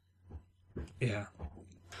anyway. Yeah.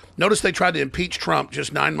 Notice they tried to impeach Trump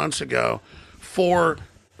just 9 months ago for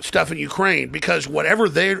stuff in Ukraine because whatever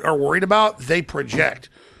they are worried about, they project.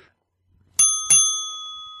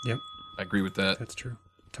 Yep. I agree with that. That's true.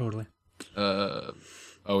 Totally.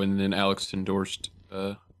 And then Alex endorsed,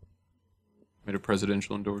 made a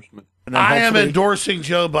presidential endorsement. I am endorsing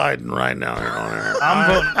Joe Biden right now.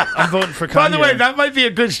 I'm voting for Kanye. By the way, that might be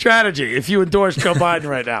a good strategy if you endorse Joe Biden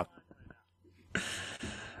right now.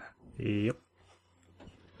 Yep.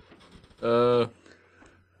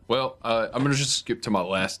 Well, I'm going to just skip to my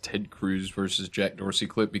last Ted Cruz versus Jack Dorsey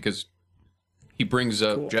clip because he brings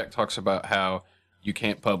up, Jack talks about how you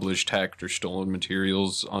can't publish hacked or stolen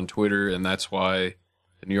materials on Twitter, and that's why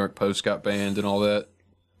the New York Post got banned and all that.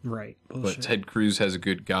 Right. But Ted Cruz has a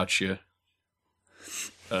good gotcha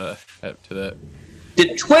to that.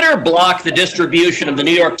 Did Twitter block the distribution of the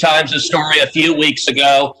New York Times' story a few weeks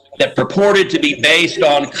ago that purported to be based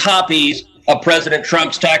on copies of President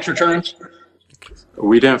Trump's tax returns?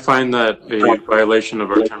 We didn't find that a violation of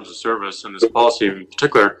our terms of service and this policy in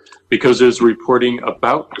particular because it was reporting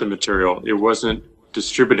about the material. It wasn't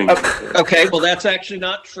distributing. Okay, well, that's actually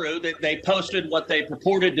not true. They posted what they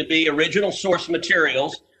purported to be original source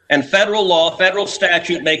materials, and federal law, federal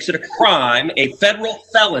statute makes it a crime, a federal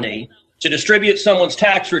felony, to distribute someone's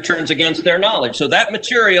tax returns against their knowledge. So that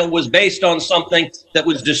material was based on something that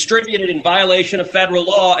was distributed in violation of federal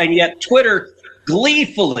law, and yet Twitter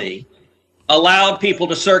gleefully allowed people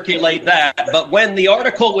to circulate that. But when the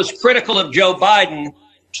article was critical of Joe Biden,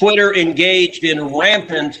 Twitter engaged in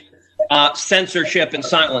rampant censorship and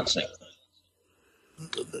silencing.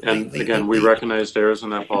 And again, we recognized errors in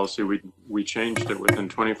that policy. We changed it within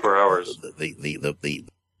 24 hours.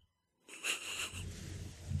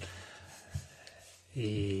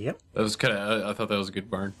 Yep. That was kind of. I thought that was a good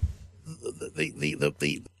burn.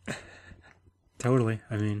 Totally.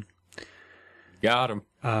 I mean, got him.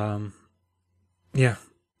 Yeah.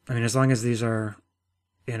 I mean, as long as these are,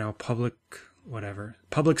 public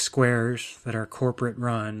squares that are corporate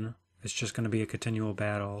run, it's just going to be a continual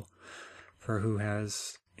battle for who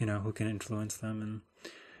has, who can influence them and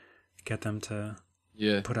get them to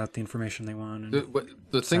put out the information they want. And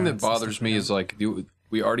the thing that bothers me is like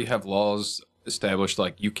we already have laws established.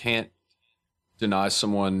 Like you can't deny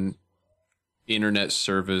someone internet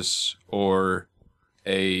service or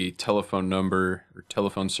a telephone number or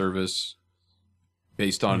telephone service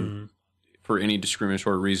based on for any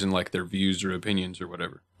discriminatory reason, like their views or opinions or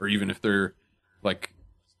whatever, or even if they're like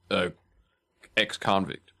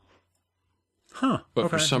ex-convict. Huh. But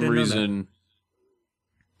for some reason,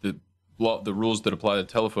 the rules that apply to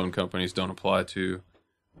telephone companies don't apply to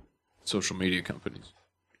social media companies.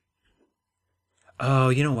 Oh,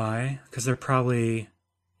 you know why? Because they're probably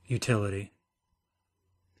utility.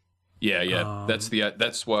 Yeah.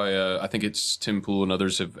 That's why I think it's Tim Pool and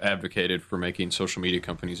others have advocated for making social media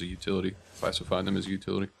companies a utility, classifying them as a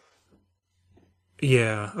utility.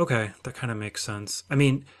 Yeah. Okay, that kind of makes sense. I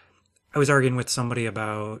mean, I was arguing with somebody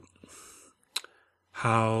about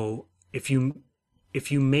how if you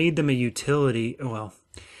made them a utility,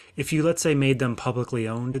 if you, let's say, made them publicly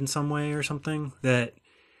owned in some way or something, that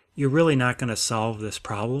you're really not going to solve this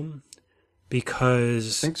problem.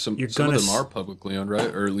 Because I think some of them are publicly owned,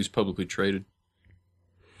 right? Or at least publicly traded.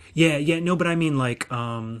 Yeah, no, but I mean like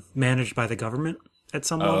managed by the government at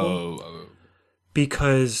some level.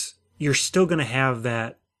 Because you're still going to have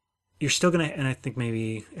that. You're still going to, and I think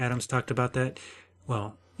maybe Adam's talked about that.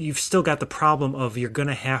 Well, you've still got the problem of you're going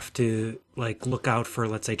to have to like look out for,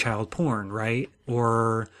 let's say, child porn, right?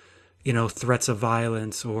 Or threats of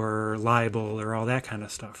violence or libel or all that kind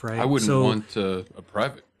of stuff, right? I wouldn't want a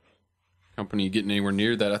private company getting anywhere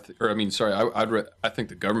near that. I think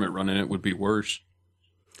the government running it would be worse.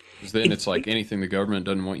 Because then it's like anything the government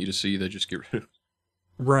doesn't want you to see, they just get rid of.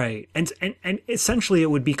 Right, and essentially it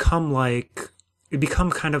would become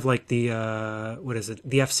kind of like the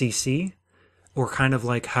the FCC, or kind of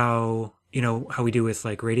like how we do with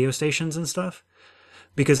like radio stations and stuff.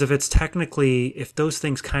 Because if those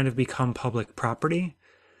things kind of become public property,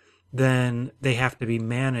 then they have to be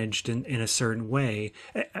managed in a certain way.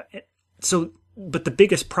 So, but the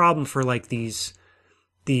biggest problem for like these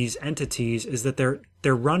entities is that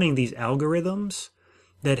they're running these algorithms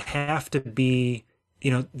that have to be,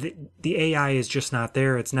 the AI is just not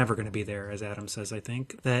there. It's never going to be there, as Adam says. I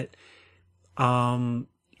think that,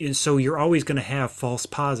 so you're always going to have false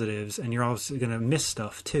positives, and you're also going to miss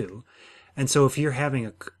stuff too. And so if you're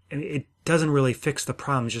having it doesn't really fix the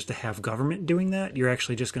problem just to have government doing that. You're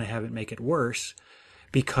actually just going to have it make it worse,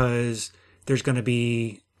 because there's going to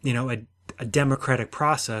be, a democratic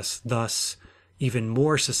process, thus even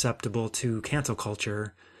more susceptible to cancel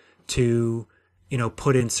culture, to,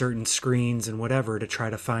 put in certain screens and whatever to try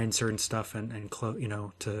to find certain stuff and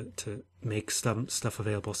to make some stuff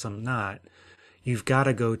available, some not. You've got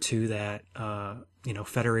to go to that,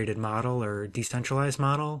 federated model or decentralized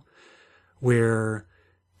model where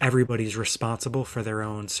everybody's responsible for their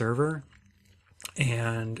own server.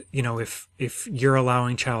 And, if you're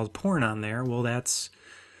allowing child porn on there, well, that's,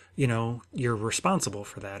 you're responsible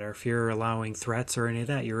for that. Or if you're allowing threats or any of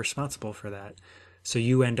that, you're responsible for that. So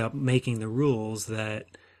you end up making the rules that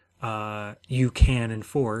you can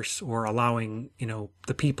enforce, or allowing,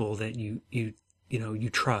 the people that you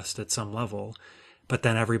trust at some level, but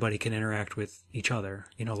then everybody can interact with each other,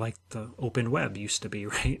 like the open web used to be,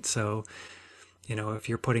 right? So, if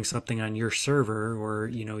you're putting something on your server, or,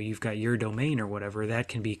 you've got your domain or whatever, that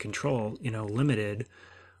can be limited.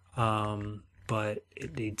 But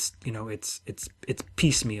it needs, it's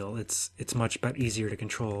piecemeal. It's much easier to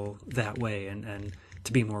control that way, and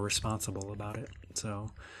to be more responsible about it.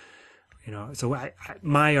 So,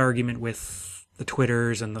 my argument with the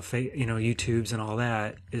Twitters and the YouTubes and all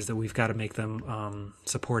that is that we've got to make them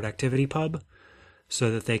support ActivityPub, so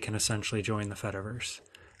that they can essentially join the Fediverse,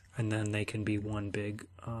 and then they can be one big,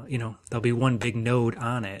 there'll be one big node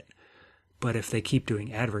on it. But if they keep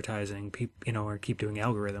doing advertising, or keep doing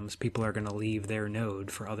algorithms, people are going to leave their node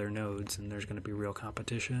for other nodes, and there's going to be real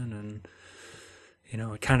competition. And,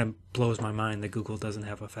 it kind of blows my mind that Google doesn't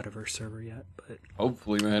have a Fediverse server yet. But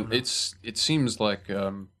hopefully, man, it seems like I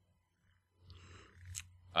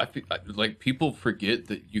feel like people forget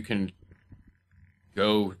that you can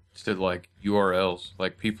go to like URLs.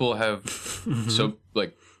 Like people have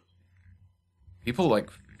people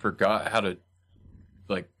forgot how to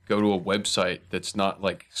go to a website that's not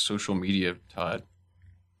like social media tied.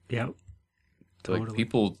 Yeah. Like,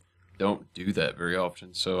 people don't do that very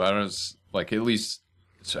often. So I don't like, at least,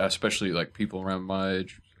 especially like people around my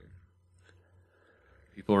age,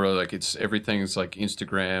 people are like, everything's like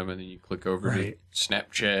Instagram, and then you click over to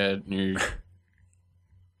Snapchat and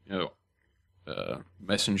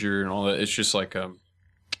Messenger and all that. It's just like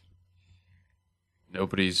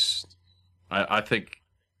nobody's. I think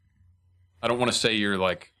I don't want to say you're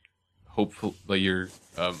like hopeful, like you're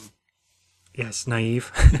yes,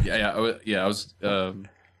 naive. I was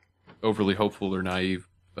overly hopeful or naive,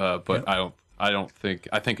 but I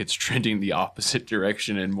think it's trending the opposite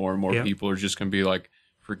direction, and more people are just going to be like,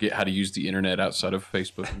 forget how to use the internet outside of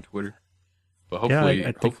Facebook and Twitter. But hopefully,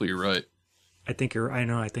 hopefully you're right. I think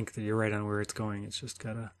that you're right on where it's going. It's just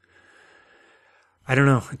gotta. I don't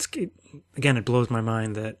know. Again, it blows my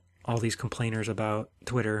mind that all these complainers about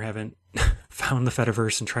Twitter haven't found the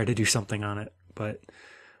Fediverse and tried to do something on it. But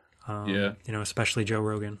especially Joe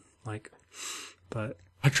Rogan. But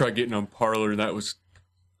I tried getting on Parler, and that was.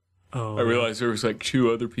 Oh, I realized there was like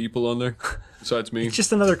 2 other people on there besides me. It's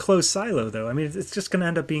just another closed silo, though. I mean, it's just going to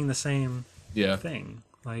end up being the same thing.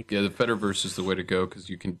 The Fediverse is the way to go because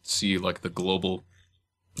you can see like the global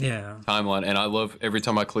timeline. And I love every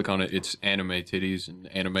time I click on it, it's anime titties and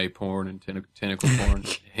anime porn and tentacle porn,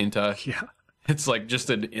 hentai. Yeah, it's like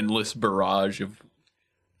just an endless barrage of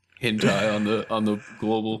hentai on the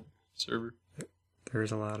global server.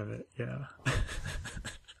 There's a lot of it. Yeah.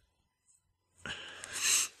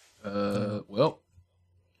 Well,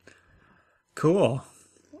 cool.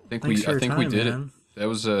 I think we did it. That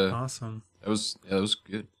was awesome. That was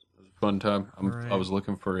good. It was a fun time. I was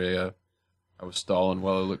looking for I was stalling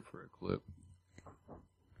while I looked for a clip.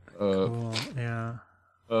 Cool. Yeah.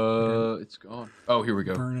 It's gone. Oh, here we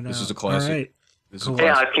go. This is a classic. All right. This is a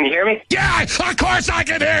classic. Can you hear me? Yeah, of course I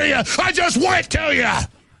can hear you. I just went to you.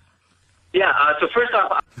 Yeah. So first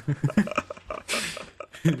off.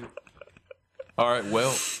 All right.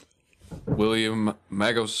 Well, William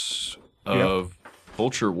Magos of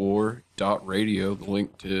culturewar.radio, the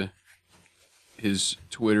link to his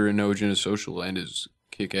Twitter and No Agenda Social and his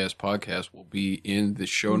kick-ass podcast will be in the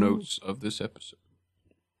show notes of this episode.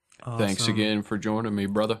 Awesome. Thanks again for joining me,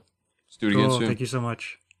 brother. Let's do it again soon. Thank you so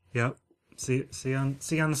much. Yep. See you on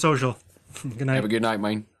the social. Good night. Have a good night,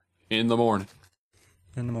 man. In the morning.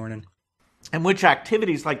 And which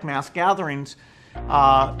activities like mass gatherings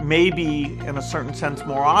may be, in a certain sense,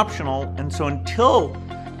 more optional. And so until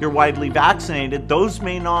you're widely vaccinated, those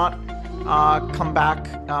may not come back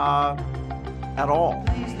at all.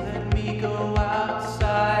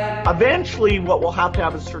 Eventually, what we'll have to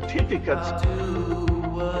have is certificates.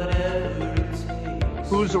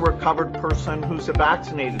 Who's a recovered person, who's a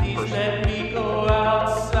vaccinated person.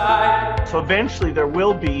 So eventually there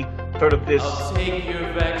will be sort of this take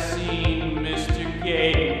your vaccine, Mr.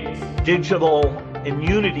 Gates. Digital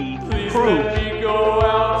immunity proof. Let me go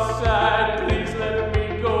outside. Please let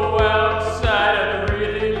me go outside. I'd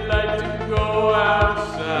really like to go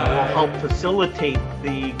outside. That will help facilitate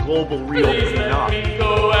the global reopening up. Please let me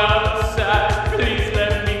go outside. Please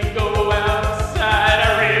let me go outside. I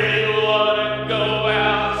really want to go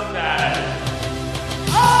outside.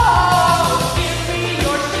 Oh, give me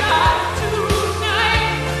your shot tonight.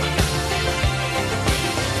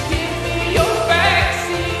 Give me your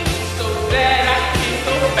vaccine so that I can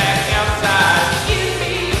go back outside. Give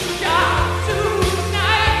me your shot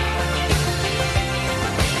tonight.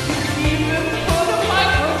 Even put a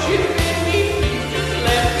microchip in me. Please just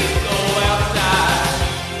let me go outside.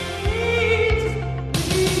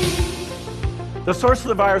 The source of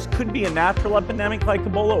the virus could be a natural epidemic like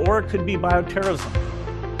Ebola, or it could be bioterrorism.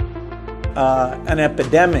 An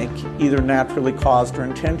epidemic, either naturally caused or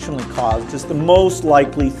intentionally caused, is the most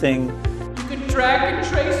likely thing. You can track and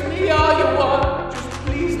trace me all you want. Just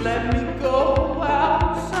please let me go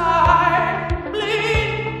outside.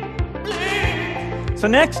 Please, please, So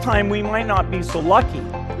next time we might not be so lucky.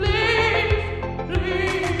 please,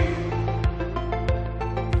 please.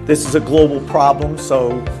 This is a global problem,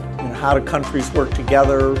 so how do countries work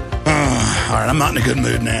together? All right, I'm not in a good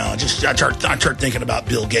mood now. I start thinking about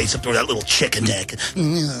Bill Gates up there with that little chicken neck,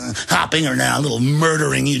 hopping around, a little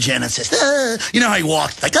murdering eugenicist. You know how he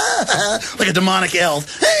walks like a demonic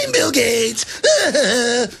elf. Hey, Bill Gates.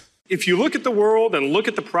 If you look at the world and look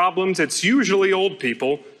at the problems, it's usually old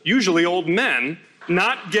people, usually old men,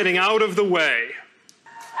 not getting out of the way.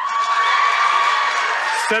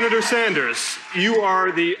 Senator Sanders, you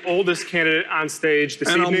are the oldest candidate on stage this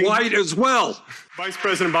evening. And I'm white as well. Vice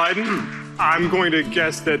President Biden, I'm going to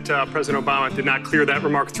guess that President Obama did not clear that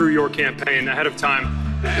remark through your campaign ahead of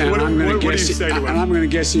time. And What I'm do going you to guess. say to him? And I'm going to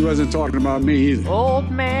guess he wasn't talking about me either.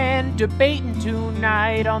 Old man debating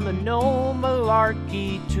tonight on the No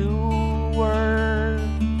Malarkey Tour.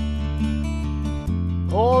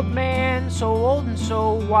 Old man, so old and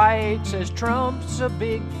so white, says Trump's a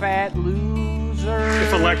big fat loser.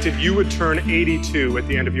 If elected, you would turn 82 at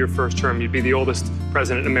the end of your first term. You'd be the oldest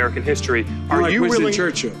president in American history. Like Winston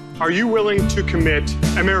Churchill. Are you willing to commit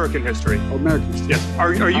American history? American history. Yes.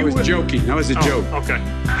 Are you? I was joking. That was a joke. Okay.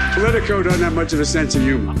 Politico doesn't have much of a sense of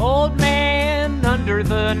humor. Old man under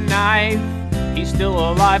the knife. He's still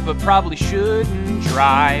alive, but probably shouldn't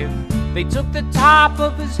drive. They took the top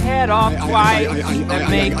of his head off twice. That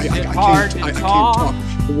makes it hard to talk.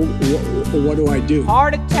 What do I do?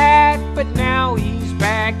 Heart attack, but now he's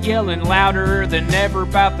back, yelling louder than ever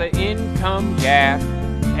about the income gap.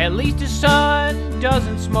 At least his son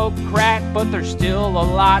doesn't smoke crack, but there's still a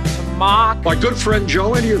lot to mock. My good friend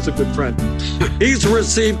Joe, and he is a good friend, he's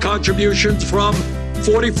received contributions from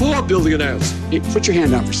 44 billionaires. Hey, put your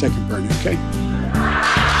hand out for a second, Bernie, okay?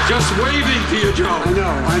 Just waving to you, Joe.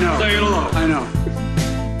 I know. Say hello. I know.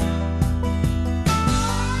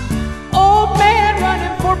 Old man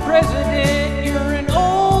running for president, you're an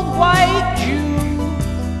old white Jew.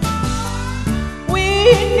 We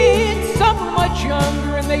need someone much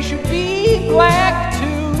younger, and they should be black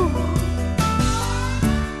too.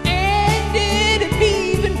 And it'd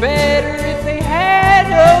be even better if they had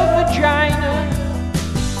a vagina.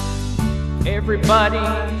 Everybody,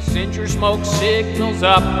 send your smoke signals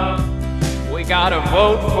up. We gotta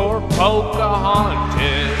vote for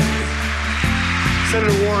Pocahontas.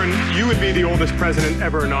 Senator Warren, you would be the oldest president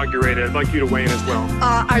ever inaugurated. I'd like you to weigh in as well.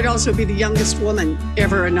 I'd also be the youngest woman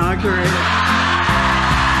ever inaugurated.